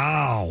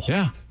 Wow.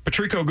 Yeah.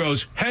 Patrico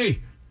goes, hey,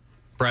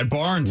 Brad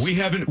Barnes.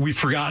 we've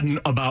forgotten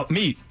about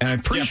meat. And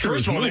I'm pretty sure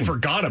first it's of all, they Moon.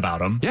 forgot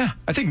about him. Yeah.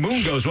 I think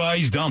Moon goes, well,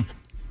 he's dumb.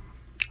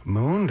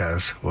 Moon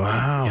does.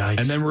 Wow.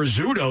 And then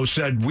Rizzuto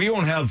said, we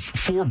don't have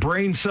 4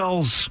 brain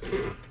cells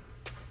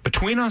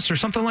between us or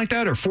something like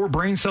that, or 4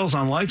 brain cells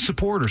on life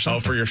support or something. Oh,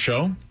 for your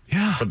show?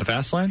 Yeah. For the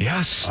Fast Lane?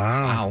 Yes.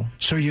 Wow.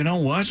 So you know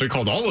what? So he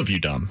called all of you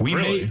dumb.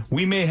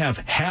 We may have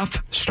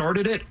half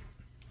started it.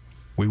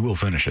 We will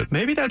finish it.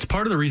 Maybe that's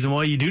part of the reason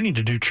why you do need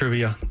to do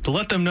trivia, to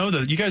let them know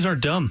that you guys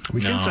aren't dumb.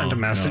 We can send a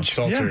message.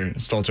 No,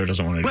 Stalter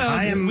doesn't want to do Well,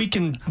 that. we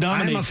can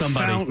nominate I'm a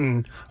somebody.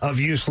 fountain of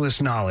useless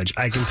knowledge.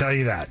 I can tell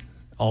you that.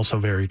 Also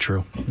very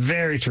true.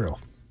 Very true.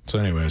 So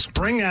anyways.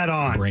 Bring that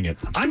on. Bring it.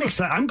 I'm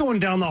excited. I'm going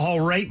down the hall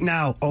right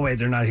now. Oh, wait,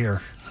 they're not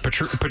here.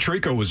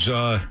 Patrico was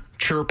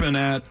chirping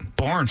at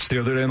Barnes the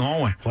other day in the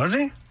hallway. Was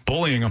he?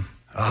 Bullying him.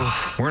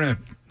 We're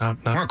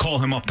gonna call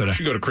him up today. You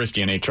should go to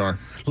Christie and HR.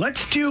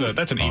 Let's do.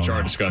 That's an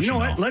HR discussion. You know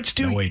what? Let's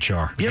do. No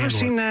HR. You ever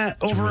seen that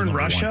over in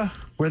Russia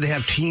where they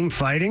have team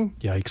fighting?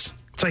 Yikes.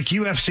 It's like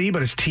UFC,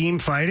 but it's team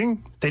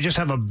fighting. They just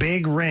have a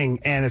big ring,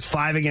 and it's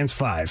 5 against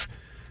 5.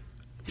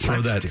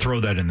 Throw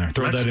that in there.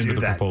 Throw that into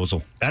the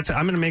proposal. I'm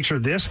going to make sure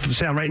this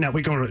sound right now.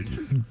 We're going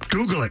to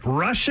Google it.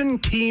 Russian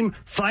team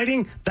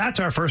fighting. That's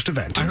our first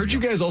event. I heard you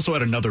guys also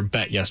had another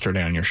bet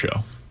yesterday on your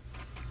show.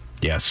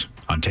 Yes,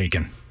 on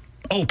Taken.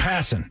 Oh,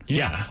 passing.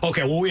 Yeah.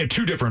 Okay, well, we had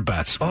 2 different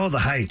bets. Oh, the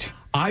height.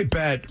 I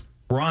bet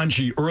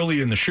Ranji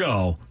early in the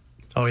show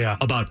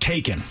about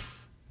Taken.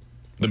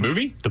 The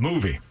movie? The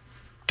movie.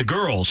 The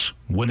girls,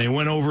 when they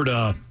went over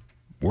to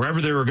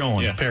wherever they were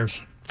going. Yeah.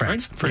 Paris.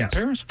 France. Yes.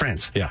 Paris?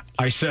 France. Yeah.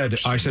 I said,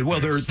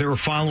 well, they were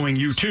following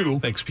you too.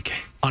 Thanks, BK.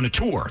 On a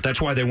tour. That's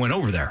why they went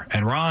over there.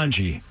 And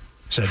Ranji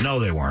said, no,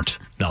 they weren't.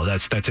 No,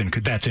 that's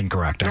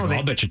incorrect.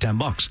 I'll bet you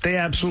 $10. They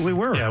absolutely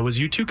were. Yeah, it was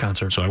U2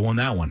 concert. So I won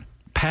that one.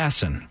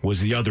 Passon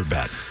was the other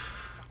bet.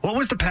 What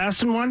was the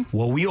Passon one?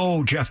 Well, we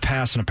owe Jeff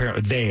Passon,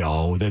 apparently,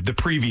 the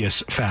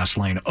previous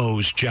Fastlane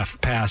owes Jeff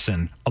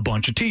Passon a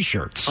bunch of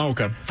T-shirts. Oh,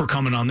 okay. For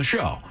coming on the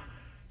show.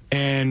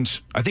 And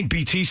I think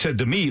BT said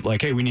to me,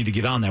 like, hey, we need to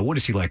get on that. What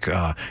is he, like,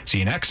 is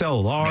he an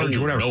XL, large,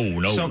 or whatever?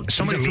 No.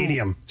 Somebody He's a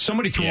medium.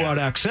 Somebody threw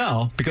out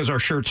XL because our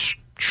shirts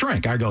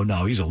shrink. I go,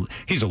 no, he's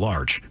a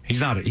large.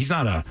 He's not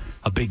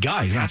a big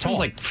guy. He's not tall. Sounds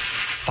like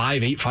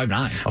 5'8",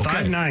 5'9".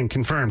 Okay. 5'9",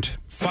 confirmed.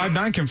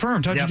 5'9"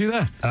 confirmed. How'd you do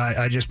that?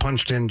 I just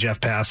punched in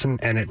Jeff Passon,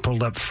 and it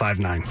pulled up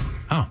 5'9".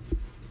 Oh.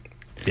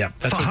 Yeah,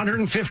 that's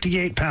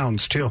 158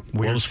 pounds, too.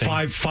 Well, it was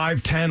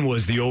 5'10"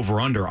 was the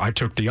over-under. I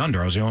took the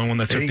under. I was the only one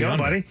that took the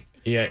under. There you go, buddy.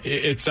 Yeah,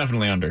 it's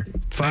definitely under.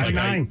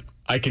 5'9".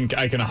 I can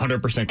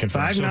 100%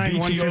 confirm. 5'9",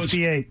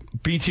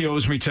 158. BT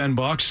owes me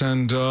 $10,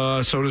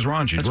 and so does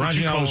Ranji.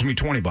 Ranji now owes me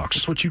 $20.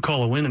 That's what you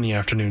call a win in the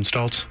afternoon,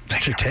 Stoltz.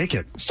 Take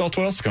it. Stoltz,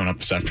 what else is going up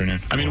this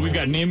afternoon? I mean, we've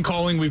got name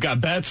calling, we've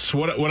got bets.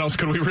 What else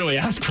could we really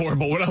ask for?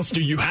 But what else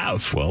do you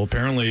have? Well,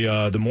 apparently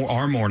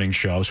our morning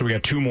show. So we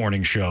got 2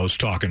 morning shows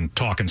talking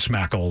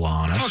smack-ola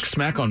on us. Talk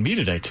smack on me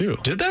today too.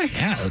 Did they?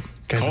 Yeah,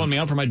 calling me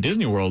out for my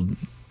Disney World.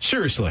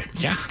 Seriously?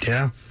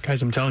 Yeah.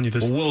 Guys, I'm telling you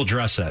this. Well, we'll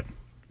address that.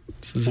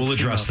 We'll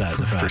address that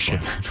in the fast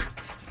one.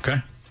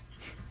 Okay.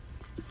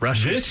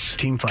 This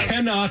team fight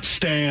cannot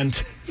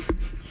stand.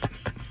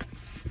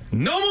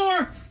 No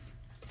more.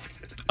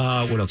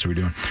 What else are we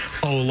doing?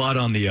 Oh, a lot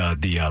on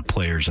the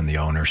players and the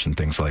owners and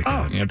things like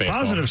that. Yeah, baseball.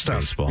 Positive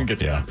stuff. Baseball. You get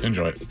to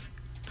enjoy it.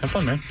 Have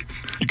fun, man.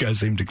 You guys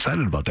seemed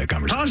excited about that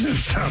conversation. Positive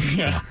stuff.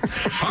 Yeah.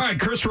 All right,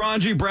 Chris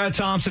Ranji, Brad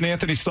Thompson,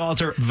 Anthony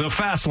Stalter, The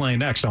Fast Lane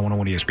next on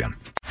 101 ESPN.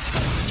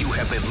 You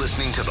have been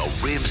listening to the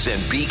Ribs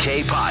and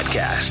BK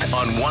podcast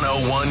on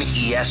 101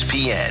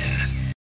 ESPN.